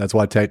complex. That's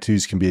why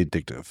tattoos can be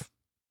addictive.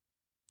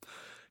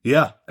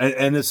 Yeah.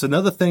 And it's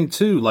another thing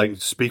too.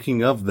 Like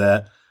speaking of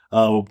that,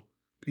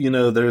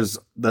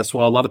 that's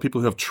why a lot of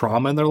people who have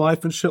trauma in their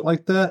life and shit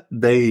like that,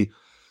 they,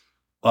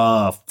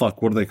 what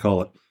do they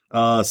call it?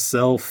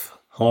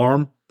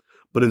 Self-harm,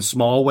 but in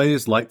small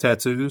ways, like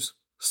tattoos,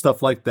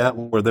 stuff like that,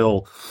 where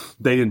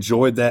they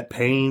enjoyed that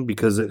pain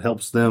because it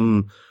helps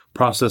them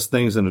process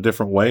things in a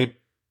different way.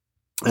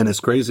 And it's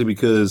crazy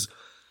because,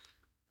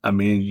 I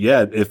mean,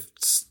 yeah, if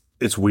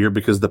it's weird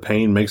because the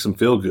pain makes them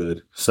feel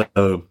good. So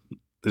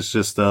it's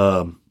just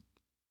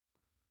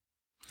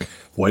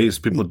ways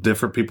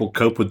different people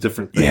cope with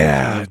different things.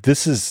 Yeah,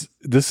 this is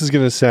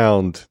going to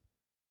sound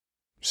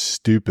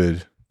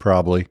stupid,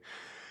 probably.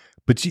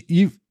 But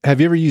you have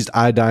you ever used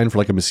iodine for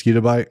like a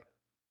mosquito bite?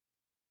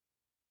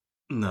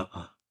 No.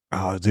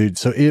 Oh, dude.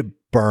 So it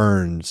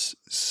burns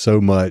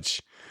so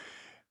much.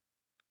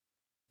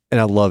 And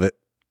I love it.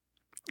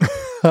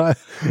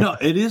 No,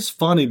 it is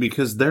funny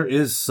because there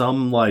is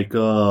some like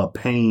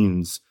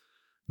pains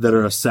that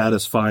are a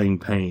satisfying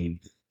pain.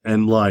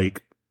 And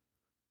like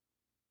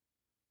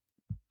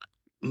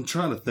I'm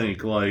trying to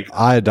think like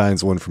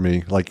Iodine's one for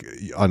me, like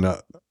on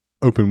a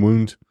open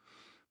wound.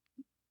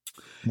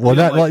 Well,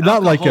 yeah,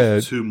 not like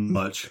a too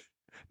much.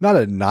 Not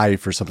a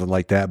knife or something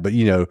like that, but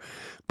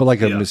but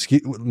like a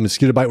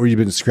mosquito bite where you've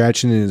been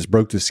scratching and it's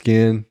broke the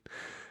skin.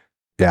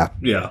 Yeah.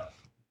 Yeah.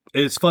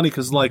 It's funny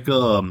because like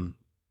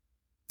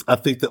I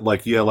think that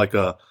like like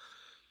a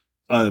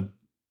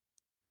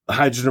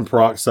hydrogen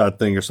peroxide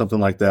thing or something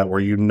like that where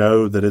you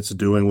know that it's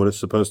doing what it's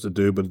supposed to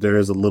do, but there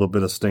is a little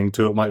bit of sting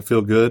to it, might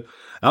feel good.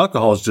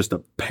 Alcohol is just a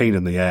pain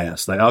in the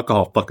ass. Like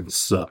alcohol fucking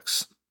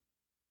sucks.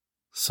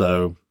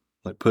 So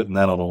like putting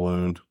that on a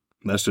wound,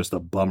 that's just a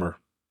bummer.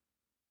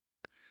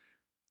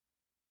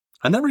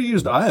 I never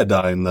used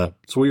iodine though.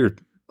 It's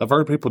weird. I've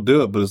heard people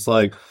do it, but it's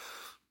like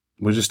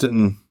we just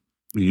didn't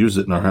use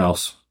it in our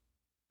house.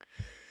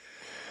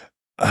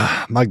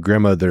 My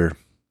grandmother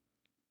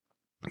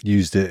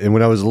used it, and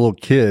when I was a little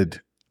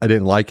kid, I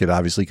didn't like it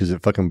obviously because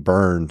it fucking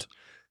burned.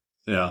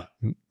 Yeah.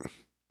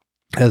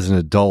 As an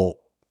adult,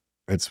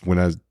 it's when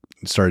I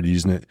started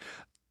using it.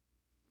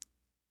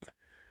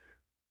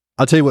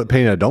 I'll tell you what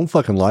pain I don't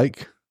fucking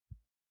like.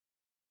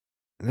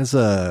 That's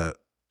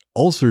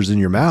ulcers in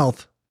your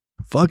mouth.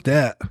 Fuck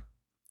that.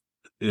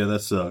 Yeah, that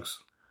sucks.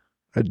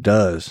 It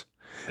does.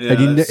 Yeah,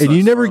 and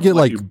you never get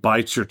like you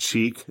bite your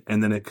cheek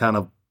and then it kind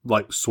of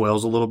like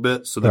swells a little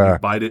bit, so then you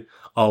bite it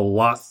a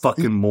lot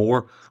fucking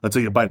more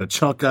until you bite a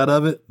chunk out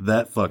of it.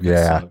 That fucking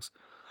sucks.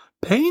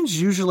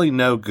 Pain's usually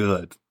no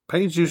good.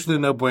 Pain's usually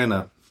no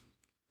bueno.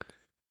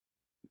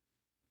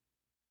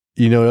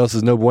 You know what else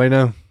is no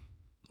bueno?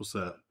 What's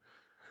that?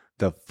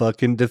 The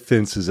fucking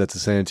defenses at the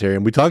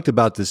sanitarium. We talked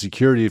about the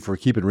security for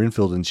keeping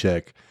Renfield in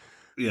check.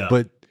 Yeah.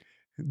 But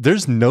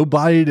there's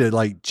nobody to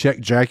like check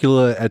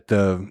Dracula at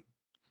the...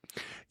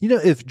 You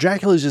know, if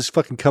Dracula's just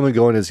fucking coming and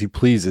going as he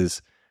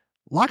pleases,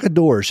 lock a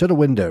door, shut a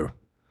window.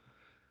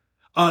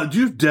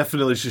 You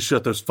definitely should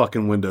shut those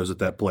fucking windows at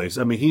that place.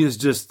 I mean, he is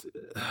just...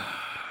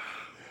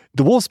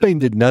 The Wolfsbane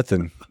did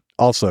nothing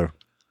also.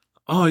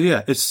 Oh,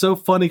 yeah. It's so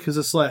funny because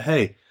it's like,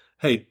 hey,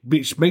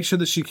 make sure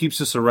that she keeps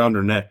this around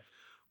her neck.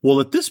 Well,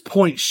 at this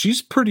point,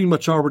 she's pretty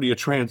much already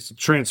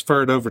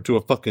transferred over to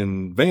a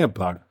fucking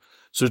vampire.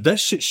 So that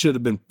shit should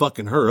have been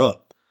fucking her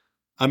up.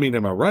 I mean,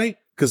 am I right?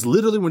 Because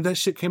literally when that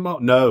shit came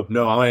out, no,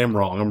 I am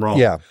wrong. I'm wrong.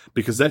 Yeah.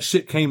 Because that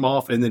shit came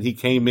off and then he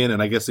came in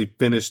and I guess he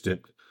finished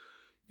it.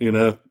 You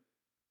know,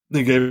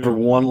 they gave her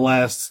one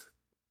last,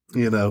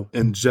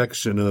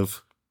 injection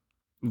of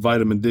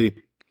vitamin D.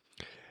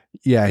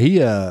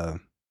 Yeah,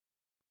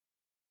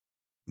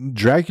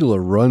 Dracula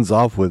runs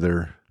off with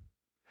her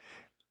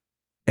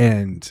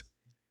and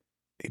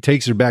he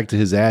takes her back to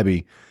his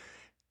abbey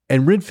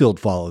and Renfield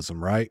follows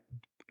him, right?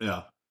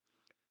 Yeah.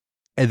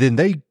 And then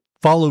they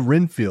follow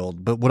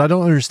Renfield. But what I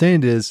don't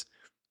understand is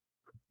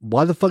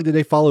why the fuck did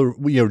they follow?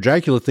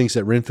 Dracula thinks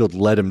that Renfield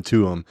led him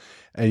to him.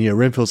 And,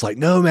 Renfield's like,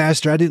 no,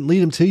 master, I didn't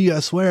lead him to you. I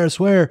swear.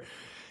 And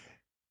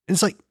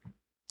it's like,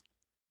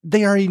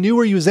 they already knew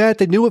where he was at.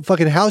 They knew what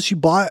fucking house you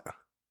bought.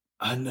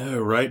 I know,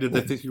 right? Did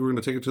they think you were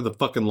going to take it to the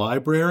fucking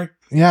library?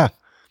 Yeah.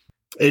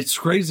 It's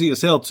crazy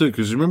as hell, too,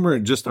 because remember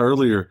just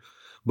earlier,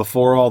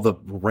 before all the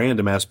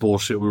random ass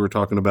bullshit we were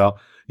talking about,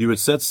 you had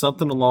said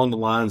something along the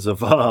lines of,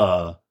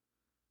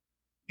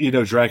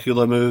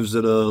 Dracula moves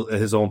at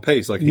his own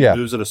pace. Like he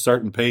moves at a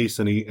certain pace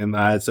and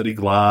I had said he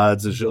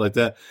glides and shit like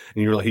that.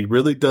 And you're like, he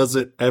really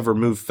doesn't ever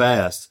move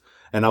fast.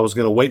 And I was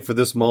going to wait for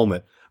this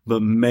moment.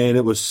 But man,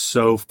 it was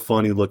so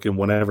funny looking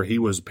whenever he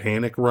was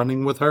panic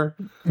running with her.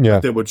 Yeah.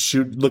 They would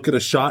look at a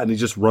shot and he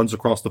just runs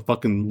across the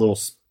fucking little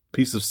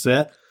piece of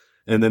set.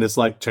 And then it's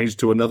like changed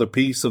to another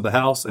piece of the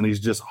house and he's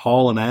just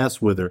hauling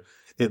ass with her.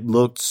 It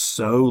looked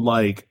so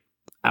like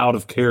out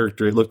of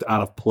character. It looked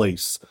out of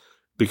place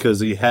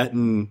because he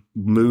hadn't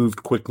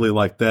moved quickly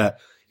like that.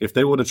 If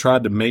they would have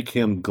tried to make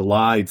him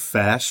glide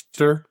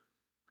faster,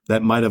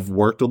 that might have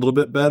worked a little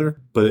bit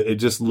better, but it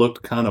just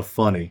looked kind of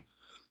funny.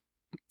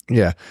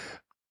 Yeah.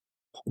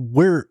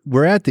 We're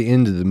at the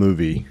end of the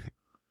movie.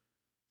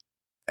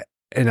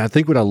 And I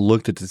think when I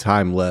looked at the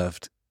time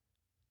left,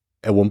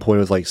 at one point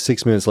it was like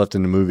 6 minutes left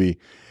in the movie.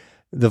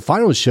 The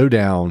final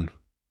showdown,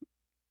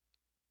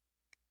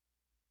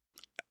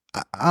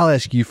 I'll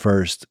ask you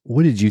first.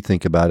 What did you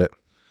think about it?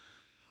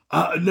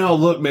 No,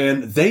 look,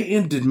 man, they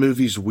ended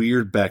movies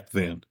weird back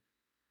then.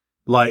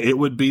 Like, it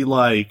would be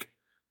like,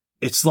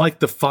 it's like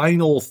the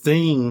final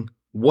thing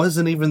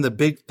wasn't even the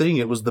big thing.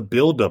 It was the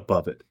buildup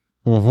of it.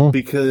 Mm-hmm.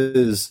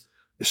 Because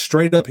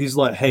straight up, he's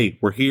like, hey,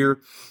 we're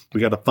here.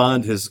 We got to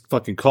find his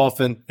fucking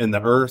coffin in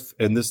the earth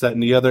and this, that,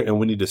 and the other. And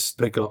we need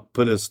to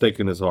put a stake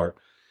in his heart.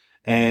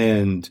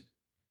 And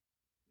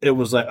it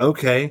was like,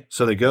 okay.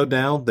 So they go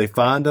down, they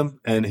find him,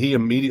 and he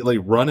immediately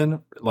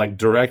running, like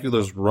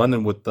Dracula's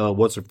running with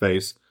what's her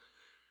face.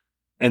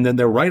 And then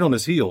they're right on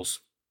his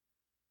heels.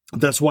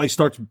 That's why he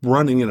starts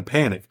running in a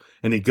panic.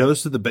 And he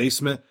goes to the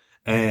basement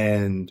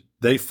and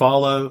they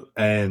follow,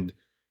 and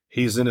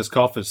he's in his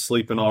coffin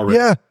sleeping already.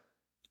 Yeah.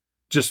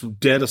 Just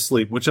dead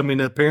asleep, which, I mean,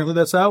 apparently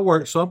that's how it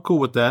works. So I'm cool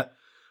with that.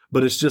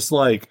 But it's just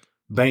like,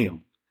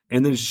 bam.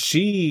 And then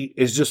she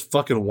is just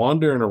fucking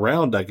wandering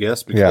around, I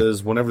guess,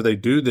 because whenever they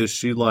do this,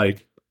 she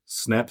like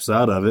snaps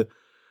out of it.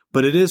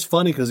 But it is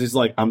funny because he's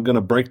like, I'm going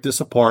to break this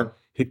apart.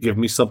 He'd give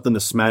me something to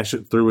smash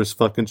it through his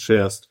fucking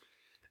chest.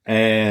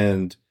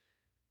 And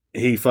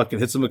he fucking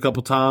hits him a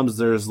couple times.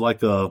 There's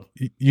like you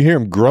hear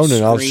him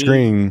groaning off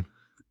screen.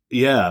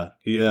 Yeah.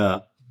 Yeah.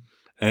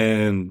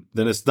 And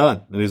then it's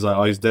done. And he's like,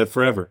 oh, he's dead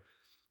forever.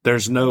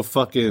 There's no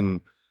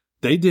fucking,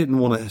 they didn't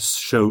want to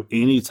show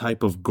any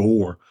type of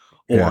gore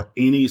or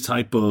any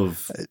type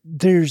of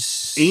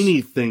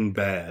anything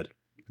bad.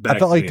 I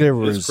felt like there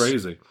was, it's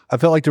crazy. I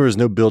felt like there was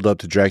no build up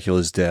to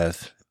Dracula's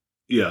death.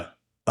 Yeah.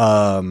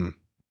 I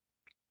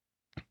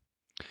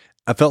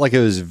felt like it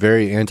was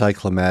very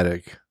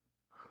anticlimactic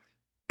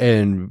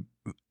and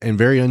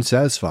very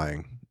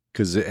unsatisfying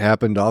because it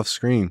happened off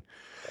screen.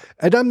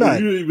 And I'm not,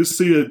 you didn't even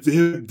see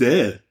him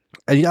dead.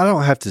 And I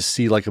don't have to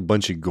see like a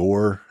bunch of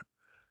gore.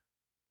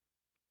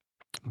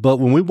 But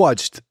when we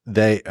watched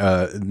them,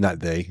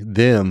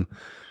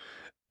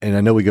 and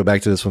I know we go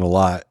back to this one a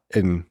lot,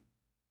 and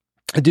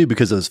I do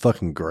because it was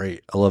fucking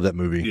great. I love that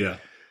movie. Yeah.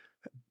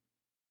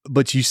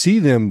 But you see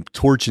them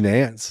torching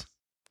ants.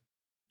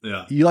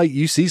 Yeah.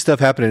 You see stuff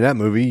happen in that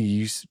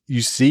movie.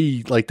 You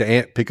see like the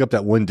ant pick up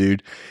that one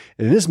dude.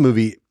 And in this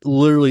movie,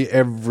 literally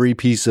every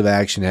piece of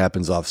action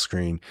happens off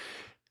screen.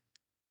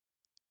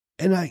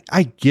 And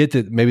I get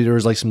that maybe there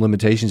was like some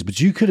limitations,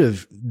 but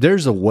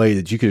there's a way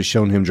that you could have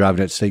shown him driving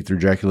that stake through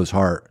Dracula's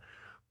heart.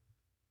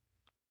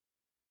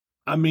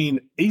 I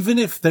mean, even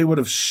if they would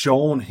have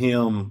shown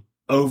him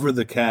over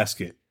the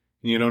casket,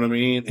 you know what I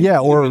mean? Yeah.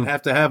 Or you didn't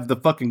have to have the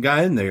fucking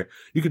guy in there.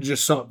 You could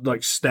just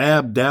like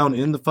stab down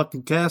in the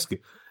fucking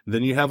casket.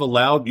 Then you have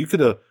you could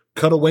have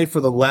cut away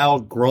for the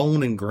loud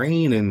groan and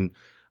grain and,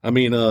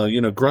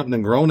 grunting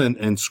and groaning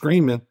and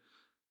screaming,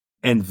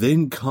 and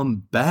then come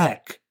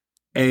back.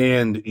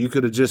 And you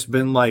could have just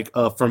been like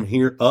from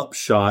here up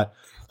shot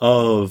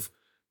of,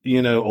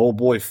 old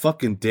boy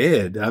fucking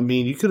dead. I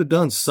mean, you could have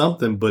done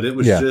something, but it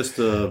was just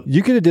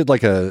you could have did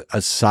like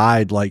a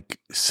side like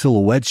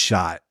silhouette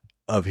shot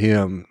of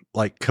him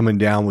like coming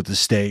down with the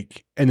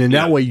stake, and then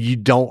that way you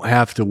don't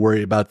have to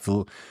worry about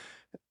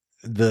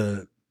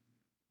the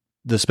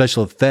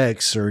special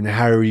effects or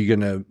how are you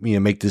gonna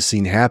make this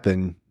scene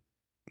happen.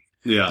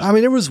 Yeah, I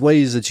mean, there was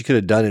ways that you could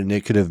have done it, and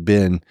it could have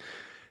been.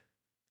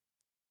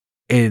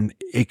 And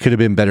it could have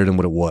been better than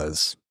what it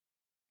was.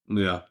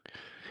 Yeah.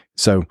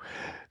 So,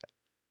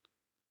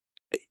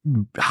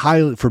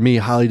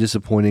 highly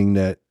disappointing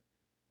that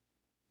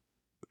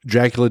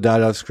Dracula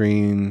died off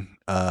screen.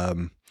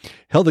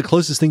 Hell, the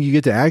closest thing you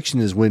get to action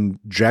is when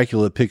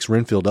Dracula picks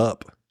Renfield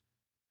up.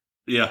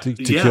 Yeah. To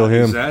kill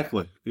him.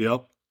 Exactly.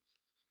 Yep.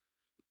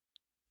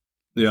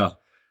 Yeah.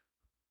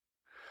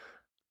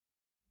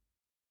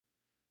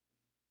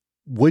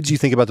 What did you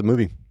think about the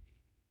movie?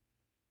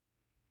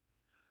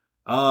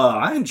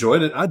 I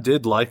enjoyed it. I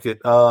did like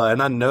it.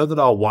 And I know that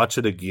I'll watch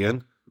it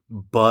again,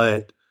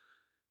 but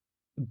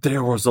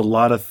there was a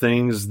lot of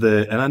things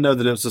and I know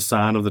that it was a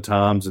sign of the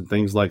times and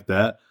things like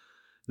that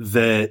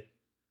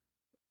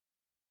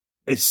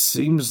it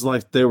seems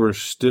like they were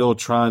still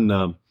trying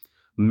to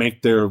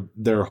make their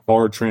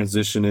hard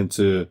transition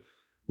into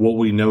what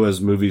we know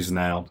as movies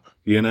now,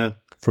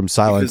 From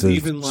silent to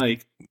even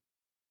like,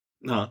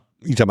 you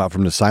talking about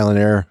from the silent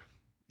era?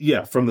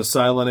 Yeah, from the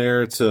silent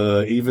era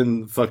to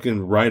even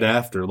fucking right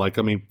after. Like,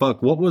 I mean,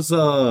 fuck, what was,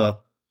 I'm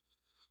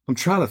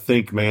trying to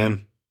think,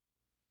 man.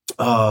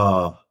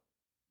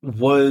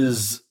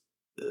 Was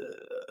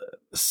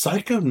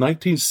Psycho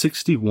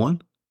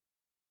 1961?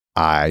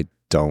 I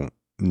don't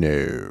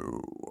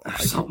know.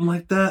 Something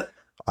like that?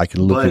 I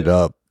can look it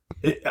up.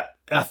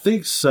 I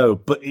think so,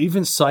 but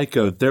even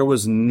Psycho, there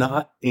was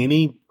not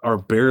any or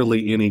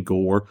barely any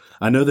gore.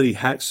 I know that he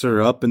hacks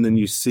her up and then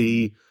you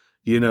see,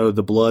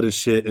 the blood and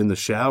shit in the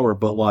shower,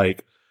 but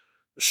like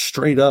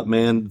straight up,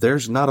 man,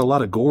 there's not a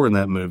lot of gore in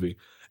that movie.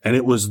 And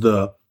it was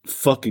the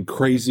fucking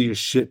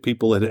craziest shit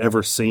people had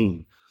ever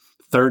seen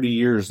 30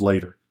 years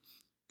later,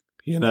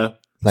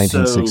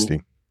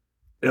 1960.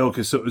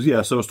 So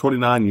it was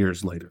 29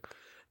 years later.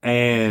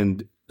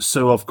 And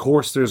so of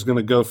course there's going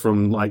to go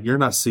from like, you're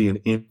not seeing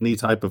any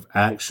type of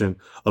action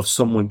of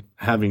someone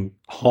having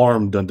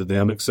harm done to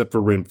them except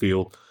for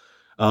Renfield.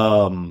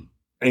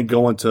 And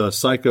going to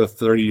Psycho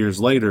 30 years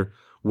later,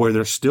 where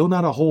there's still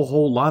not a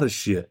whole lot of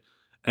shit.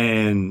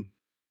 And,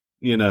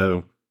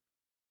 you're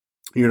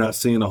not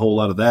seeing a whole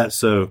lot of that.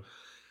 So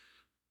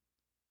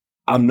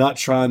I'm not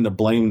trying to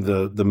blame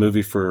the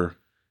movie for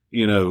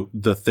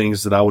the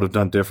things that I would have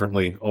done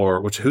differently,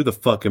 or which who the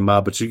fuck am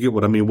I? But you get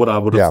what I mean. What I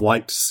would have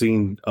liked to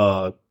seen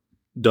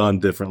done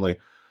differently,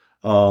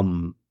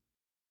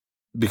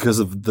 because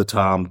of the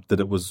time that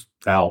it was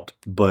out.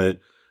 But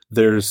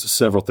there's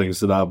several things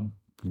that I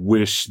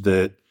wish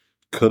that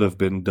could have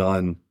been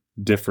done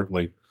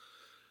differently.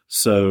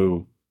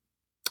 So,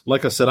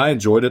 like I said, I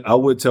enjoyed it. I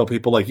would tell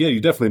people, like, yeah, you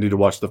definitely need to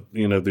watch the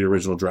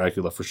original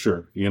Dracula for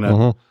sure.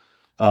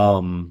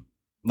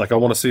 Like, I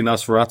want to see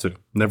Nosferatu.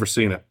 Never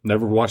seen it.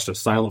 Never watched a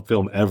silent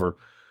film ever.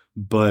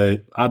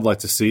 But I'd like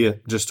to see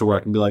it just to where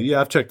I can be like,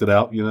 yeah, I've checked it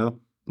out.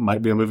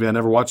 Might be a movie I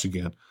never watch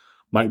again.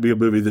 Might be a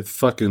movie that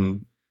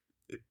fucking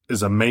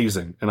is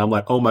amazing. And I'm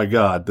like, oh my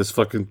God, this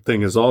fucking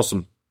thing is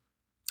awesome.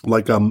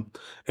 Like I'm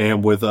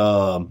am with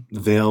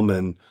them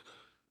and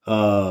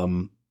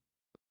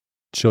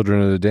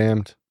Children of the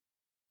Damned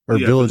or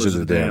Village of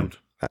the Damned.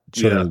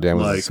 Children of the Damned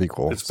was a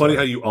sequel. It's funny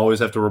how you always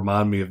have to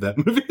remind me of that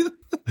movie.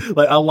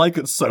 Like, I like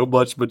it so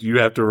much, but you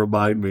have to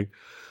remind me.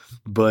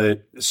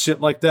 But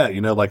shit like that,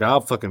 like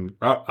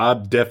I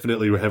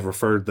definitely have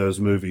referred those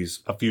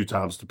movies a few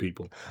times to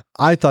people.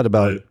 I thought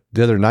about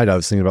the other night. I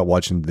was thinking about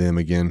watching them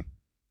again.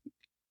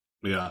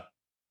 Yeah,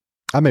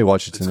 I may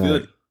watch it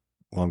tonight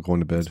while I'm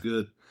going to bed. It's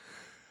good.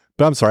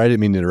 But I'm sorry, I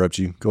didn't mean to interrupt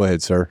you. Go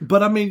ahead, sir.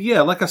 But I mean,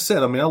 yeah, like I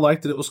said, I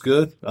liked it. It was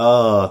good.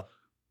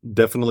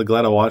 Definitely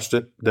glad I watched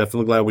it.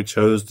 Definitely glad we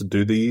chose to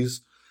do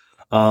these.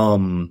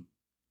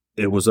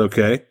 It was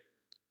okay.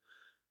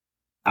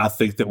 I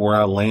think that where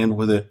I land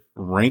with it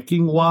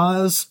ranking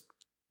wise,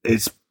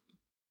 it's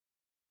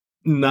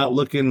not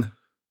looking,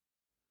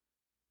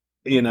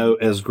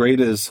 as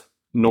great as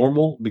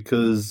normal,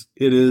 because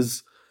it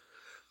is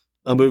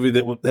a movie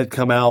that had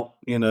come out,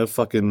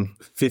 fucking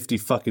 50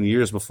 fucking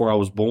years before I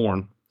was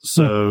born.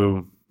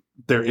 So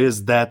there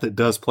is that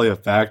does play a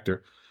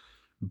factor.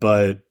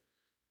 But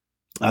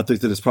I think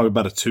that it's probably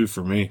about a 2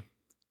 for me.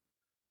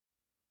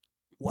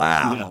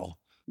 Wow. Yeah.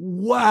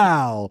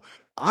 Wow.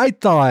 I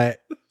thought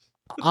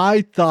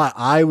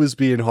I was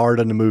being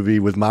hard on the movie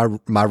with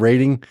my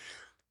rating.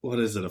 What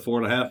is it, a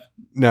 4.5?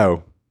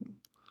 No.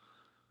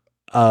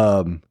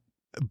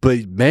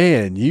 But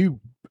man,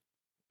 you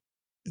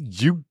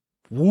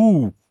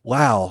woo,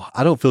 wow.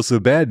 I don't feel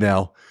so bad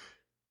now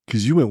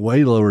because you went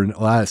way lower.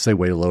 Well, I say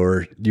way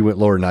lower. You went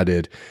lower than I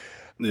did.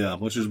 Yeah,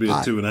 which would be a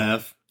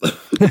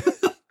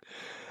 2.5.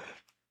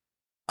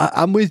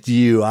 I'm with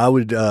you. I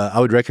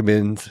would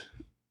recommend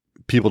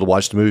people to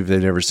watch the movie if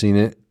they've never seen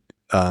it.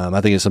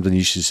 I think it's something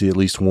you should see at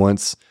least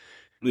once.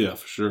 Yeah,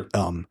 for sure.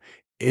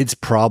 It's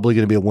probably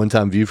going to be a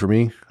one-time view for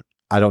me.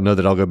 I don't know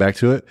that I'll go back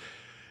to it.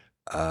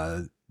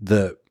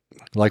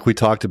 Like we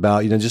talked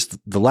about, just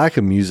the lack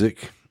of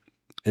music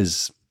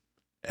it's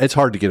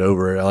hard to get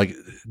over. Like,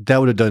 that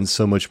would have done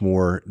so much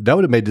more. That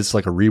would have made this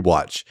like a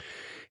rewatch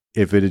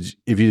if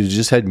you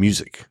just had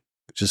music,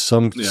 just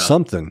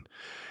something.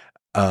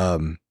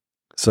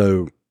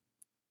 So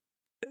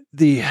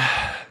the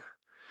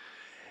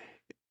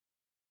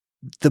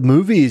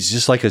movie is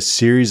just like a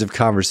series of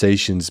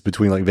conversations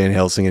between like Van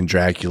Helsing and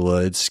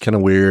Dracula. It's kind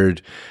of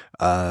weird.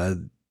 I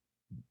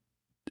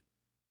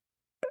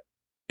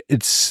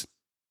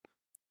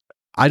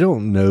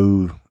don't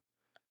know.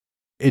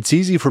 It's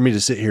easy for me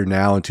to sit here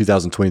now in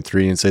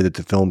 2023 and say that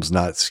the film's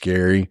not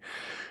scary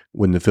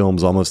when the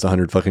film's almost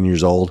 100 fucking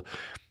years old.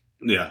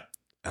 Yeah.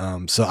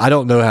 So I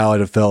don't know how I'd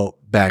have felt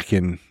back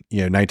in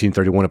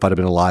 1931 if I'd have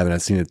been alive and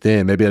I'd seen it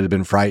then. Maybe I'd have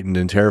been frightened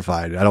and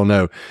terrified. I don't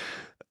know.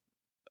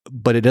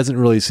 But it doesn't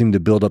really seem to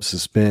build up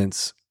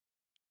suspense.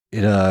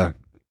 Everything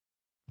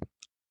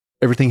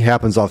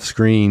happens off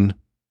screen.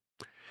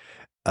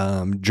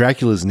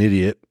 Dracula's an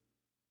idiot.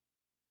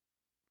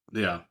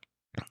 Yeah.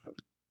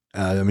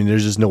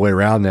 There's just no way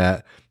around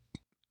that.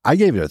 I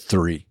gave it a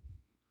 3.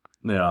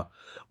 Yeah.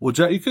 Well,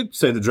 you could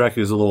say that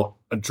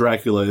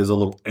Dracula is a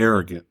little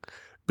arrogant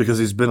because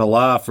he's been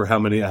alive for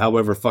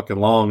however fucking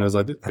long. I was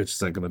like, this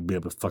bitch ain't gonna be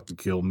able to fucking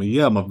kill me.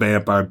 Yeah, I'm a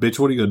vampire, bitch.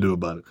 What are you gonna do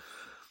about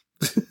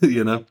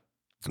it?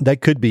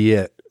 That could be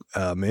it.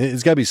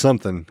 It's got to be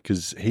something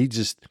because he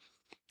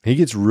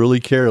gets really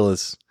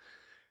careless.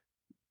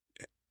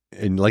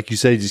 And like you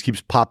said, he just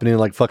keeps popping in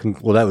like fucking,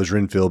 well, that was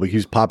Renfield, but he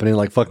was popping in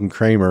like fucking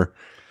Kramer.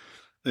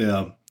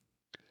 Yeah.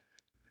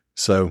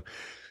 So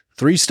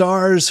 3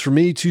 stars for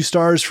me, 2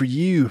 stars for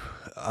you.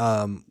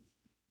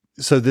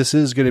 So this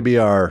is going to be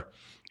we're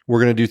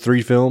going to do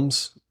 3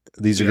 films.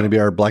 These are going to be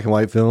our black and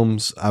white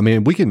films. I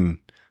mean, we can,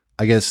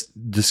 I guess,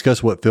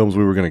 discuss what films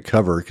we were going to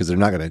cover because they're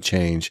not going to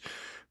change.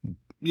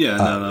 Yeah,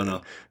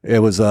 no. It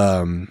was,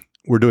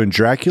 we're doing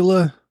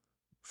Dracula,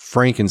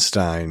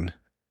 Frankenstein,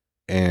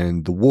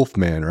 and the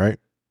Wolfman, right?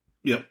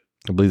 Yep.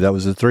 I believe that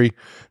was the 3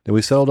 that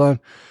we settled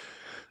on.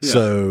 Yeah.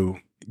 So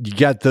you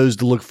got those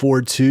to look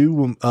forward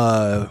to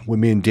when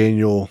me and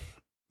Daniel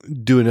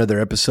do another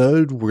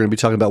episode. We're going to be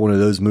talking about one of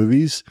those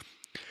movies.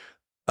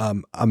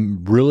 I'm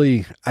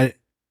really,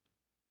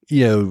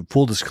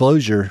 full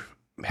disclosure,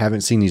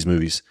 haven't seen these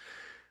movies.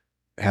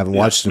 Haven't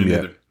watched them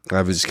yet.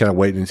 I was just kind of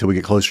waiting until we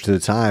get closer to the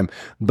time.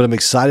 But I'm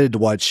excited to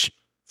watch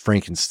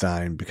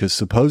Frankenstein because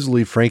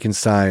supposedly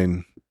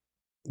Frankenstein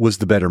was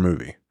the better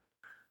movie.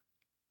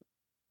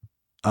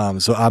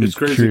 So I'm It's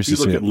crazy curious if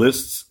to you see look at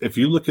lists. If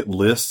you look at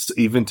lists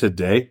even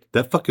today,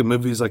 that fucking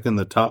movie is like in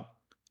the top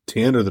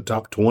 10 or the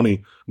top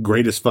 20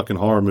 greatest fucking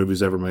horror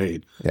movies ever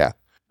made. Yeah.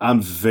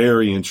 I'm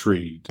very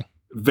intrigued.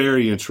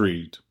 Very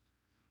intrigued.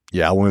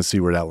 Yeah, I want to see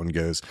where that one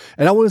goes.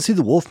 And I want to see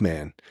the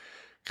Wolfman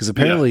because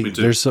apparently me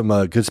too. there's some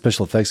good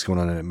special effects going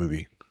on in that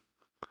movie.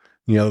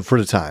 You know, for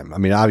the time. I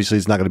mean, obviously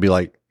it's not going to be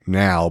like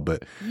now,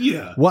 but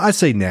Yeah. well, I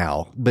say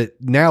now, but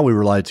now we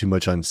rely too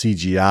much on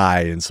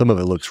CGI and some of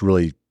it looks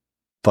really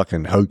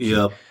fucking hokey.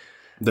 Yep.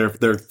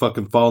 They're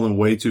fucking falling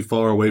way too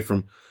far away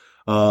from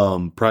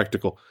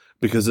practical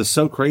because it's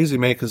so crazy,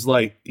 man. Because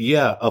like,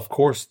 yeah, of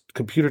course,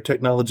 computer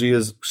technology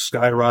is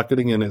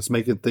skyrocketing and it's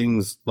making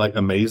things like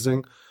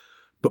amazing,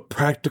 but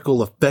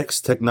practical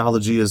effects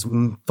technology is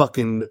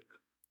fucking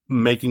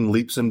making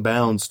leaps and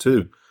bounds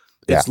too.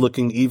 It's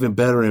looking even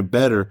better and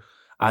better.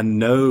 I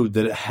know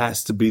that it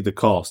has to be the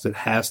cost. It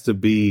has to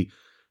be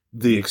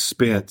the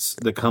expense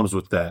that comes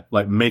with that.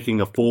 Like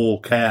making a full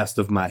cast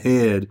of my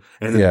head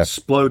and then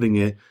exploding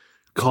it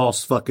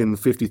costs fucking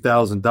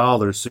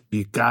 $50,000. So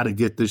you got to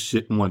get this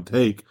shit in one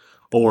take,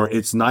 or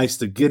it's nice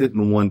to get it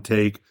in one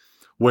take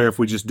where if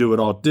we just do it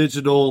all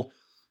digital,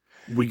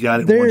 we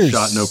got it in one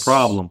shot, no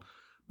problem.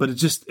 But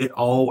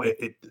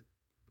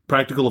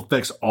practical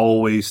effects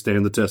always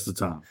stand the test of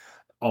time.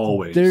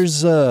 Always.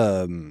 There's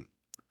when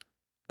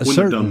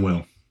they're done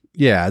well.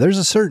 Yeah, there's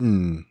a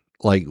certain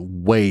like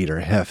weight or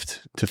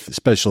heft to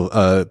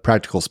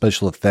practical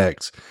special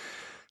effects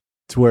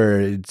to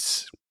where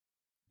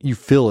you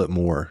feel it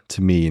more,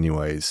 to me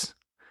anyways.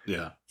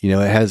 Yeah. You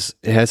know, it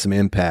has some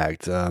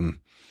impact.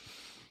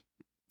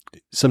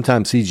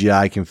 Sometimes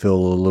CGI can feel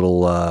a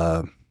little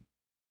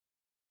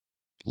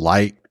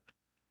light.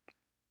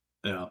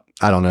 Yeah.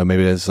 I don't know,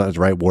 maybe that's not the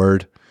right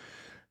word.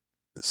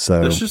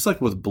 So it's just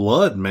like with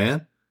blood,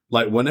 man.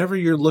 Like whenever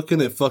you're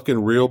looking at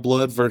fucking real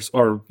blood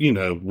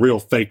real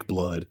fake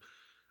blood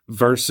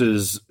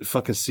versus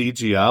fucking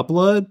CGI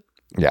blood,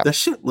 that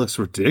shit looks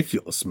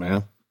ridiculous,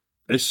 man.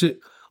 That shit,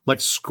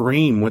 like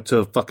Scream went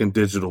to fucking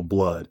digital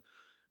blood.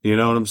 You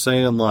know what I'm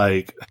saying?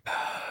 Like,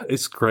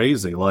 it's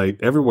crazy. Like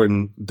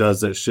everyone does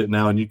that shit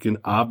now and you can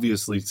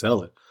obviously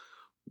tell it.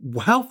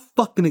 How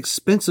fucking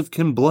expensive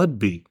can blood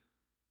be?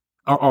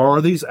 Or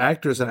are these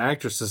actors and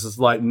actresses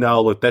like,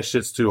 no, look, that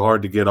shit's too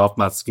hard to get off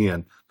my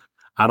skin.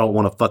 I don't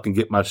want to fucking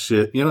get my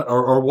shit, you know,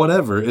 or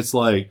whatever. It's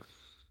like,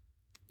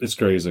 it's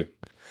crazy.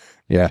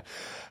 Yeah.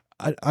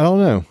 I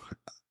don't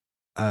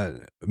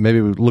know.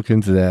 Maybe we look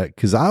into that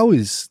because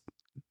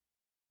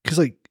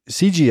like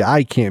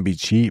CGI can't be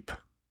cheap.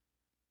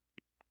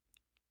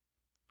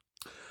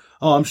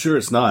 Oh, I'm sure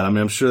it's not. I mean,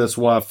 I'm sure that's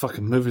why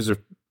fucking movies are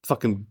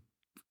fucking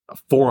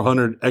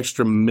 400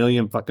 extra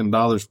million fucking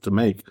dollars to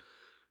make.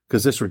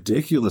 Cause it's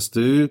ridiculous,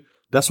 dude.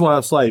 That's why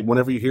it's like,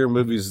 whenever you hear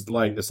movies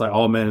like, it's like,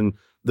 oh man,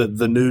 the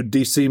new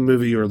DC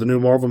movie or the new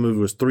Marvel movie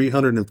was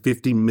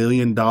 $350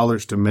 million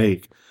to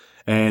make.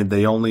 And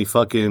they only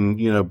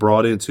fucking,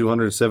 brought in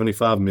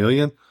 275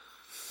 million.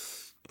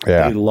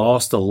 Yeah. They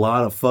lost a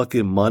lot of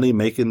fucking money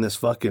making this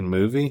fucking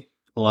movie.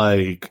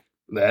 Like,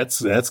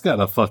 that's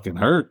gotta fucking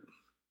hurt.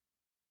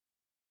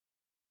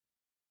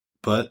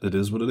 But it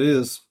is what it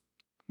is.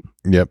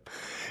 Yep.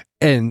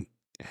 And,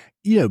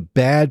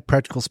 bad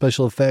practical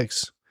special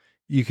effects,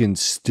 you can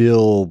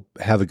still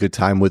have a good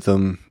time with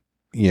them,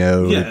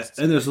 Yeah,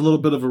 and there's a little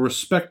bit of a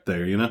respect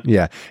there,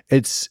 Yeah.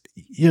 It's,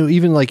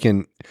 even like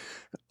in,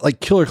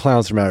 like Killer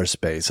Clowns from Outer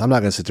Space, I'm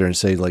not going to sit there and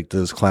say, like,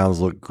 those clowns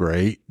look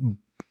great.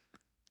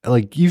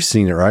 Like, you've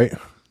seen it, right?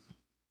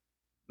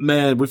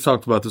 Man, we've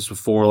talked about this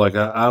before. Like,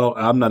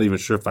 I'm not even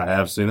sure if I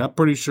have seen it. I'm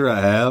pretty sure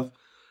I have,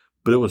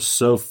 but it was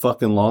so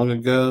fucking long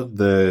ago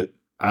that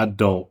I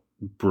don't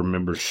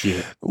remember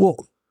shit.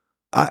 Well,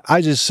 I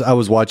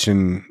was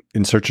watching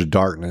In Search of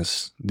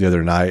Darkness the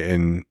other night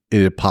and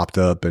it had popped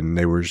up and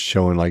they were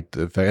showing like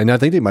the effect. And I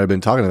think they might've been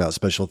talking about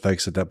special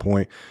effects at that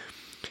point.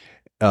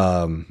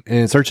 And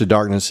In Search of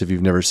Darkness, if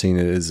you've never seen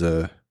it, is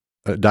a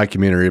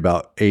documentary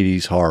about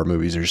 80s horror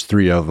movies. There's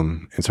 3 of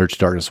them: In Search of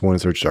Darkness 1, In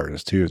Search of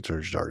Darkness 2, In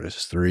Search of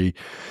Darkness 3.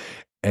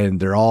 And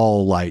they're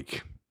all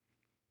like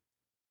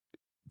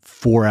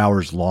 4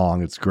 hours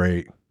long. It's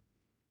great.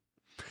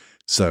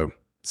 So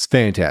it's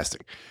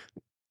fantastic.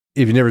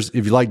 If you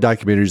like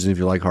documentaries and if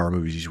you like horror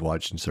movies, you should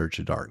watch In Search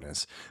of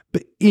Darkness.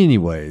 But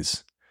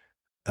anyways,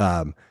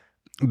 back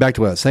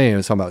to what I was saying, I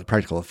was talking about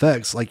practical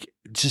effects. Like,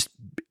 just,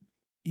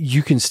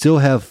 you can still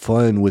have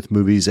fun with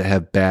movies that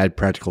have bad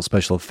practical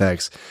special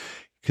effects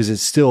because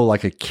it's still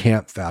like a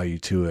camp value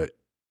to it.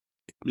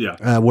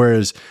 Yeah.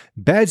 Whereas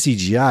bad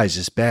CGI is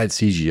just bad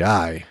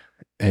CGI,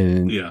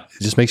 and it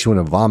just makes you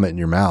want to vomit in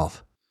your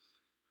mouth.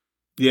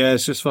 Yeah,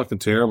 it's just fucking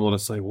terrible. And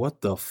it's like,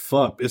 what the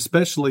fuck?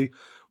 Especially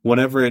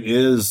whenever it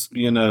is,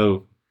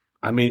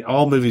 I mean,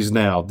 all movies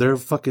now, they're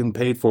fucking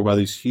paid for by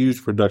these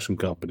huge production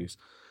companies.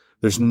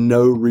 There's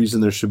no reason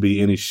there should be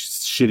any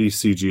shitty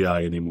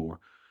CGI anymore.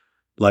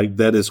 Like,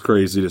 that is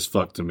crazy as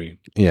fuck to me.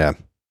 Yeah.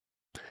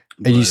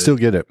 And you still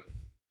get it.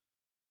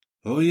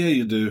 Oh, yeah,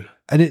 you do.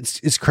 And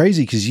it's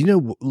crazy because,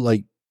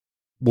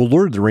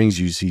 Lord of the Rings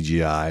used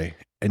CGI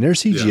and their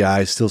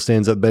CGI still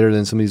stands up better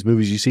than some of these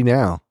movies you see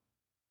now.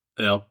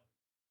 Yeah.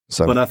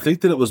 So, but I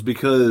think that it was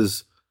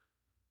because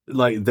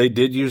like they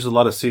did use a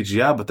lot of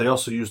CGI, but they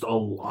also used a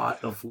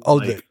lot of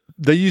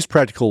they used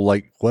practical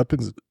like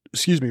weapons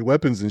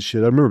and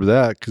shit. I remember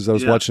that because I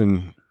was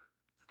watching.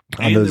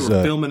 And they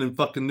were filming in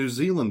fucking New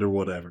Zealand or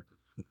whatever,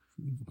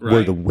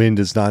 where the wind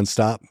is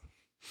nonstop.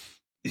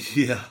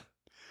 Yeah,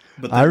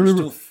 but I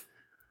remember.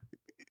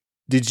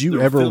 Did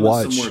you ever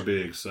watch somewhere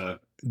big? So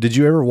did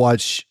you ever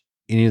watch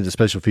any of the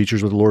special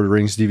features with the Lord of the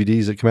Rings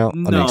DVDs that come out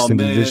on the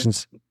extended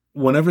editions?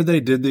 Whenever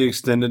they did the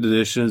extended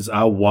editions,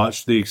 I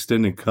watched the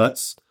extended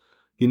cuts.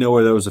 You know,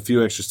 where there was a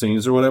few extra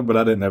scenes or whatever, but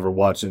I didn't ever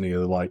watch any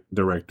of the like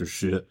director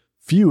shit.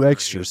 Few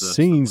extra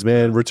scenes,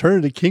 man. Return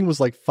of the King was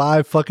like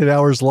 5 fucking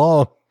hours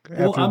long.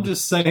 Well, I'm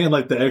just saying,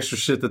 like the extra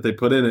shit that they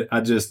put in it.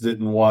 I just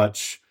didn't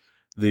watch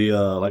the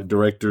like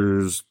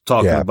directors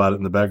talking about it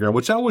in the background,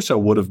 which I wish I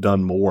would have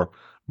done more.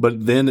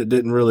 But then it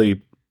didn't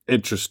really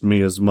interest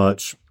me as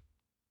much.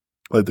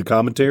 Like the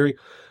commentary,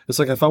 it's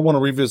like if I want to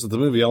revisit the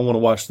movie, I want to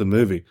watch the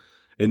movie.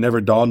 It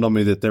never dawned on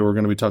me that they were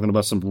going to be talking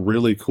about some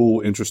really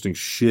cool, interesting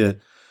shit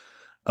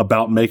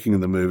about making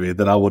the movie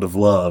that I would have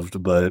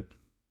loved, but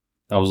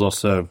I was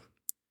also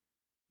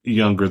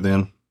younger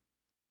then.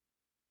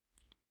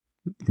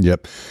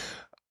 Yep.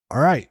 All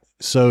right.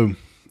 So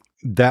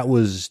that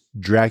was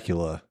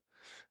Dracula.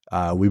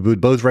 We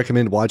would both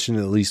recommend watching it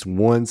at least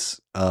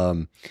once.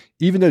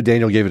 Even though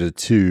Daniel gave it a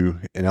 2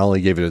 and I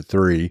only gave it a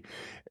 3.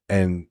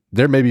 And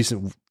there may be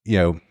some,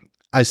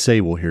 I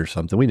say we'll hear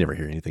something. We never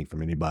hear anything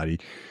from anybody.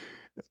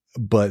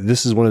 But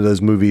this is one of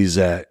those movies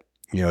that,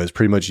 is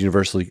pretty much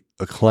universally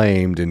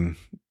acclaimed. And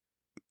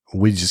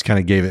we just kind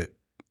of gave it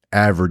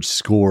average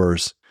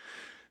scores.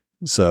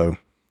 So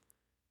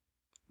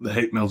the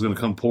hate mail's going to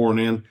come pouring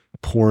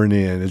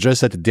in.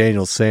 Address that to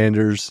Daniel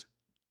Sanders.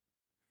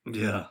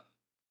 Yeah.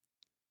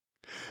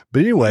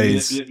 But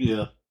anyways,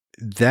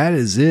 that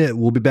is it.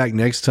 We'll be back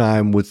next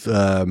time with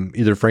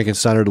either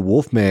Frankenstein or the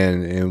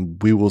Wolfman,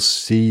 and we will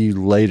see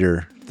you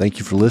later. Thank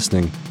you for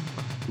listening.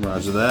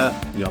 Roger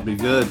that. Y'all be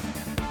good.